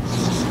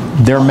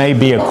 there may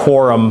be a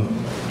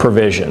quorum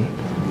provision.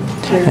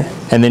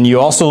 And then you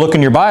also look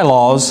in your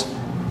bylaws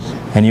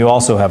and you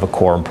also have a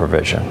quorum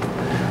provision.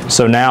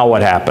 So now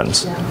what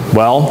happens?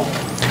 Well,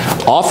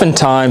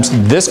 oftentimes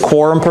this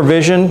quorum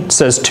provision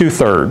says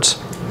 2/3,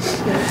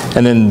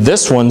 and then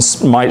this one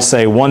might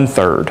say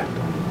 1/3.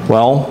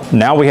 Well,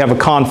 now we have a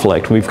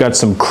conflict. We've got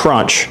some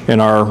crunch in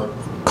our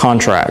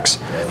contracts.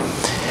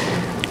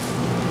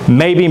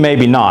 Maybe,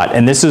 maybe not.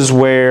 And this is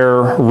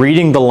where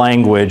reading the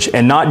language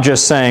and not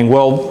just saying,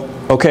 well,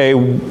 okay,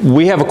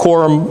 we have a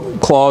quorum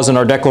clause in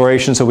our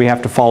declaration, so we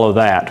have to follow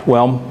that.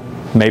 Well,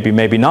 maybe,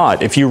 maybe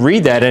not. If you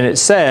read that and it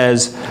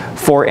says,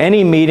 for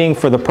any meeting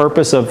for the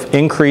purpose of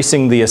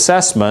increasing the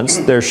assessments,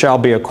 there shall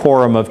be a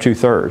quorum of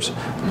 2/3.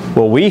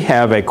 Well, we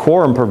have a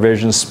quorum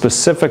provision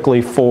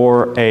specifically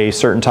for a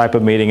certain type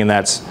of meeting, and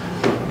that's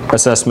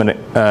assessment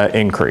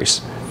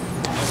increase.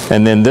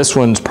 And then this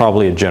one's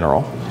probably a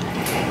general.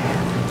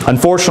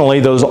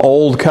 Unfortunately, those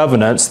old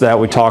covenants that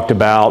we talked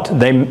about,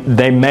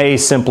 they may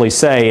simply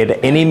say, at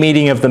any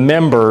meeting of the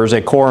members,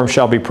 a quorum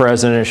shall be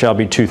present and it shall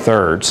be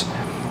 2/3.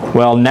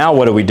 Well, now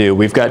what do?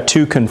 We've got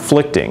two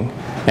conflicting,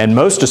 and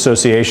most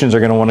associations are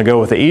going to want to go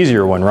with the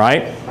easier one,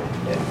 right?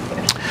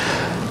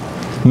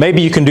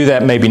 Maybe you can do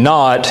that, maybe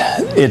not.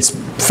 It's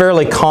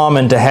fairly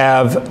common to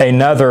have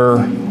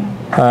another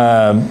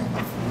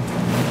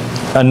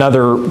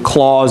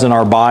clause in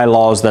our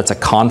bylaws that's a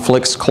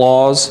conflicts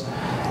clause.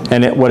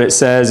 And what it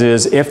says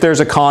is, if there's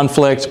a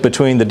conflict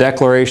between the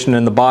declaration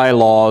and the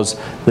bylaws,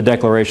 the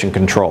declaration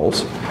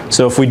controls.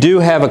 So if we do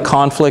have a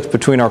conflict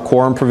between our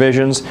quorum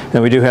provisions,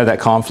 and we do have that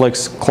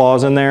conflicts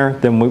clause in there,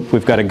 then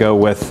we've got to go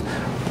with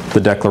the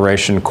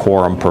declaration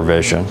quorum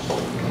provision.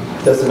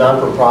 Does the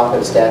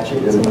non-for-profit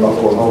statute in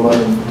Oklahoma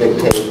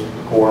dictate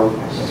quorum?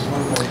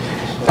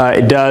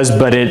 It does,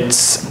 but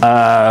it's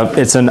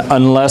an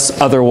unless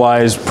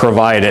otherwise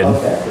provided.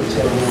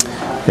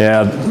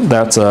 Yeah,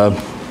 that's a...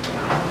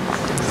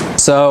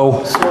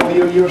 So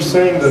you're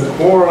saying the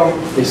quorum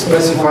is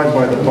specified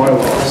by the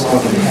bylaws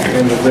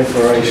in the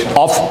declaration?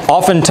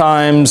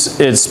 Oftentimes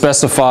it's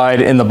specified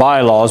in the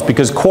bylaws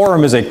because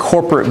quorum is a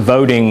corporate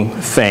voting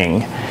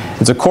thing.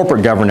 It's a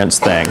corporate governance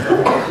thing.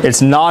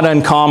 It's not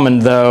uncommon,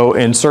 though,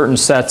 in certain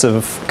sets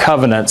of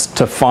covenants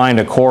to find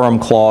a quorum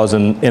clause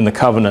in the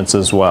covenants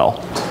as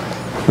well,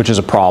 which is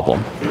a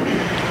problem.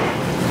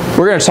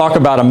 We're going to talk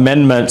about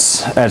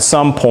amendments at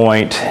some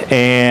point,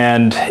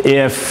 and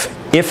if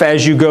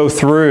as you go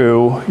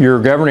through your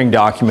governing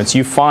documents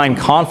you find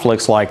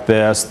conflicts like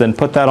this, then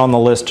put that on the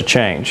list to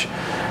change.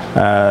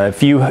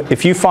 If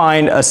you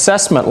find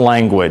assessment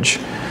language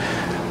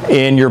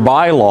in your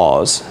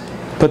bylaws,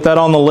 put that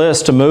on the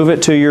list to move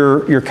it to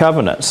your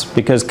covenants,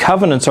 because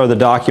covenants are the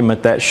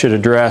document that should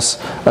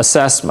address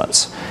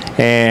assessments,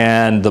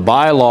 and the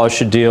bylaws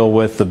should deal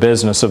with the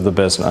business of the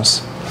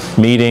business.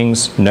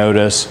 Meetings,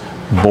 notice,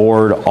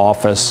 board,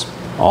 office,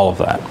 all of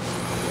that.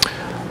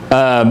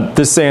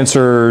 This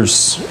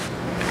answers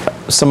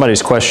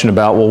somebody's question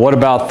about, well, what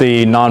about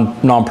the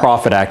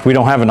Nonprofit Act? We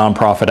don't have a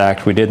Nonprofit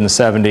Act. We did in the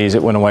 70s.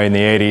 It went away in the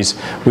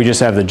 80s. We just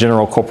have the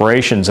General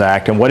Corporations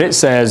Act. And what it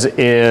says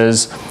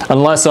is,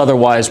 unless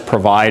otherwise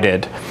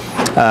provided,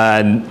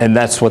 and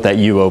that's what that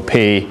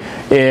UOP,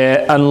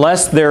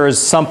 unless there is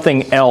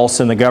something else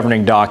in the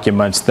governing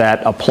documents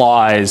that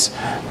applies,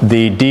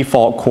 the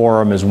default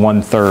quorum is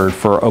 1/3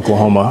 for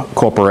Oklahoma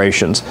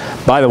corporations.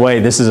 By the way,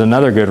 this is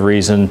another good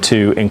reason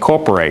to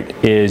incorporate,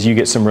 is you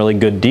get some really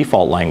good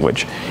default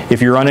language.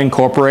 If you're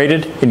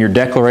unincorporated in your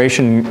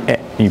declaration,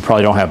 you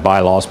probably don't have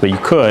bylaws, but you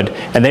could,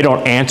 and they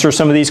don't answer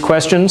some of these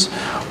questions,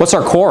 what's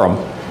our quorum?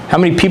 How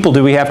many people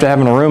do we have to have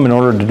in a room in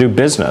order to do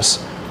business?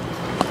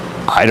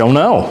 I don't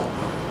know.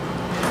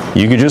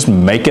 You could just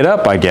make it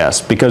up, I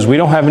guess, because we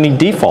don't have any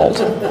default.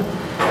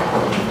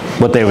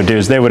 What they would do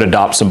is they would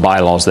adopt some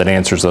bylaws that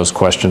answers those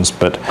questions,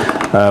 but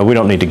we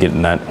don't need to get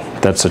in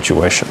that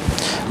situation.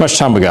 How much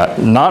time we got?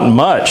 Not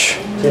much.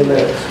 10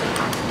 minutes.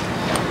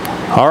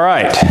 All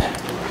right.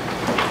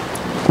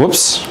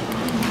 Whoops.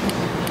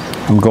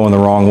 I'm going the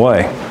wrong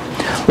way.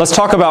 Let's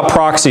talk about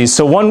proxies.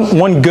 So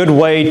one good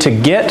way to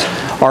get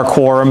our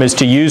quorum is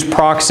to use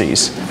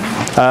proxies.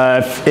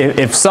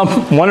 If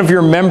one of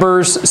your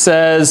members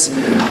says,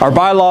 our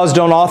bylaws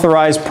don't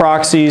authorize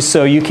proxies,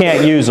 so you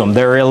can't use them,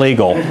 they're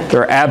illegal,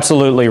 they're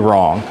absolutely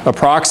wrong. A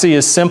proxy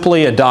is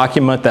simply a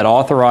document that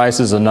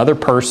authorizes another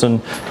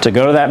person to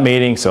go to that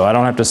meeting, so I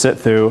don't have to sit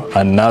through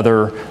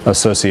another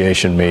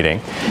association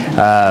meeting.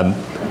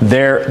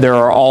 There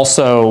are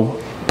also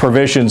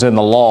provisions in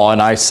the law,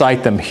 and I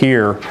cite them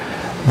here,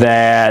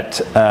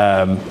 that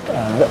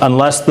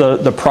unless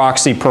the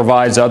proxy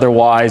provides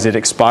otherwise, it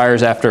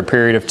expires after a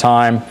period of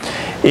time.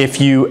 If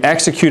you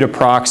execute a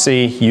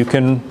proxy, you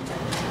can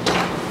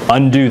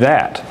undo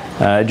that.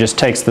 It just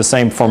takes the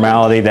same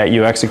formality that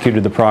you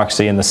executed the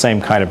proxy and the same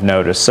kind of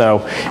notice.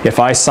 So if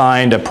I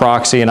signed a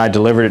proxy and I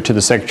delivered it to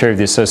the Secretary of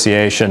the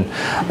Association,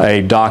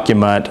 a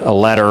document, a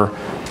letter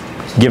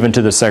given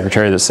to the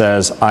Secretary that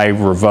says I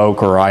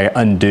revoke or I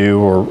undo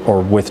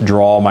or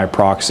withdraw my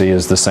proxy,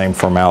 is the same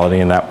formality,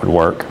 and that would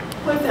work.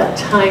 What about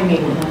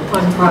timing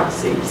on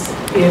proxies?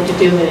 You have to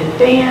do them in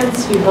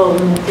advance, you hold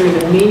them through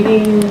the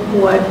meeting,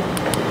 what?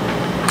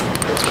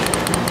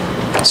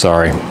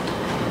 Sorry.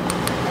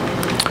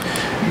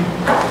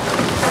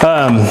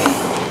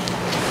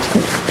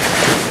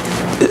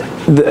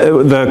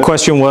 The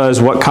question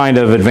was what kind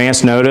of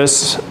advance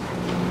notice?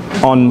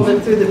 Hold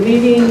it through the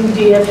meeting,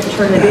 do you have to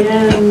turn it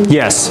in?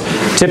 Yes.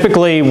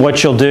 Typically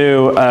what you'll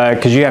do,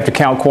 because you have to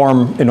count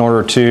quorum in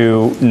order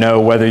to know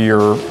whether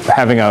you're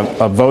having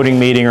a voting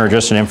meeting or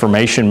just an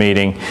information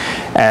meeting,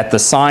 at the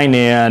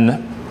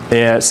sign-in,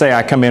 say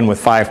I come in with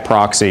 5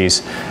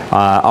 proxies,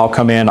 I'll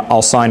come in,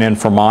 I'll sign in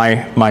for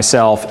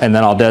myself, and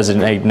then I'll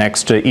designate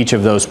next to each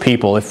of those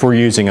people, if we're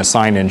using a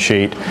sign-in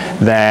sheet,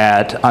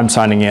 that I'm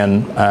signing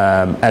in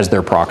as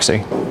their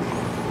proxy.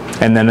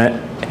 And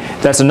then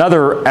that's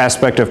another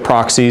aspect of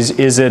proxies.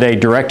 Is it a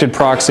directed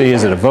proxy?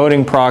 Is it a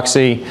voting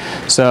proxy?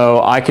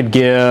 So I could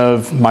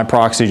give my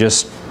proxy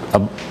just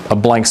a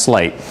blank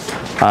slate.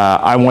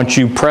 I want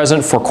you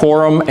present for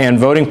quorum and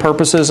voting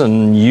purposes,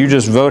 and you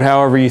just vote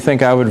however you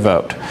think I would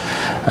vote.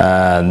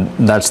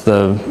 That's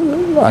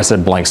I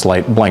said blank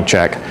slate, blank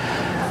check.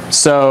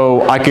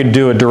 So I could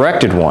do a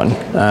directed one.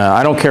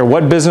 I don't care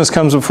what business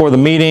comes before the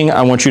meeting.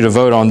 I want you to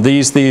vote on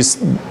this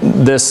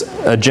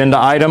agenda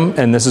item,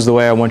 and this is the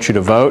way I want you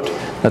to vote.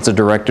 That's a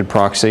directed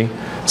proxy.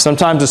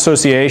 Sometimes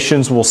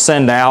associations will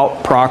send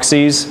out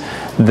proxies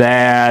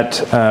that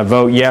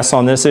vote yes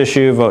on this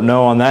issue, vote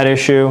no on that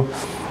issue,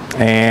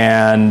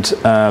 and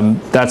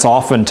that's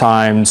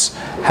oftentimes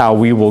how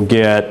we will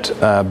get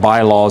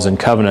bylaws and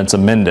covenants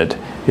amended,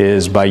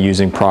 is by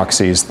using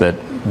proxies that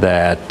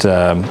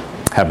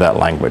have that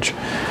language.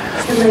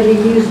 And maybe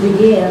used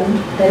again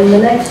in the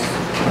next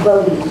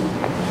voting.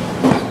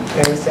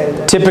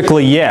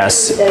 Typically,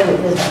 yes.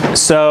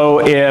 So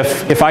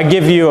if I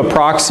give you a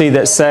proxy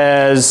that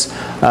says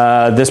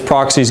this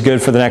proxy is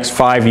good for the next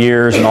 5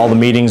 years and all the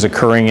meetings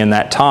occurring in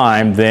that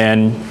time,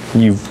 then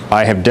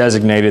I have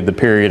designated the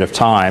period of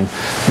time.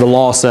 The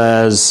law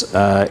says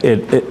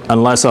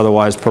unless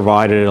otherwise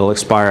provided, it'll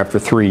expire after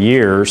 3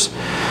 years.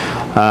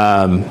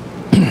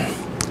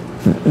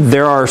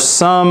 There are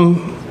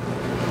some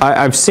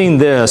I've seen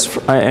this,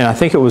 and I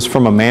think it was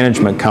from a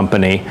management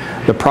company.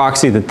 The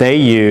proxy that they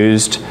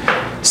used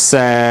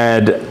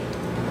said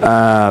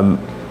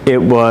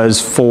it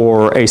was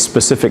for a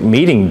specific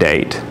meeting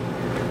date.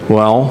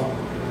 Well,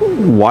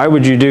 why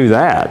would you do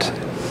that?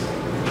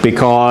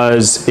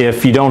 Because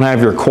if you don't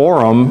have your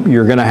quorum,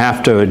 you're going to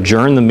have to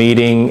adjourn the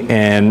meeting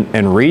and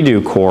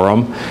redo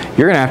quorum.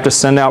 You're going to have to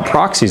send out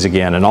proxies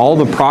again, and all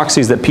the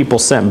proxies that people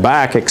sent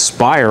back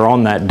expire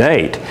on that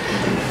date.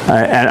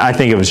 And I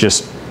think it was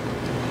just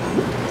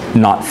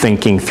not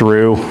thinking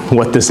through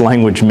what this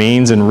language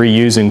means and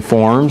reusing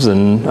forms.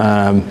 And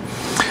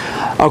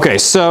okay,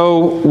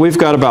 so we've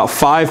got about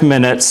 5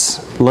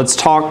 minutes. Let's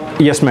talk.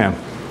 Yes, ma'am.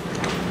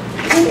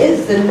 What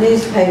is the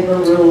newspaper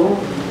rule?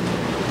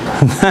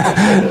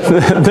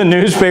 The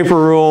newspaper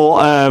rule,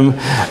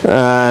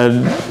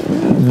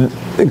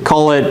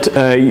 call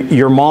it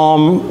your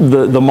mom,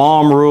 the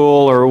mom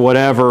rule or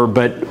whatever,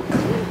 but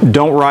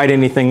don't write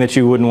anything that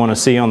you wouldn't want to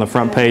see on the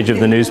front page of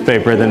the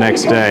newspaper the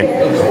next day.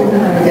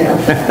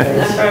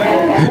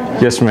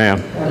 Yes,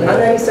 ma'am. I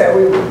know you said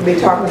we would be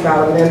talking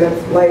about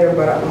amendments later,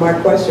 but my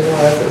question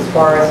was, as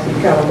far as you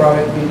kind of brought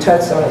it, you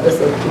touched on it just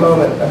a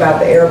moment, about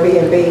the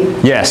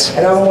Airbnb. Yes.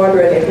 And I'm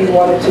wondering if you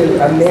wanted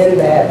to amend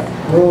that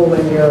rule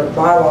in your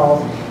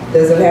bylaws,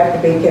 does it have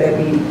to be, can it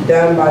be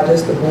done by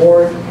just the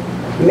board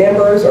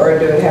members, or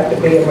do it have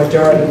to be a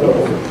majority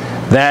rule?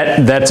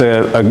 That's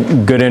a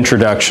good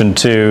introduction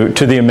to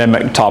the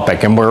amendment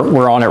topic, and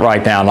we're on it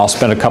right now, and I'll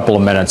spend a couple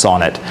of minutes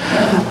on it.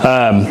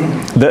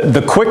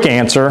 The quick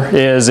answer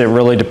is it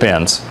really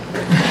depends.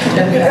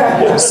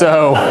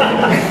 So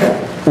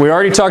we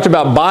already talked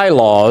about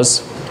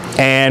bylaws,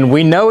 and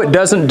we know it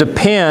doesn't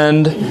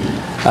depend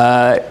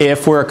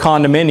if we're a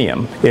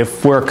condominium.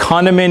 If we're a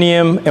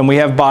condominium and we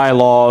have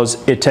bylaws,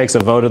 it takes a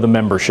vote of the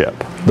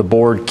membership. The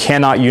board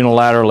cannot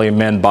unilaterally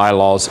amend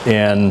bylaws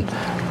in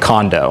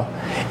condo.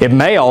 It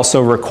may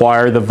also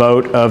require the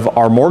vote of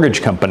our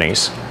mortgage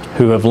companies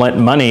who have lent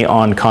money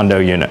on condo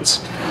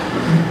units.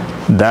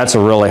 That's a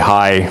really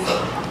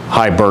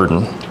high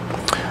burden.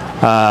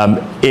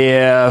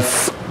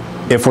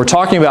 If we're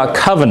talking about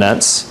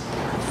covenants,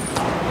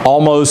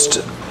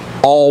 almost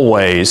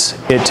always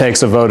it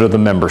takes a vote of the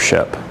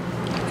membership.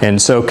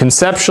 And so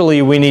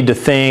conceptually we need to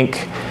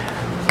think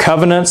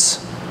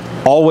covenants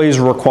always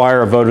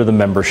require a vote of the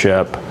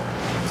membership.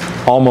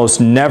 Almost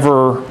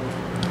never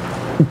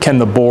can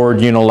the board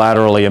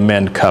unilaterally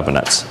amend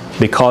covenants,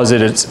 because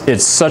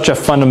it's such a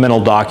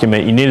fundamental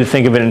document. You need to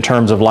think of it in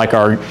terms of like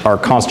our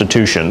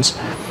constitutions.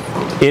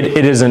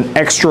 It is an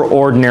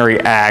extraordinary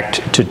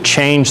act to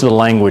change the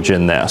language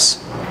in this.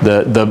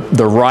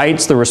 The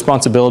rights, the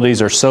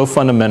responsibilities are so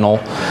fundamental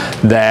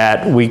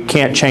that we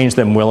can't change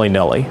them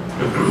willy-nilly.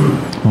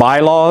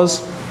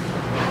 Bylaws,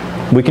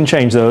 we can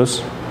change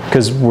those,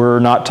 because we're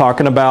not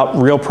talking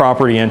about real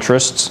property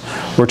interests.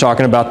 We're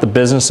talking about the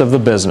business of the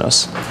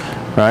business.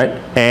 Right?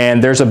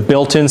 And there's a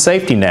built-in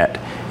safety net.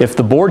 If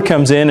the board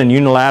comes in and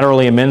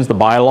unilaterally amends the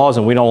bylaws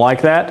and we don't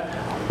like that,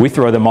 we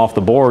throw them off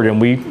the board,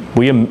 and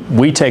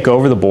we take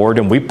over the board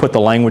and we put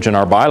the language in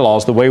our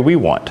bylaws the way we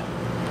want.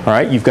 All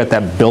right? You've got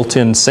that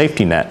built-in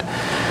safety net.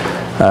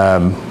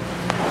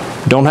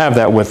 Don't have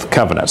that with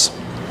covenants.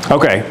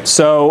 Okay,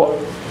 so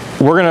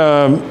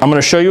I'm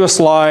gonna show you a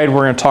slide.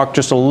 We're gonna talk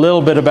just a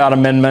little bit about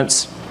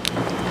amendments,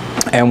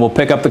 and we'll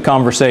pick up the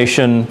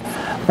conversation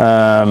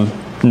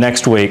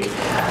next week.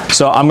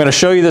 So I'm going to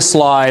show you this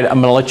slide.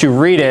 I'm going to let you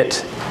read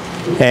it,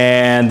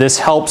 and this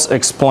helps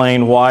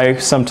explain why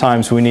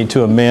sometimes we need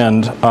to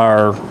amend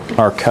our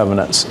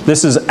covenants.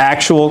 This is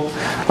actual,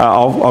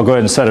 I'll go ahead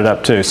and set it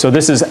up too. So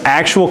this is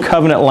actual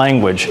covenant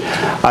language.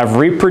 I've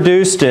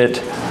reproduced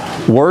it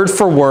word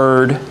for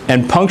word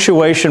and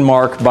punctuation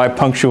mark by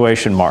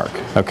punctuation mark,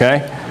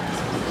 okay?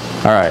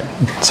 All right,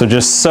 so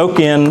just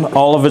soak in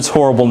all of its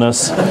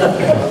horribleness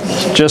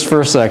just for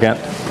a second.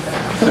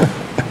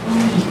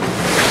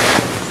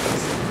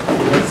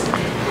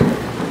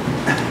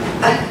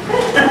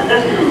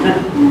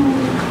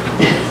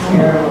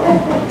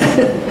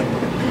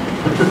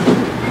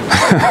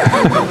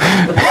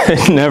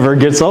 It never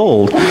gets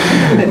old.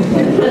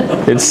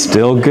 It's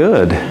still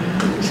good.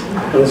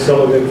 It's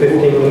only been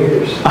 15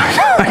 years.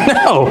 I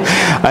know.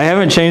 I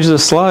haven't changed the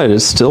slide.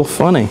 It's still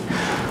funny.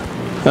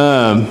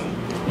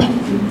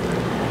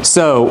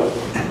 So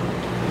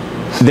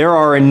there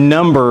are a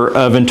number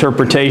of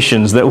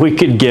interpretations that we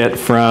could get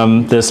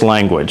from this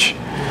language.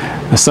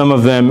 Some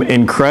of them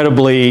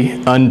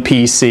incredibly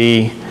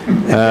un-PC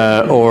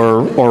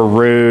or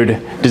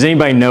rude. Does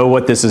anybody know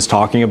what this is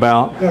talking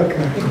about?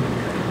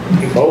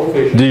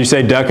 Did you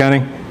say duck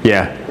hunting?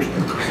 Yeah.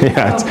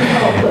 Yeah.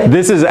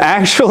 This is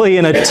actually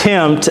an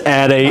attempt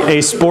at a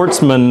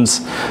sportsman's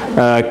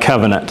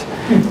covenant,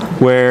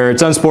 where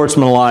it's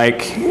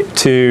unsportsmanlike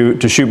to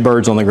shoot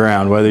birds on the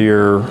ground, whether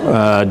you're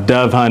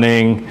dove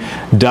hunting,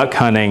 duck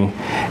hunting,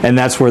 and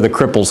that's where the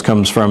cripples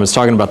comes from. It's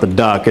talking about the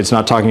duck. It's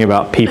not talking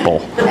about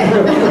people.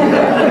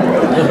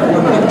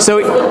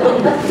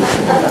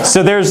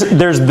 So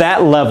there's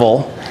that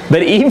level.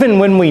 But even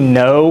when we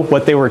know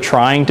what they were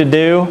trying to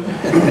do,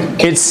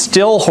 it's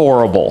still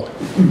horrible.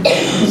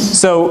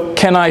 So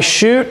can I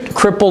shoot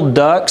crippled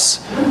ducks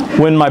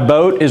when my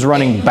boat is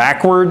running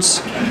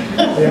backwards?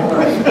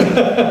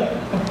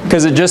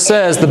 Because it just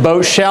says the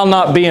boat shall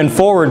not be in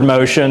forward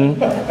motion.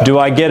 Do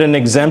I get an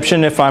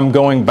exemption if I'm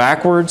going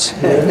backwards?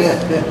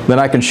 Then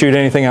I can shoot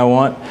anything I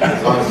want?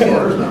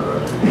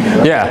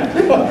 Yeah.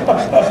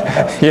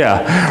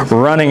 Yeah,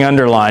 running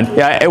underline.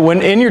 Yeah,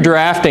 when in your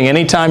drafting,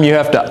 anytime you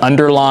have to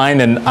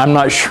underline, and I'm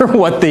not sure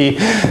what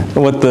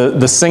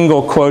the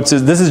single quotes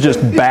is, this is just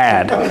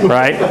bad,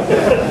 right?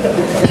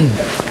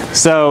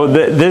 So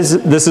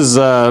this is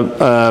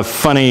a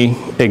funny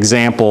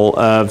example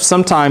of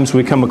sometimes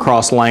we come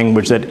across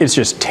language that it's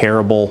just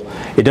terrible.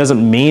 It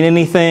doesn't mean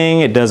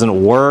anything. It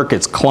doesn't work.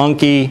 It's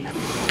clunky.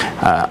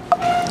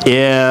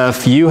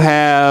 If you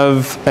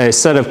have a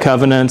set of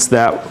covenants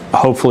that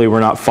hopefully were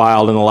not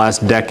filed in the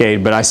last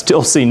decade, but I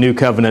still see new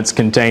covenants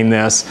contain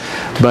this,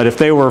 but if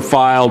they were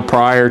filed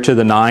prior to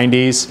the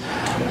 90s,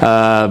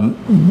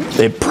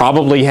 it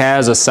probably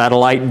has a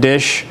satellite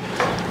dish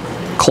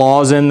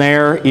clause in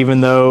there,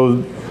 even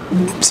though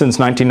since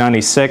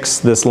 1996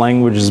 this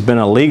language has been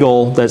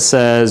illegal that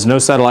says no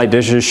satellite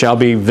dishes shall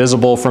be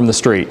visible from the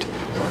street.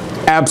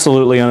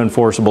 Absolutely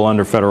unenforceable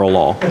under federal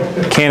law.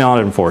 Cannot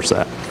enforce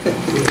that.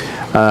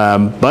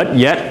 But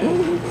yet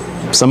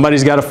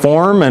somebody's got a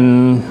form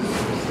and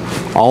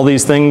all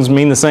these things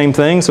mean the same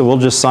thing, so we'll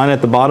just sign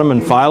at the bottom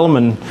and file them,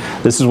 and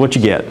this is what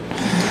you get.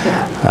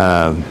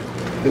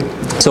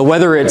 So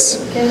whether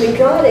it's... Can we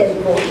try to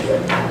enforce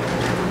it?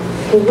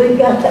 Because we've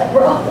got that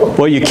problem.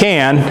 Well, you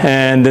can,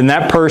 and then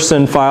that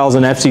person files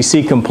an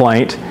FCC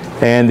complaint,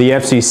 and the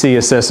FCC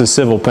assesses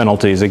civil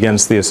penalties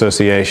against the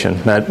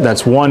association.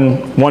 That's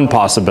one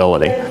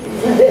possibility.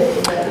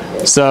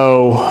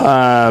 So,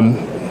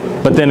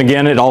 but then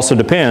again, it also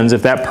depends.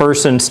 If that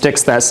person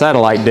sticks that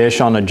satellite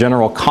dish on a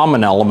general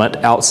common element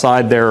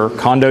outside their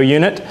condo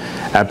unit,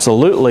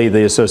 absolutely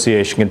the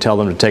association can tell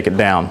them to take it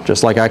down.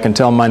 Just like I can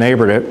tell my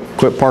neighbor to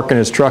quit parking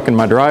his truck in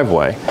my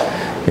driveway.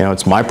 You know,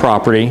 it's my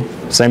property.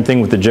 Same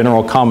thing with the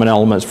general common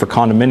elements for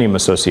condominium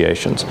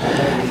associations.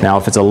 Now,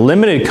 if it's a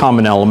limited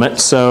common element,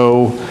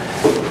 so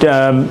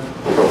I'm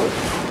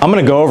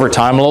going to go over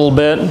time a little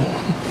bit,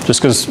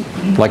 just because,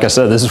 like I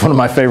said, this is one of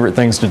my favorite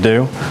things to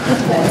do.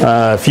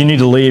 If you need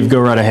to leave, go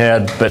right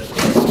ahead, but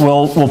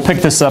we'll pick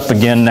this up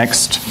again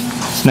next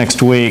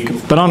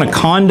week. But on a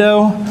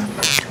condo,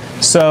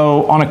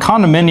 so on a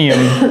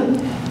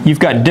condominium, you've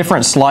got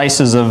different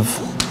slices of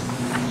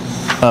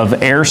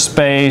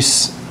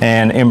airspace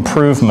and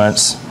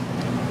improvements.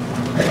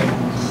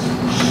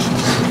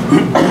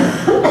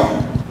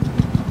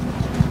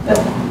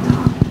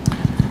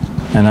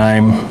 And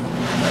I'm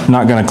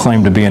not going to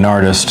claim to be an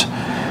artist.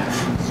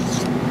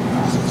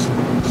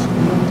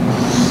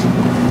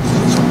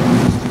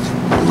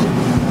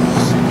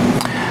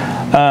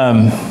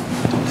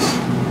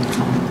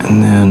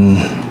 And then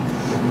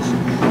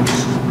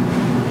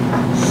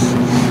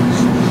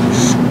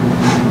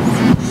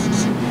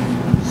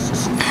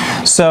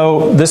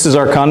so this is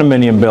our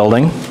condominium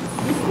building,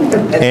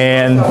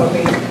 and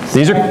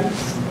these are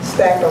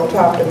stacked on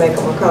top to make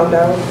them a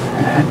condo?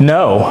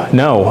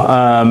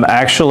 No.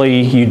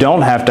 Actually, you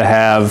don't have to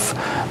have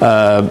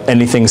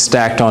anything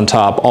stacked on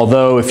top.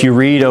 Although, if you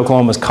read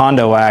Oklahoma's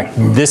Condo Act,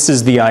 this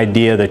is the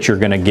idea that you're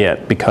going to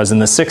get, because in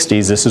the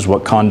 60s, this is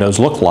what condos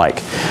look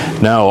like.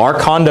 No, our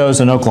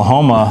condos in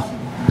Oklahoma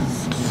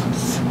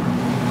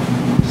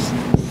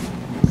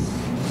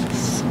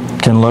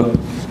can look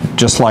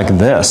just like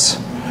this,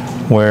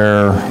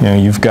 where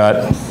you've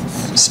got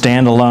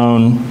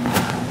standalone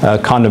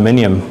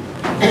condominium.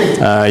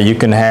 You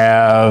can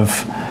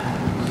have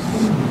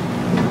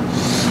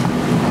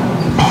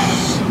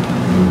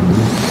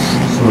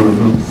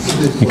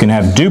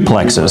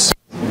duplexes.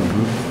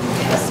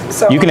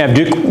 You can have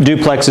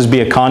duplexes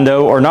be a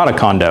condo or not a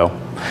condo.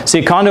 See,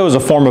 a condo is a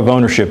form of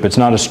ownership. It's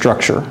not a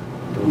structure.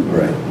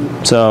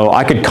 Right. So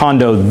I could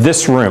condo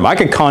this room. I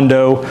could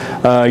condo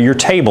your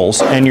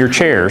tables and your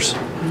chairs.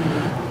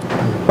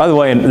 By the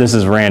way, and this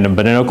is random,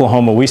 but in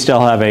Oklahoma we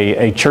still have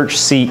a church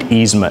seat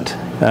easement.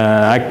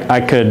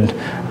 I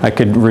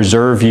could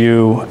reserve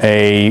you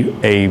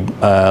a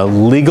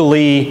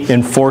legally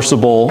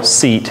enforceable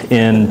seat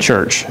in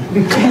church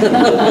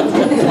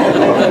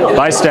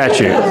by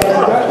statute.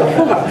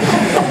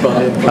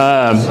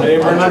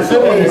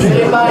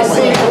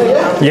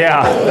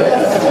 Yeah.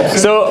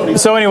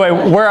 So anyway,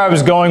 where I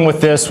was going with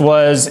this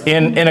was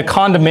in a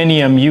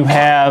condominium you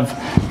have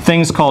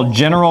things called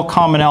general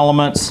common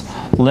elements,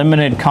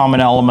 limited common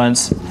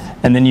elements,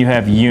 and then you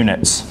have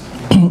units.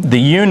 The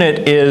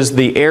unit is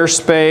the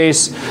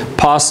airspace,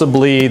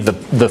 possibly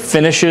the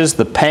finishes,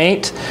 the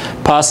paint,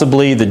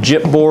 possibly the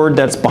gypboard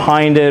that's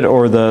behind it,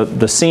 or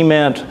the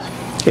cement.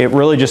 It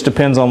really just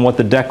depends on what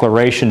the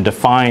declaration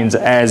defines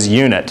as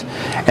unit.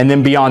 And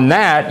then beyond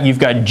that, you've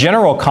got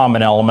general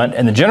common element,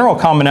 and the general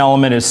common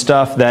element is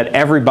stuff that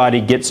everybody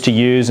gets to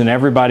use and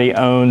everybody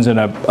owns in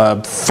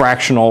a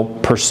fractional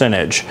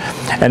percentage.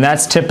 And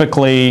that's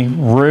typically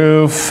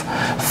roof,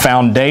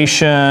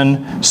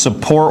 foundation,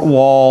 support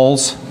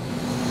walls,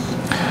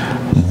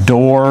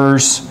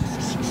 doors,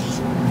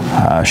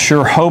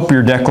 Sure hope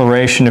your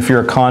declaration, if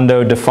you're a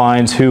condo,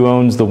 defines who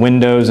owns the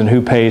windows and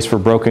who pays for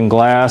broken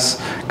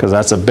glass, because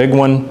that's a big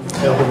one.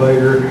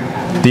 Elevator.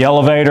 The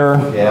elevator,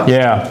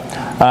 yeah.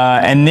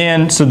 And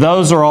then, so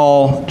those are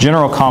all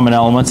general common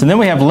elements. And then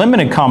we have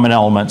limited common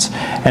elements.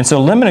 And so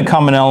limited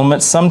common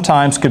elements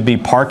sometimes could be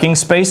parking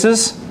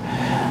spaces,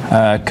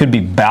 could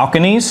be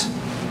balconies.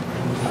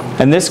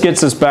 And this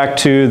gets us back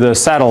to the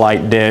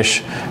satellite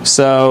dish.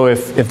 So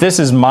if this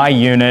is my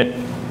unit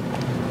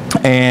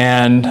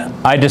and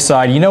I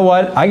decide, you know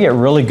what, I get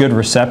really good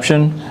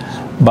reception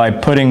by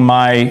putting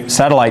my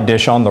satellite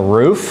dish on the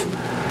roof.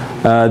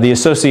 And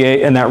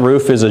that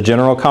roof is a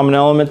general common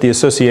element. The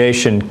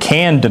association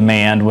can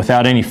demand,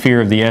 without any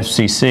fear of the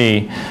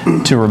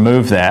FCC, to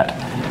remove that.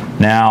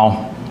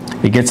 Now,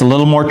 it gets a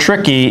little more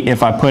tricky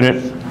if I put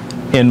it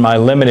in my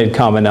limited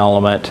common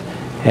element,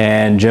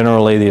 and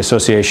generally the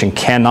association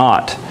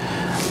cannot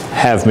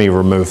have me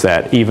remove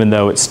that, even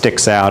though it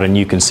sticks out and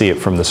you can see it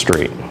from the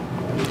street.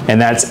 And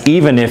that's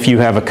even if you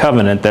have a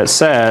covenant that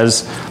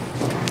says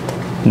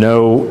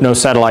no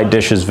satellite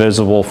dish is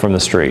visible from the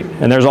street.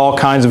 And there's all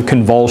kinds of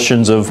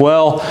convulsions of,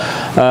 well,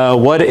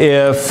 what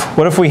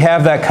if we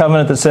have that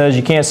covenant that says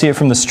you can't see it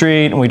from the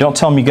street, and we don't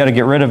tell them you got to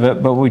get rid of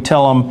it, but we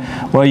tell them,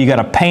 well, you got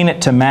to paint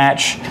it to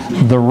match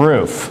the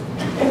roof,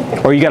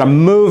 or you got to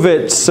move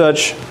it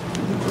such.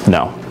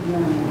 No,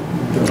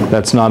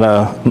 that's not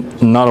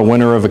a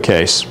winner of a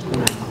case.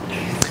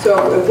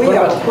 So if we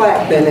have a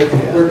plat, then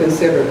we're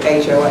considered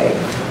HOA.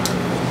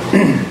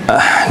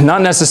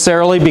 Not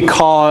necessarily,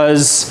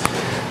 because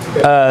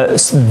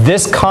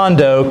this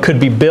condo could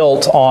be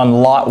built on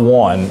lot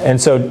 1, and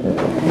so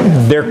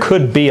there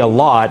could be a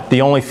lot.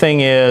 The only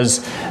thing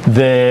is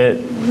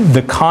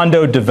the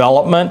condo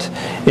development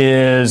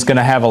is going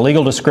to have a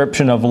legal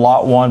description of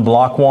lot 1,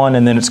 block 1,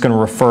 and then it's going to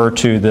refer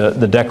to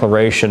the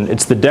declaration.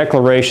 It's the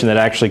declaration that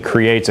actually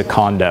creates a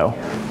condo,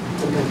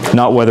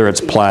 not whether it's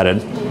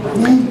platted.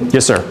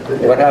 Yes, sir.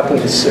 What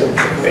happens,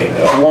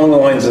 along the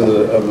lines of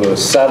the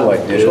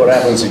satellite dish, what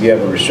happens if you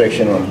have a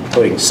restriction on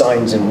putting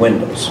signs in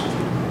windows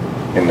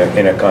in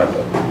a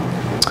condo?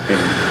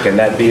 Can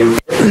that be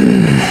enforced?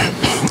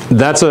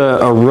 That's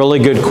a really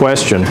good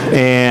question.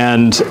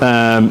 And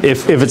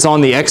if it's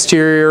on the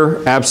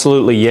exterior,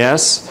 absolutely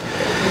yes.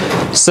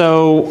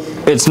 So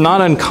it's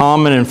not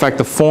uncommon. In fact,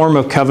 the form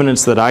of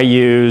covenants that I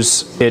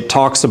use, it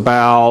talks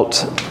about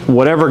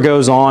whatever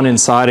goes on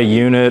inside a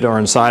unit or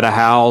inside a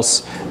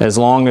house, as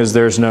long as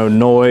there's no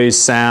noise,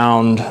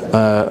 sound,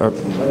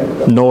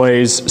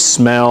 noise,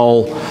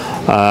 smell,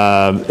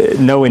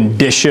 no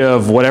indicia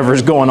of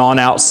whatever's going on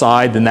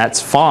outside, then that's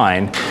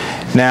fine.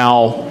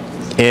 Now,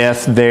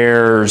 if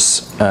there's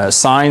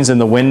signs in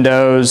the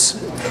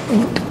windows,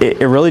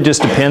 it really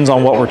just depends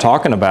on what we're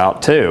talking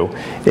about too.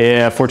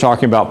 If we're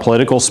talking about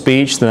political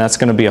speech, then that's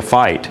going to be a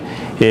fight.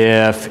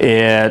 If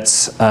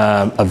it's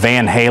a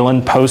Van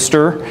Halen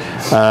poster,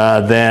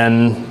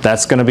 then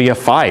that's going to be a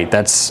fight.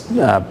 That's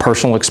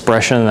personal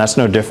expression, and that's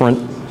no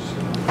different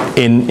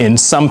in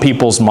some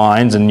people's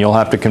minds, and you'll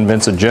have to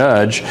convince a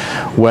judge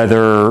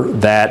whether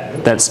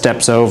that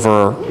steps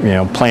over,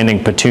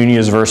 planting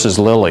petunias versus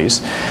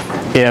lilies.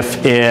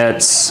 If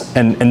it's,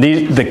 and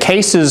the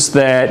cases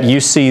that you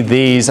see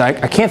these,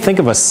 I can't think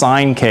of a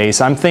sign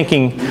case. I'm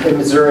thinking... In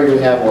Missouri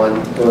we have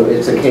one.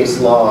 It's a case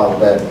law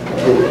that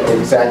did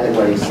exactly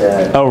what he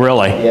said. Oh,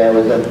 really? Yeah, it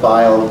was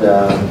filed,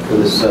 it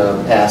was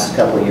passed a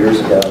couple of years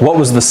ago. What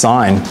was the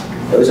sign?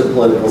 It was a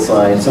political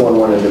sign. Someone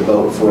wanted to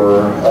vote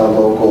for a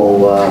local,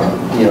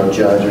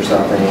 judge or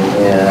something.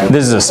 And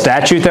this is a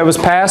statute that was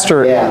passed,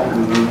 or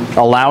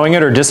allowing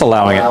it or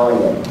disallowing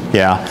allowing it?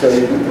 Yeah. So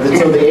the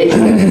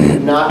HOA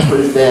did not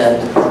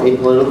prevent a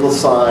political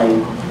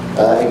sign.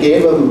 It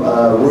gave them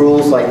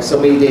rules like so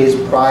many days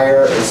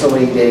prior and so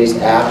many days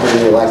after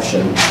the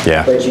election.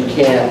 Yeah. But you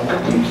can't.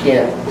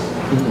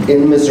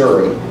 In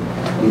Missouri,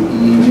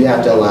 you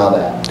have to allow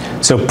that.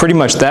 So pretty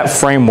much that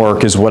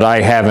framework is what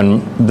I have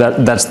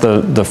that's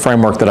the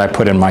framework that I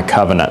put in my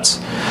covenants.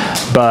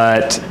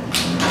 But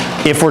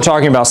if we're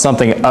talking about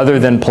something other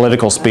than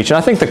political speech, and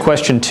I think the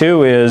question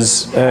too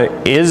is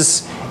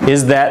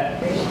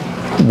that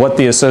what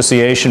the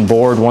association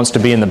board wants to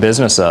be in the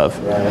business of?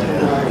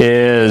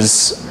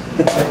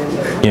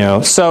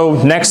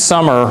 So next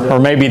summer, or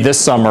maybe this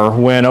summer,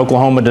 when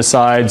Oklahoma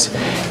decides,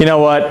 you know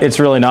what, it's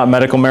really not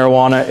medical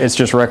marijuana, it's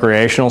just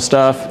recreational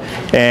stuff,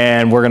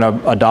 and we're going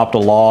to adopt a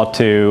law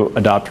to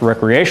adopt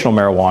recreational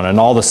marijuana, and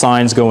all the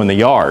signs go in the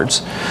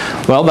yards.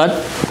 Well,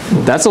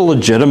 that's a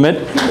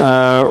legitimate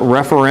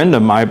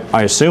referendum.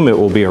 I assume it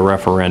will be a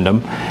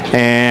referendum.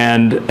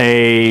 And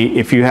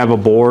if you have a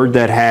board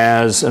that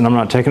has, and I'm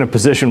not taking a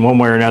position one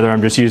way or another,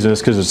 I'm just using this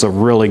because it's a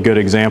really good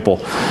example,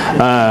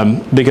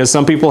 because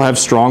some people have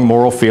strong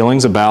moral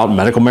feelings about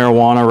medical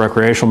marijuana,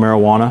 recreational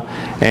marijuana,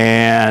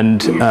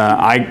 and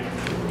I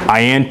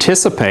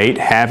anticipate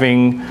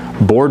having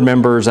board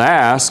members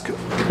ask,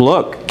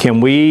 look,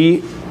 can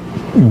we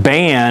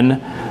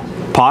ban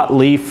pot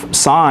leaf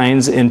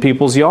signs in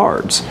people's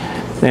yards?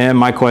 And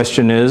my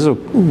question is,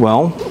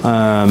 well,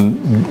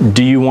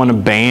 do you want to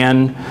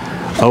ban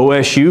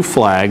OSU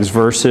flags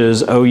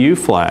versus OU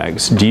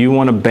flags? Do you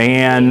want to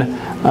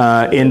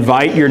ban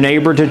invite your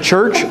neighbor to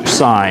church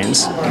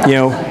signs? You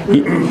know,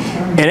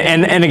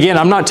 and again,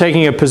 I'm not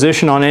taking a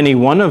position on any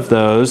one of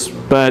those,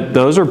 but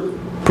those are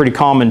pretty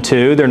common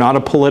too. They're not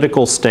a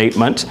political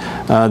statement.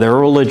 They're a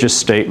religious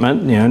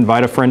statement. You know,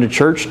 invite a friend to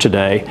church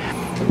today.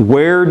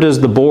 Where does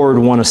the board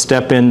want to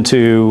step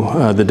into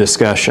the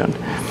discussion?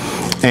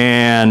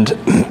 And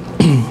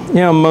you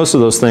know, most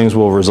of those things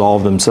will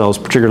resolve themselves,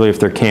 particularly if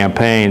they're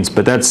campaigns,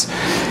 but that's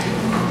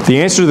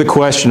the answer to the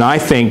question. I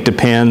think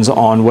depends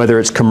on whether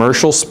it's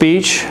commercial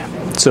speech.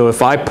 So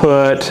if I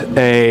put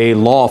a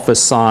law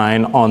office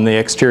sign on the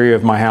exterior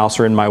of my house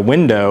or in my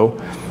window,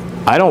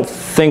 I don't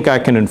think I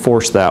can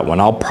enforce that one.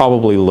 I'll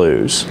probably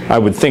lose. I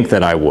would think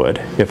that I would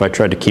if I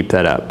tried to keep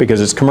that up,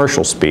 because it's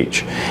commercial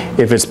speech.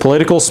 If it's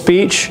political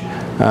speech,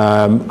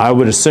 I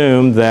would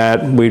assume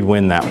that we'd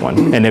win that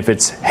one. And if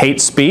it's hate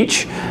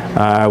speech,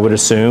 I would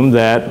assume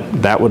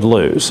that that would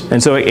lose.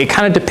 And so it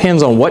kind of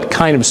depends on what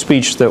kind of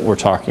speech that we're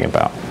talking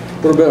about.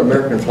 What about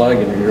American flag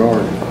in your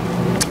yard?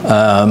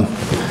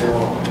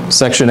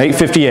 Section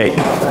 858.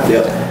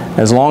 Yep.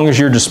 As long as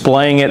you're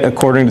displaying it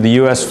according to the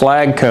U.S.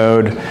 flag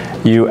code,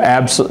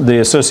 the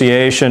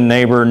association,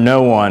 neighbor,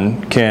 no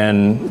one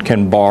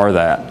can bar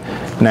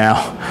that.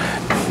 Now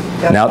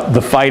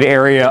the fight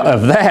area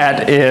of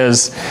that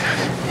is,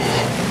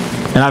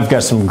 and I've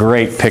got some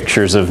great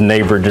pictures of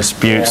neighbor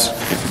disputes.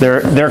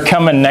 They're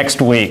coming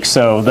next week,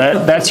 so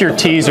that's your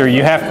teaser.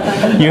 You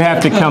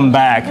have to come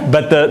back.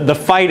 But the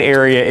fight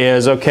area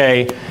is,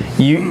 okay,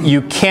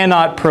 you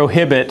cannot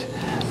prohibit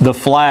the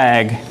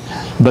flag,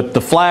 but the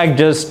flag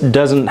just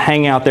doesn't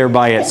hang out there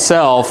by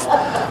itself.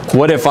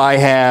 What if I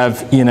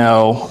have, you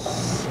know,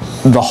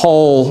 the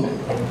whole,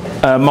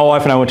 my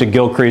wife and I went to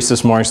Gilcrease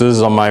this morning, so this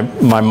is on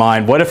my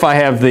mind. What if I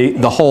have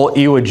the whole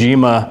Iwo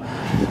Jima,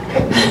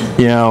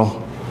 you know,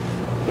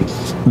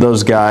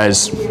 those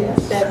guys,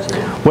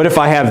 what if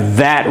I have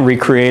that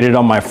recreated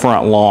on my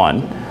front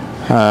lawn?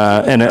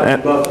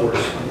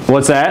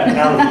 What's that?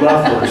 Out of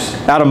mufflers.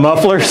 Out of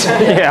mufflers?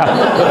 Yeah.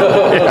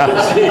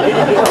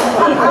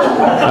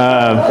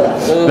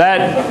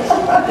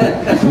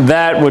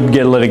 That would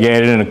get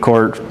litigated in a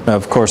court.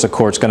 Of course, a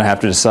court's going to have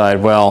to decide,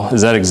 well,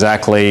 is that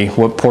exactly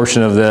what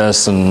portion of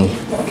this? And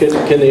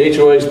Can the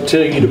HOAs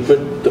tell you to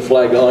put the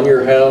flag on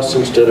your house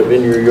instead of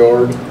in your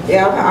yard?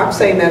 Yeah, I've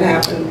seen that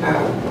happen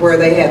where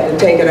they had to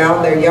take it out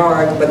of their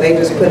yard, but they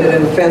just put it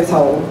in the fence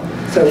hole.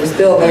 So it was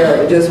still there,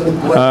 it just was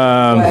the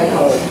flag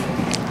hole.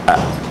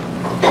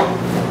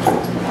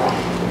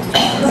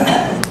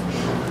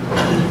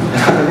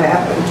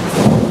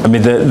 I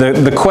mean,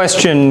 the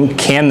question,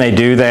 can they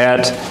do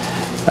that?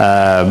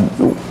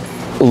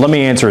 Let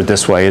me answer it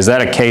this way. Is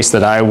that a case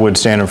that I would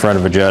stand in front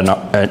of a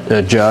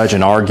judge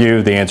and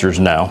argue? The answer is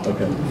no.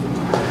 Okay.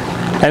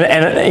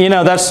 And you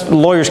know,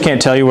 lawyers can't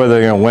tell you whether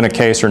they're going to win a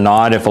case or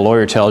not. If a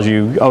lawyer tells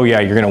you, oh yeah,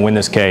 you're going to win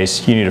this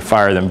case, you need to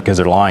fire them because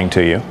they're lying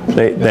to you.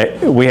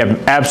 We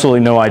have absolutely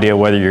no idea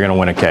whether you're going to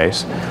win a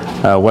case.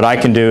 What I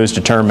can do is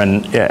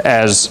determine,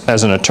 as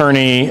an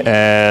attorney,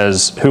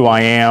 as who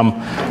I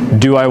am,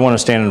 do I want to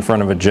stand in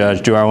front of a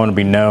judge? Do I want to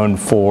be known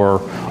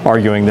for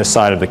arguing this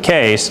side of the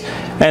case?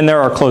 And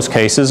there are close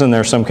cases, and there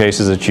are some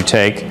cases that you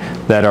take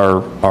that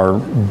are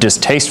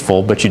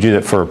distasteful, but you do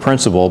that for a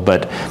principle.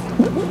 But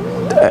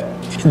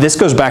this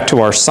goes back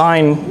to our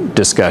sign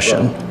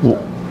discussion.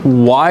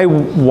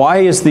 Why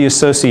is the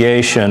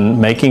association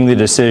making the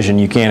decision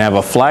you can't have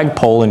a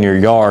flagpole in your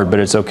yard, but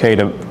it's okay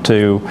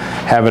to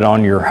have it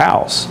on your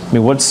house? I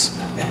mean, what's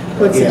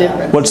the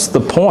difference? What's the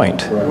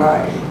point?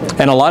 Right.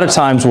 And a lot of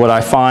times what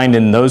I find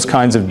in those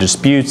kinds of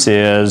disputes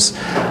is,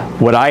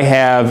 what I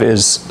have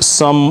is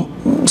someone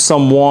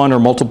or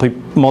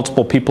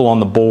multiple people on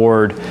the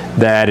board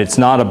that it's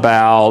not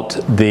about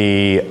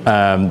the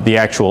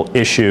actual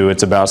issue,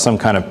 it's about some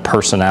kind of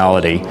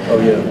personality.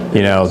 Oh yeah.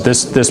 You know,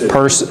 this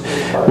person,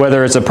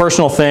 whether it's a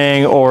personal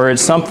thing or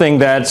it's something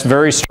that's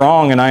very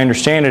strong, and I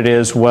understand it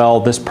is, well,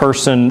 this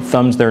person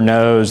thumbs their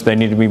nose, they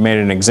need to be made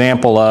an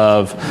example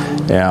of,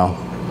 you know,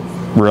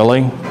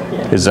 really?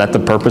 Is that the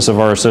purpose of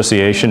our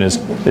association,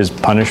 is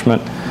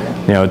punishment?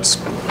 You know, it's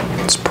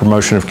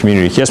promotion of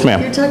community. Yes,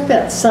 ma'am. You're talking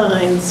about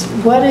signs.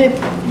 What if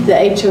the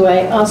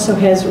HOA also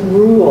has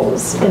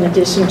rules in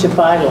addition to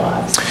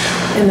bylaws?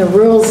 And the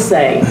rules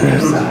say no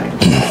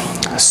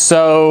signs.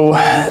 So,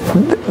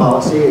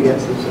 Policy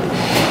against the sign.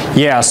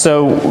 yeah,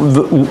 so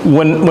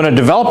when a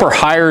developer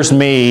hires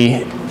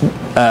me,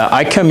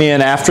 I come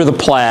in after the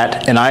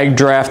plat and I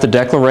draft the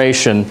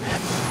declaration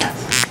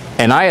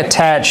and I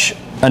attach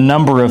a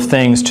number of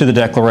things to the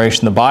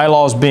declaration, the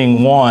bylaws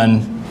being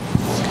one.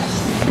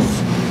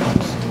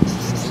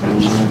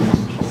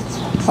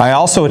 I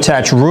also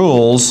attach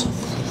rules,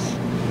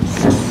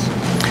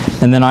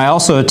 and then I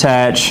also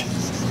attach,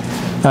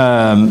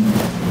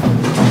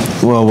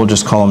 well, we'll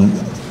just call them,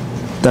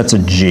 that's a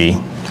G,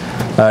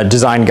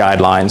 design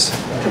guidelines.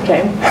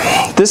 Okay.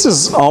 This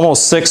is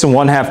almost 6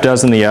 1/2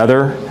 dozen the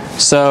other.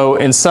 So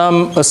in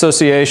some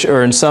association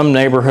or in some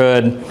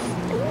neighborhood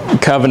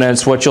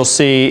covenants, what you'll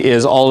see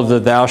is all of the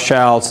thou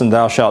shalts and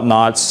thou shalt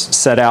nots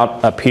set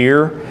out up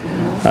here.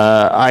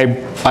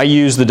 I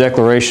use the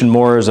declaration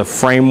more as a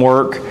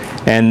framework,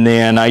 and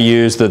then I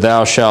use the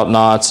thou shalt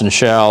nots and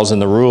shalls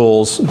and the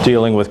rules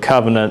dealing with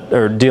covenant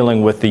or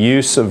dealing with the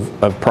use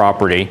of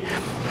property.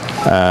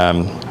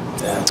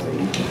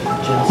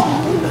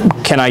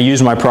 Can I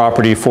use my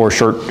property for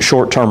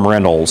short-term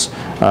rentals?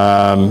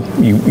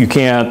 You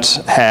can't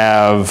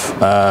have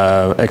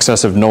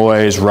excessive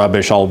noise,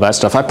 rubbish, all of that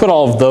stuff. I put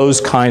all of those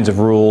kinds of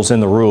rules in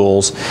the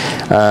rules.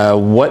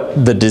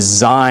 What the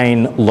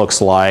design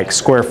looks like,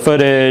 square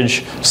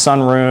footage,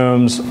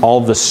 sunrooms, all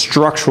of the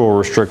structural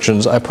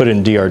restrictions, I put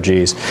in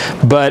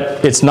DRGs.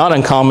 But it's not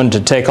uncommon to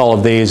take all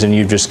of these and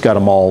you've just got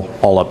them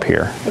all up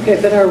here.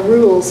 Okay, but our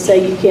rules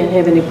say you can't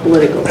have any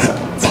political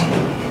signs.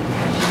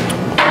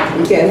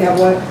 You can't have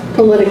what?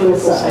 Political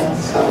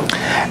signs.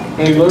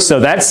 So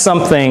that's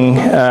something,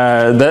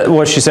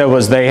 what she said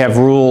was they have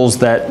rules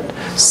that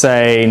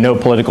say no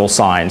political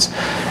signs.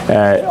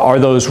 Are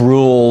those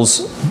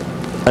rules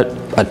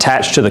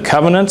attached to the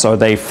covenants? Are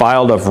they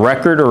filed of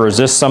record, or is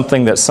this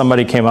something that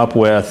somebody came up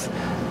with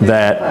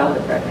that? Filed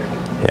of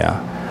record.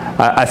 Yeah.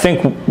 I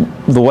think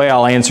the way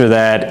I'll answer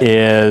that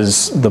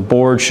is the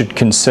board should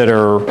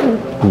consider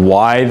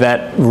why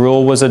that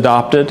rule was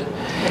adopted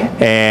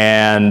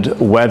and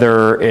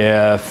whether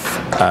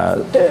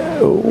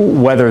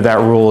that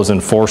rule is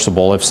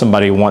enforceable if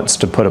somebody wants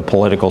to put a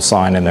political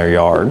sign in their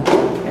yard.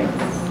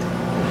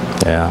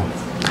 Yeah.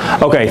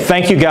 Okay,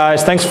 thank you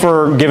guys. Thanks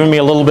for giving me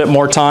a little bit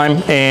more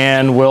time,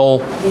 and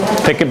we'll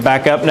pick it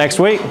back up next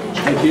week.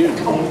 Thank you.